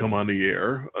don't want to come on the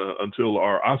air until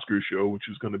our Oscar show, which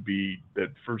is going to be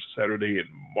that first Saturday in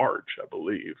March, I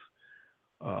believe,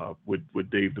 with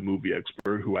Dave, the movie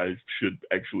expert, who I should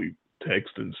actually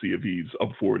text and see if he's up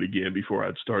for it again before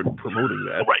I'd start promoting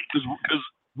that. Right, because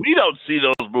we don't see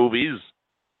those movies.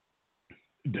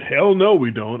 Hell no, we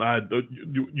don't.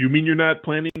 You mean you're not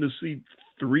planning to see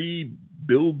 3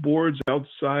 billboards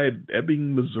outside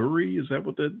Ebbing, Missouri? Is that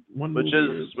what that one movie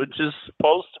is? Which is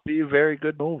supposed to be a very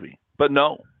good movie, but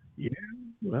no. Yeah,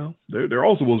 well, they're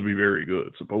all supposed to be very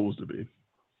good. Supposed to be.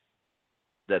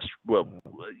 That's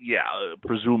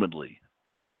presumably.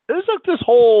 There's like this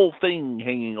whole thing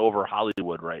hanging over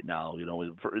Hollywood right now,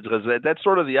 because that's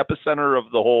sort of the epicenter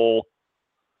of the whole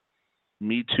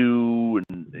Me Too,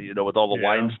 and with all the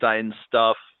Weinstein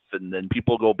stuff, and then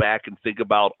people go back and think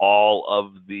about all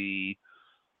of the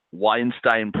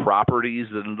Weinstein properties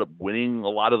that ended up winning a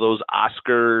lot of those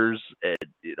Oscars, and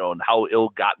and how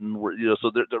ill-gotten were. So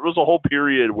there was a whole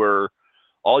period where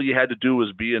all you had to do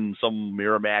was be in some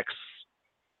Miramax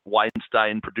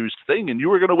Weinstein produced thing, and you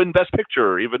were going to win Best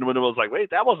Picture, even when it was like, wait,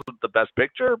 that wasn't the Best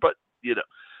Picture, but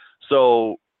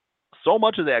so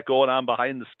much of that going on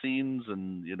behind the scenes,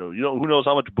 and who knows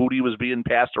how much booty was being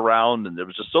passed around, and it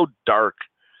was just so dark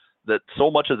that so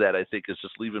much of that, I think, is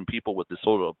just leaving people with this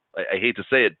sort of, I hate to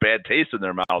say it, bad taste in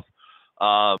their mouth.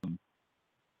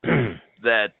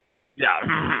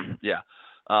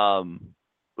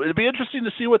 It'd be interesting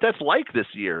to see what that's like this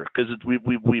year, because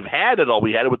we've had it all.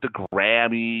 We had it with the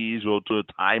Grammys, to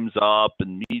Time's Up,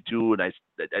 and Me Too, and I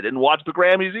didn't watch the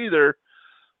Grammys either.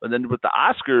 And then with the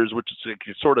Oscars, which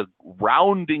is sort of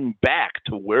rounding back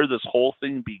to where this whole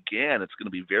thing began, it's going to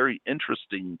be very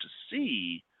interesting to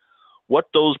see what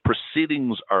those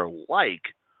proceedings are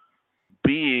like,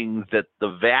 being that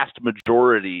the vast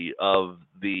majority of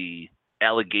the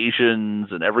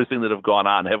allegations and everything that have gone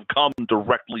on have come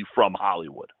directly from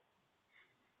Hollywood.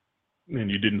 And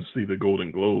you didn't see the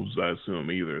Golden Globes, I assume,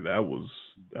 either. That was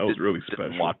really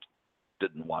special.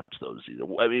 Didn't watch those either.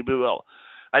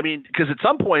 Because at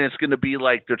some point it's going to be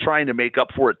like they're trying to make up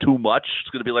for it too much.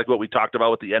 It's going to be like what we talked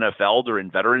about with the NFL during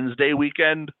Veterans Day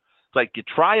weekend. It's like you're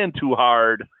trying too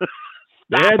hard.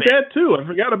 They had that too. I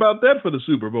forgot about that for the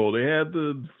Super Bowl. They had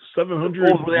the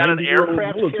 700-year-old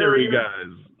military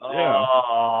guys.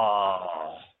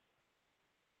 Oh.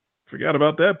 Forgot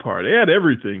about that part. They had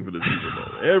everything for the Super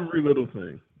Bowl. Every little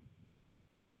thing.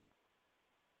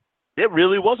 It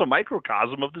really was a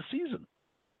microcosm of the season.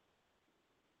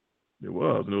 It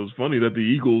was. And it was funny that the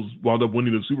Eagles wound up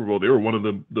winning the Super Bowl. They were one of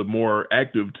the more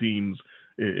active teams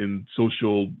in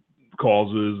social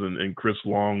causes, and Chris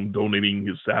Long donating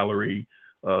his salary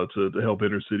to help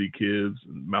inner city kids.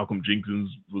 And Malcolm Jenkins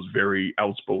was very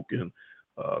outspoken.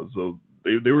 So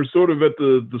they were sort of at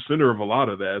the center of a lot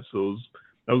of that. So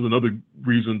that was another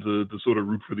reason to sort of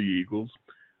root for the Eagles.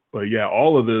 But yeah,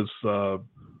 all of this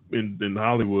in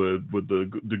Hollywood with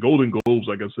the Golden Globes,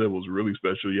 like I said, was really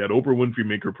special. You had Oprah Winfrey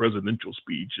make her presidential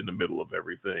speech in the middle of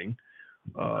everything.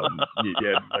 You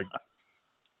had like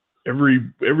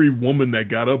every woman that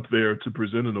got up there to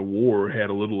present an award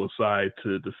had a little aside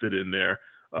to fit in there.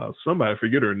 Somebody, I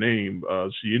forget her name,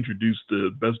 she introduced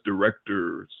the Best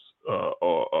Directors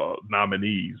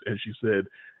nominees, and she said,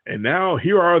 and now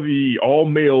here are the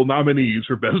all-male nominees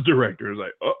for Best Directors.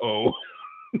 Like, uh-oh.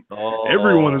 Oh.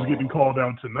 Everyone is getting called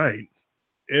out tonight.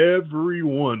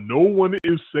 Everyone. No one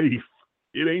is safe.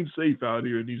 It ain't safe out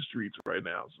here in these streets right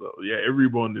now. So, yeah,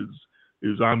 everyone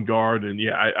is on guard, and,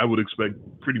 yeah, I would expect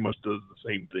pretty much the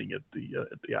same thing at the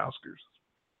Oscars.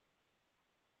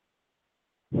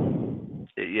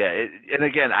 Yeah, and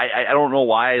again, I don't know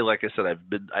why. Like I said,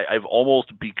 I've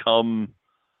almost become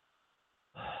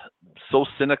so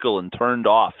cynical and turned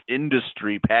off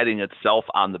industry patting itself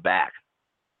on the back.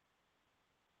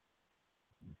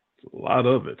 A lot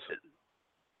of it,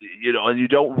 and you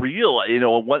don't realize,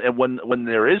 when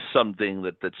there is something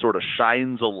that sort of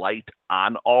shines a light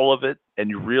on all of it, and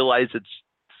you realize it's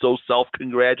so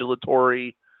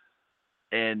self-congratulatory,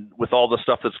 and with all the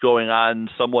stuff that's going on,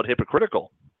 somewhat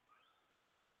hypocritical.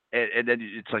 And then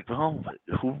it's like, well,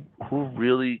 who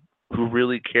really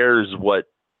cares what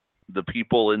the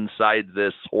people inside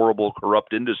this horrible,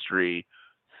 corrupt industry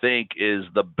think is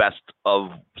the best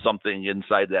of something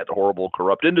inside that horrible,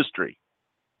 corrupt industry?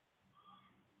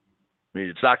 I mean,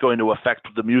 it's not going to affect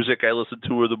the music I listen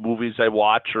to or the movies I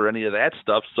watch or any of that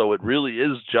stuff. So it really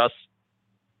is just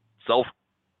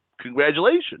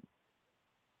self-congratulation.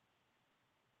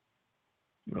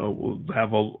 We'll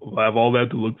have all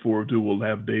that to look forward to. We'll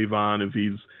have Dave on if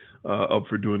he's up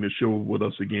for doing the show with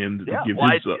us again to give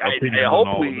his opinion on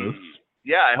all of this.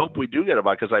 Yeah, I hope we do get him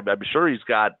on because I'm sure he's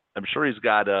got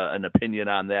an opinion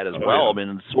on that as well. Yeah. I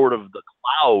mean, sort of the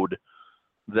cloud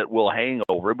that will hang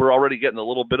over. We're already getting a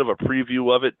little bit of a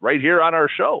preview of it right here on our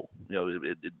show.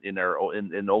 In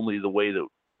only the way that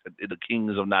in the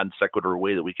Kings of Non Sequitur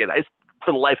way that we can.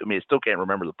 For the life of me, I still can't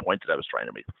remember the point that I was trying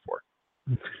to make before.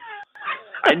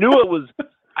 I knew it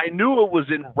was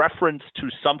in reference to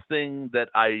something that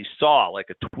I saw, like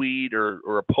a tweet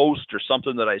or a post or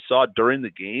something that I saw during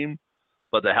the game.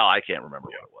 But the hell, I can't remember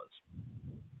what it was.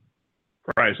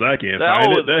 Christ, I can't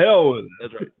find it. The hell with it.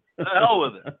 That's right. The hell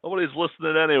with it. Nobody's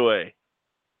listening anyway.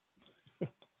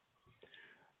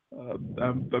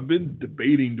 I've been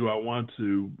debating, do I want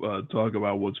to talk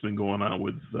about what's been going on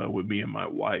with me and my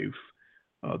wife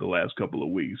the last couple of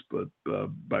weeks, but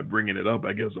by bringing it up,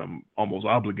 I guess I'm almost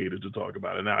obligated to talk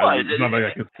about it now. Well, it's not like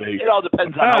I can say, it all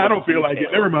depends on I don't feel like it.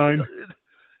 Never mind.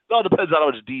 It all depends on how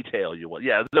much detail you want.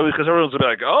 Yeah, because everyone's gonna be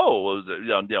like, "Oh,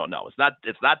 no, it's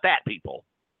not that, people."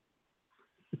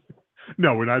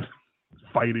 No, we're not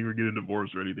fighting or getting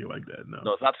divorced or anything like that.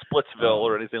 No, it's not Splitsville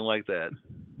or anything like that.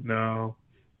 No,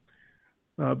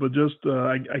 but just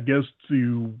I guess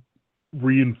to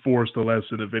reinforce the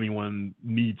lesson, if anyone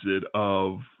needs it,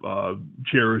 of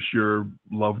cherish your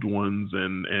loved ones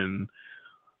and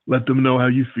let them know how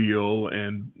you feel,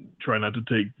 and try not to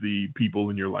take the people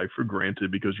in your life for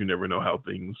granted, because you never know how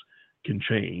things can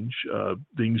change.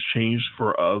 Things changed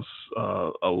for us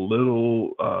a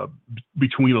little,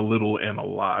 between a little and a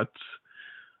lot,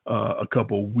 a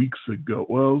couple weeks ago.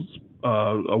 Well,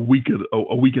 a week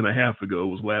and a half ago.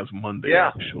 It was last Monday,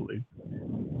 actually.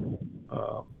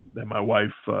 That my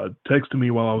wife texted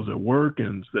me while I was at work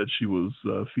and said she was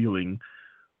feeling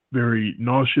very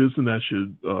nauseous and that I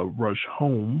should rush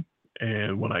home.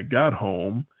 And when I got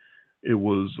home, it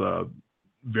was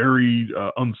very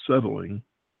unsettling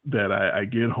that I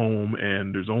get home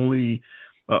and there's only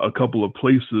a couple of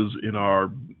places in our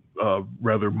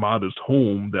rather modest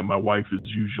home that my wife is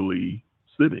usually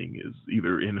sitting, is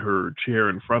either in her chair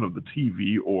in front of the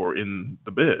TV or in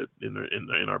the bed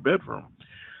in our bedroom.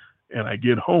 And I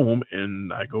get home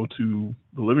and I go to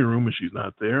the living room and she's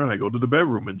not there, and I go to the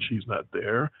bedroom and she's not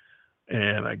there.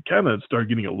 And I kind of start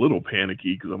getting a little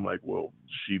panicky because I'm like, well,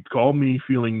 she called me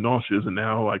feeling nauseous and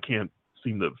now I can't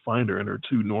seem to find her in her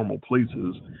two normal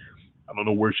places. I don't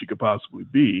know where she could possibly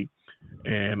be.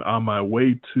 And on my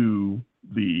way to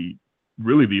the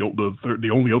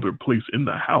only other place in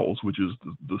the house, which is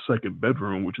the second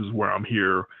bedroom, which is where I'm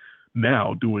here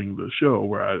now doing the show,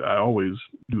 where I always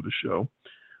do the show,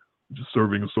 just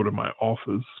serving as sort of my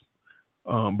office.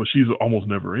 But she's almost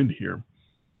never in here.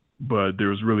 But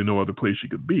there's really no other place she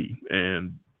could be.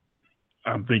 And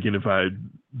I'm thinking, if I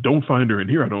don't find her in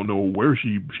here, I don't know where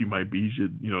she might be.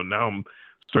 Now I'm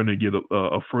starting to get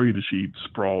afraid. Is she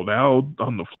sprawled out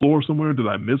on the floor somewhere? Did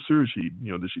I miss her?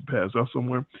 Did she pass out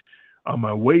somewhere? On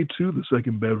my way to the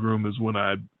second bedroom is when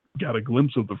I got a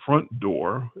glimpse of the front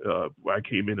door. I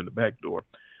came in the back door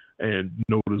and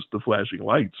noticed the flashing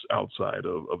lights outside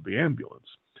of the ambulance.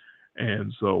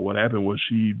 And so what happened was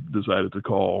she decided to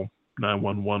call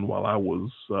 911 while I was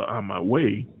on my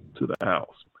way to the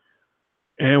house.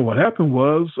 And what happened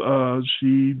was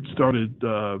she started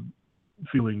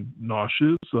feeling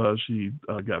nauseous. She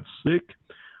got sick.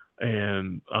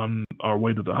 And on our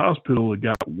way to the hospital, it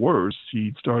got worse.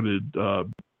 She started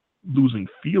losing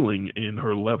feeling in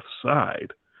her left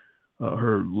side,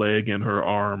 her leg and her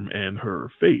arm and her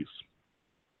face.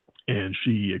 And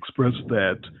she expressed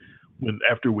that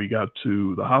after we got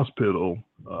to the hospital,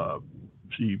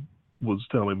 she was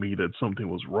telling me that something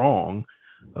was wrong,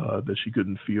 that she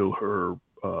couldn't feel her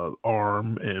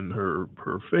arm and her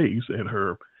face, and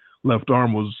her left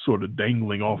arm was sort of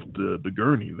dangling off the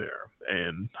gurney there.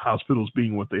 And hospitals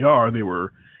being what they are, they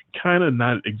were kind of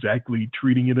not exactly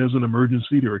treating it as an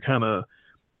emergency. They were kind of,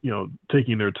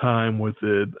 taking their time with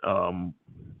it.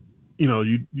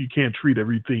 You can't treat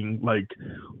everything like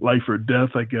life or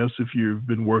death, I guess. If you've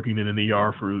been working in an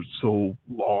ER for so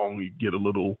long, you get a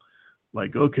little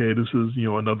like, okay, this is,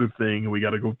 another thing, and we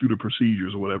got to go through the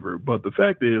procedures or whatever. But the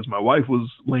fact is, my wife was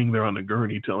laying there on the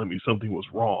gurney telling me something was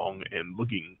wrong and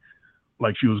looking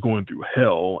like she was going through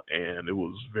hell, and it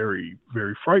was very,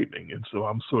 very frightening. And so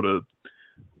I'm sort of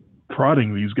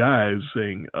prodding these guys,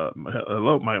 saying,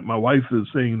 hello, my wife is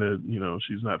saying that,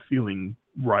 she's not feeling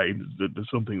right, that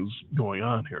something's going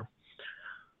on here.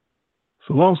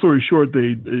 So long story short,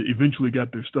 they eventually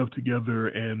got their stuff together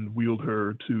and wheeled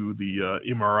her to the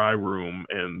MRI room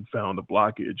and found a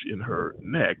blockage in her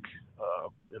neck,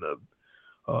 in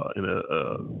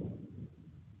a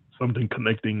something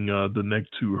connecting the neck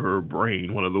to her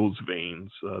brain, one of those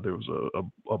veins. There was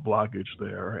a blockage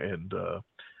there, and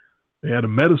They had a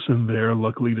medicine there,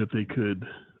 luckily, that they could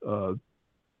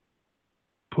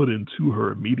put into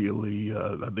her immediately.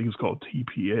 I think it's called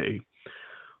TPA.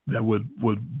 That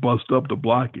would bust up the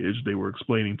blockage. They were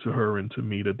explaining to her and to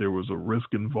me that there was a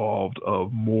risk involved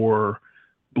of more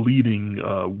bleeding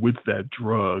with that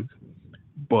drug,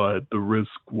 but the risk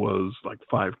was like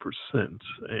 5%,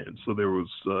 and so there was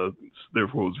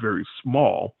therefore it was very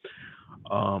small.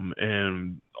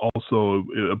 And also,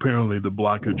 apparently, the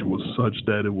blockage was such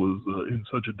that it was in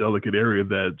such a delicate area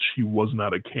that she was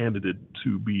not a candidate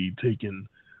to be taken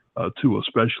to a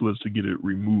specialist to get it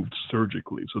removed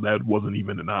surgically. So that wasn't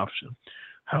even an option.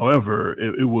 However,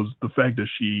 it was the fact that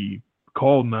she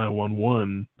called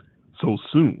 911 so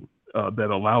soon that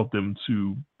allowed them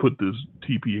to put this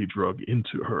TPA drug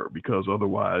into her, because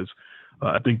otherwise,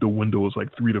 I think the window is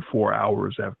like 3 to 4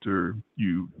 hours after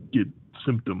you get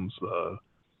symptoms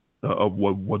of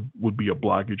what would be a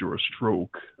blockage or a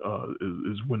stroke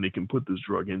is when they can put this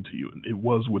drug into you. And it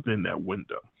was within that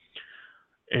window.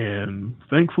 And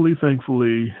thankfully,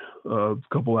 a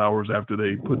couple hours after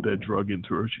they put that drug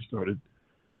into her, she started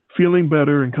feeling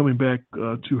better and coming back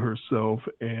to herself.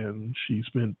 And she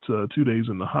spent 2 days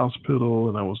in the hospital,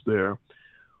 and I was there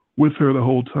with her the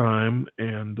whole time.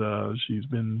 And she's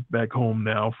been back home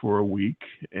now for a week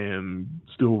and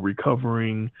still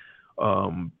recovering,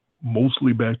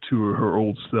 mostly back to her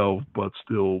old self, but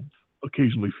still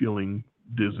occasionally feeling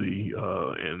dizzy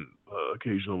and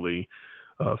occasionally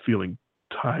feeling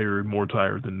tired, more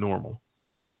tired than normal.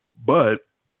 But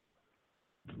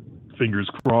fingers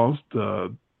crossed,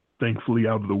 thankfully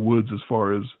out of the woods as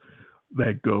far as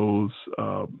that goes.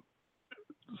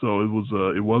 So it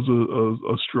was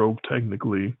a stroke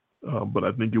technically, but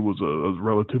I think it was a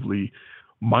relatively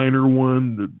minor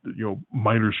one.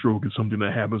 Minor stroke is something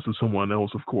that happens to someone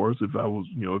else, of course.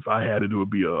 If I had it, it would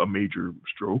be a major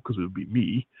stroke because it would be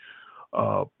me.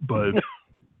 But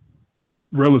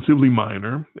relatively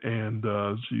minor, and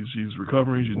she's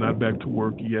recovering. She's not back to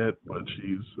work yet, but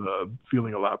she's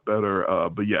feeling a lot better.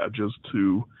 But yeah, just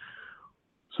to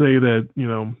say that,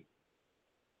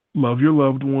 love your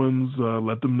loved ones,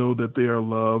 let them know that they are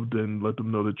loved, and let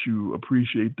them know that you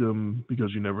appreciate them,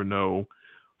 because you never know,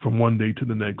 from one day to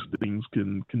the next, things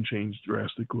can change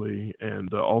drastically.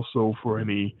 And also for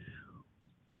any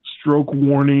stroke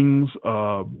warnings,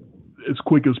 as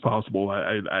quick as possible.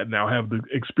 I now have the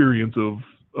experience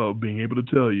of being able to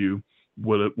tell you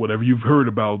whatever you've heard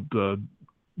about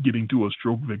getting to a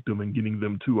stroke victim and getting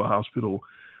them to a hospital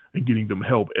and getting them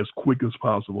help as quick as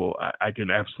possible. I can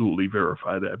absolutely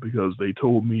verify that, because they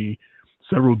told me,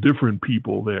 several different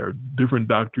people there, different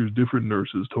doctors, different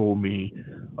nurses told me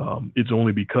it's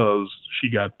only because she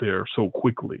got there so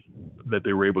quickly that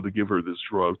they were able to give her this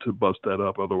drug to bust that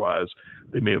up. Otherwise,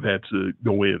 they may have had to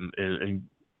go in and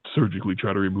surgically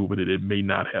try to remove it. It may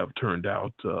not have turned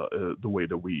out the way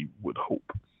that we would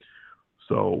hope.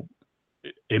 So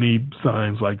any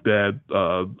signs like that,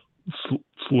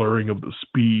 slurring of the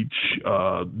speech,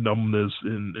 numbness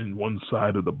in one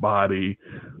side of the body,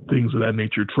 things of that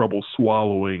nature, trouble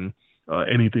swallowing,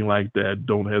 anything like that,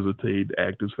 don't hesitate.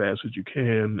 Act as fast as you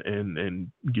can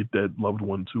and get that loved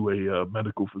one to a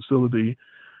medical facility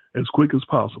as quick as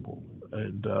possible.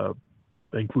 And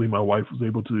thankfully, my wife was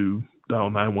able to dial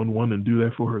 911 and do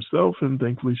that for herself, and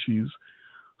thankfully she's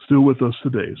still with us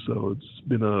today. So it's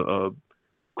been a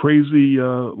crazy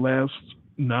last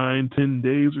 9-10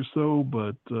 days or so,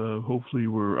 but hopefully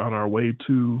we're on our way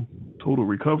to total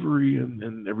recovery,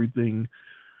 and everything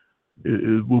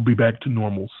will be back to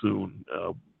normal soon.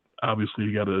 Obviously,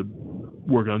 you got to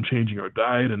work on changing our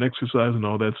diet and exercise and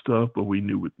all that stuff, but we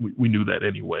knew that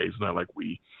anyway. It's not like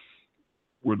we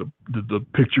were the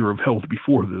picture of health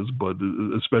before this, but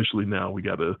especially now we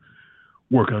got to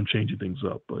work on changing things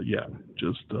up. But yeah,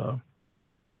 just so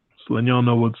letting y'all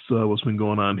know what's been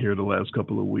going on here the last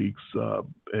couple of weeks.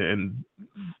 And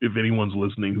if anyone's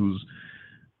listening who's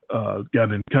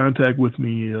gotten in contact with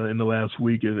me in the last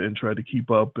week and tried to keep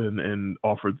up and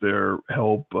offered their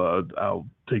help, I'll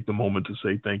take the moment to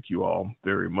say thank you all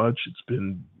very much. It's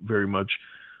been very much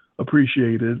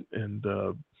appreciated, and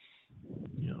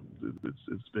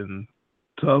it's been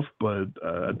tough, but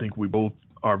I think we both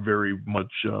are very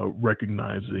much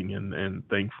recognizing and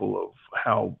thankful of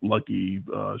how lucky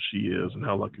she is and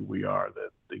how lucky we are that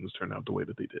things turned out the way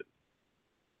that they did.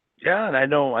 Yeah, and I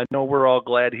know we're all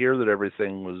glad here that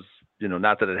everything was,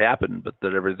 not that it happened, but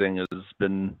that everything has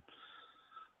been,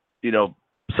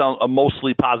 a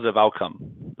mostly positive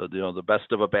outcome. The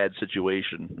best of a bad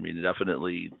situation. I mean,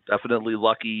 definitely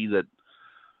lucky that,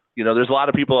 there's a lot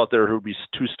of people out there who'd be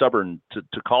too stubborn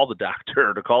to call the doctor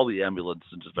or to call the ambulance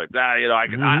and just like,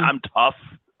 I'm tough.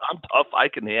 I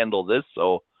can handle this.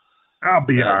 So, I'll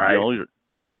be all right.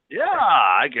 Yeah,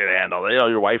 I can handle it.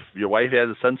 Your wife had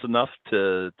a sense enough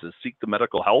to seek the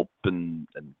medical help and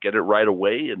get it right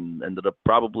away, and ended up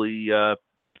probably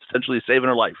essentially saving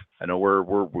her life. I know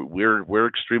we're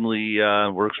extremely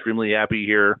happy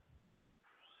here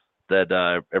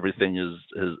that everything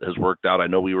has worked out. I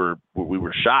know we were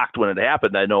shocked when it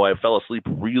happened. I know I fell asleep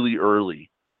really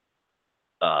early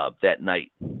that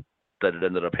night that it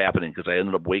ended up happening, because I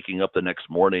ended up waking up the next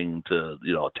morning to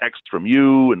a text from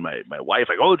you and my wife,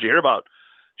 like, "Oh, did you hear about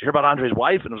Andre's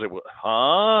wife?" And I was like,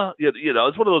 "Huh?"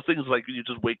 It's one of those things like you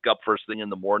just wake up first thing in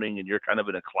the morning and you're kind of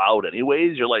in a cloud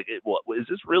anyways. You're like, "What is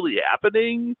this really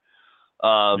happening?"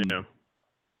 You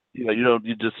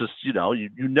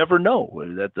never know.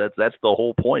 That's the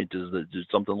whole point, is that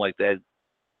just something like that,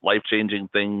 life-changing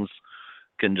things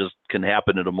can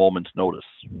happen at a moment's notice.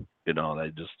 You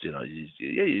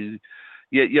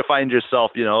find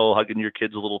yourself, hugging your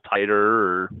kids a little tighter,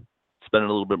 or spending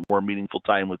a little bit more meaningful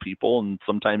time with people, and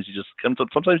sometimes you just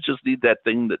need that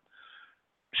thing that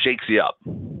shakes you up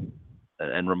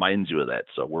and reminds you of that.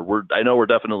 So I know we're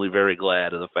definitely very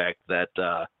glad of the fact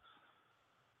that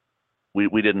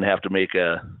we didn't have to make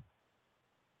a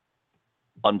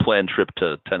unplanned trip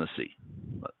to Tennessee.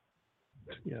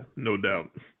 Yeah, no doubt.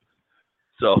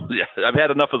 So yeah, I've had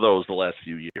enough of those the last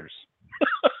few years.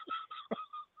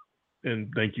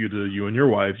 And thank you to you and your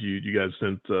wife. You guys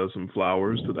sent some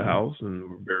flowers to the house, and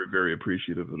we're very, very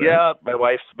appreciative of that. Yeah, my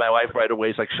wife right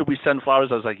away is like, "Should we send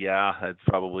flowers?" I was like, "Yeah, it's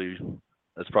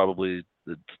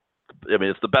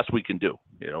the best we can do,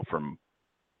 from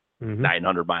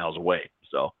 900 miles away."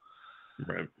 So,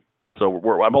 right. So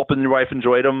I'm hoping your wife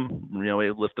enjoyed them.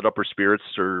 It lifted up her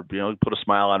spirits, or put a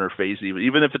smile on her face,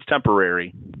 even if it's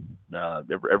temporary.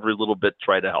 Every little bit,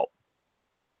 try to help.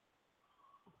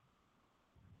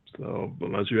 So,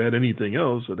 unless you had anything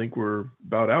else, I think we're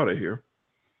about out of here.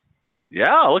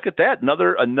 Yeah, look at that.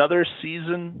 Another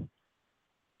season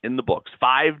in the books.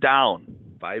 5 down.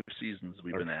 5 seasons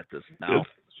we've been at this now. 5th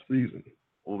season.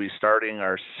 We'll be starting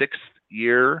our 6th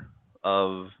year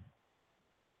of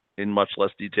In Much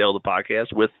Less Detail, the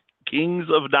podcast, with Kings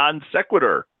of Non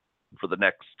Sequitur for the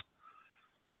next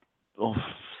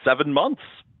 7 months.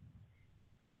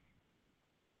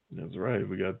 That's right.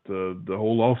 We got the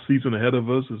whole off season ahead of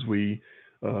us, as we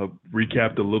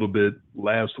recapped a little bit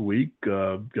last week.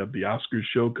 Got the Oscars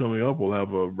show coming up. We'll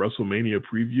have a WrestleMania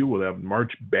preview. We'll have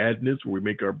March Badness, where we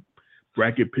make our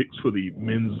bracket picks for the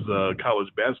men's college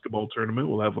basketball tournament.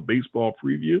 We'll have a baseball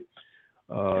preview.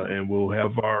 And we'll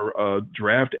have our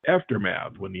draft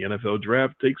aftermath, when the NFL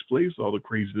draft takes place, all the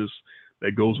craziness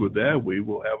that goes with that. We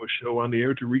will have a show on the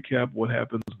air to recap what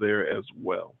happens there as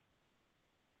well.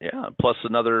 Yeah, plus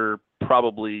another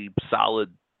probably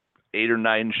solid 8 or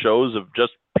 9 shows of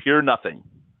just pure nothing.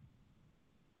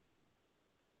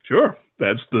 Sure,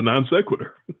 that's the non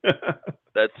sequitur.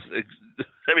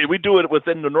 We do it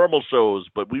within the normal shows,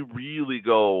 but we really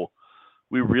go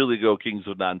Kings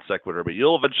of Non Sequitur. But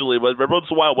you'll eventually, every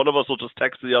once in a while, one of us will just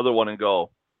text the other one and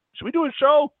go, "Should we do a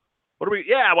show?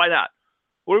 Yeah, why not?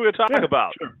 What are we going to talk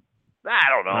about?" Sure. I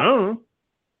don't know.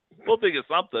 We'll think of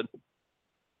something.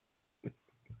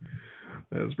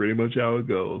 That's pretty much how it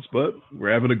goes. But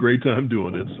we're having a great time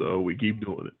doing it, so we keep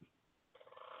doing it.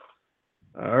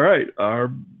 All right.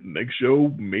 Our next show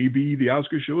may be the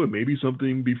Oscar show. It may be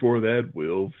something before that.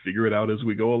 We'll figure it out as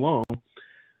we go along.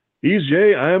 He's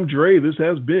Jay. I am Dre. This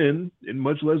has been In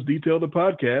Much Less Detail, the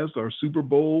podcast, our Super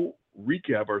Bowl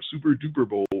recap, our Super Duper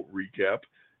Bowl recap.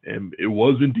 And it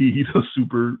was indeed a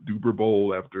Super Duper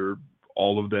Bowl after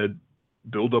all of that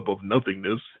buildup of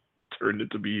nothingness. Turned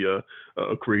it to be a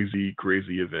crazy,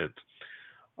 crazy event.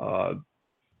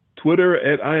 Twitter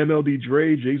at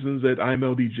IMLDDre, Jason's at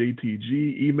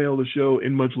IMLDJTG. Email the show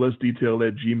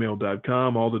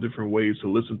inmuchlessdetail@gmail.com. All the different ways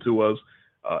to listen to us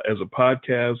as a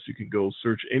podcast. You can go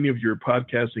search any of your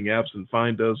podcasting apps and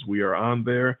find us. We are on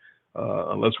there,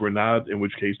 unless we're not, in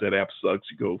which case that app sucks.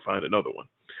 You go find another one.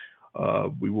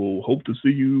 We will hope to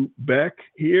see you back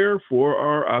here for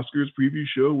our Oscars preview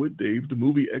show with Dave, the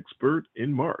movie expert,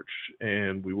 in March.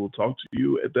 And we will talk to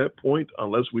you at that point,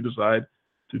 unless we decide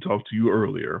to talk to you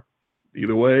earlier.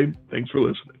 Either way, thanks for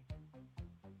listening.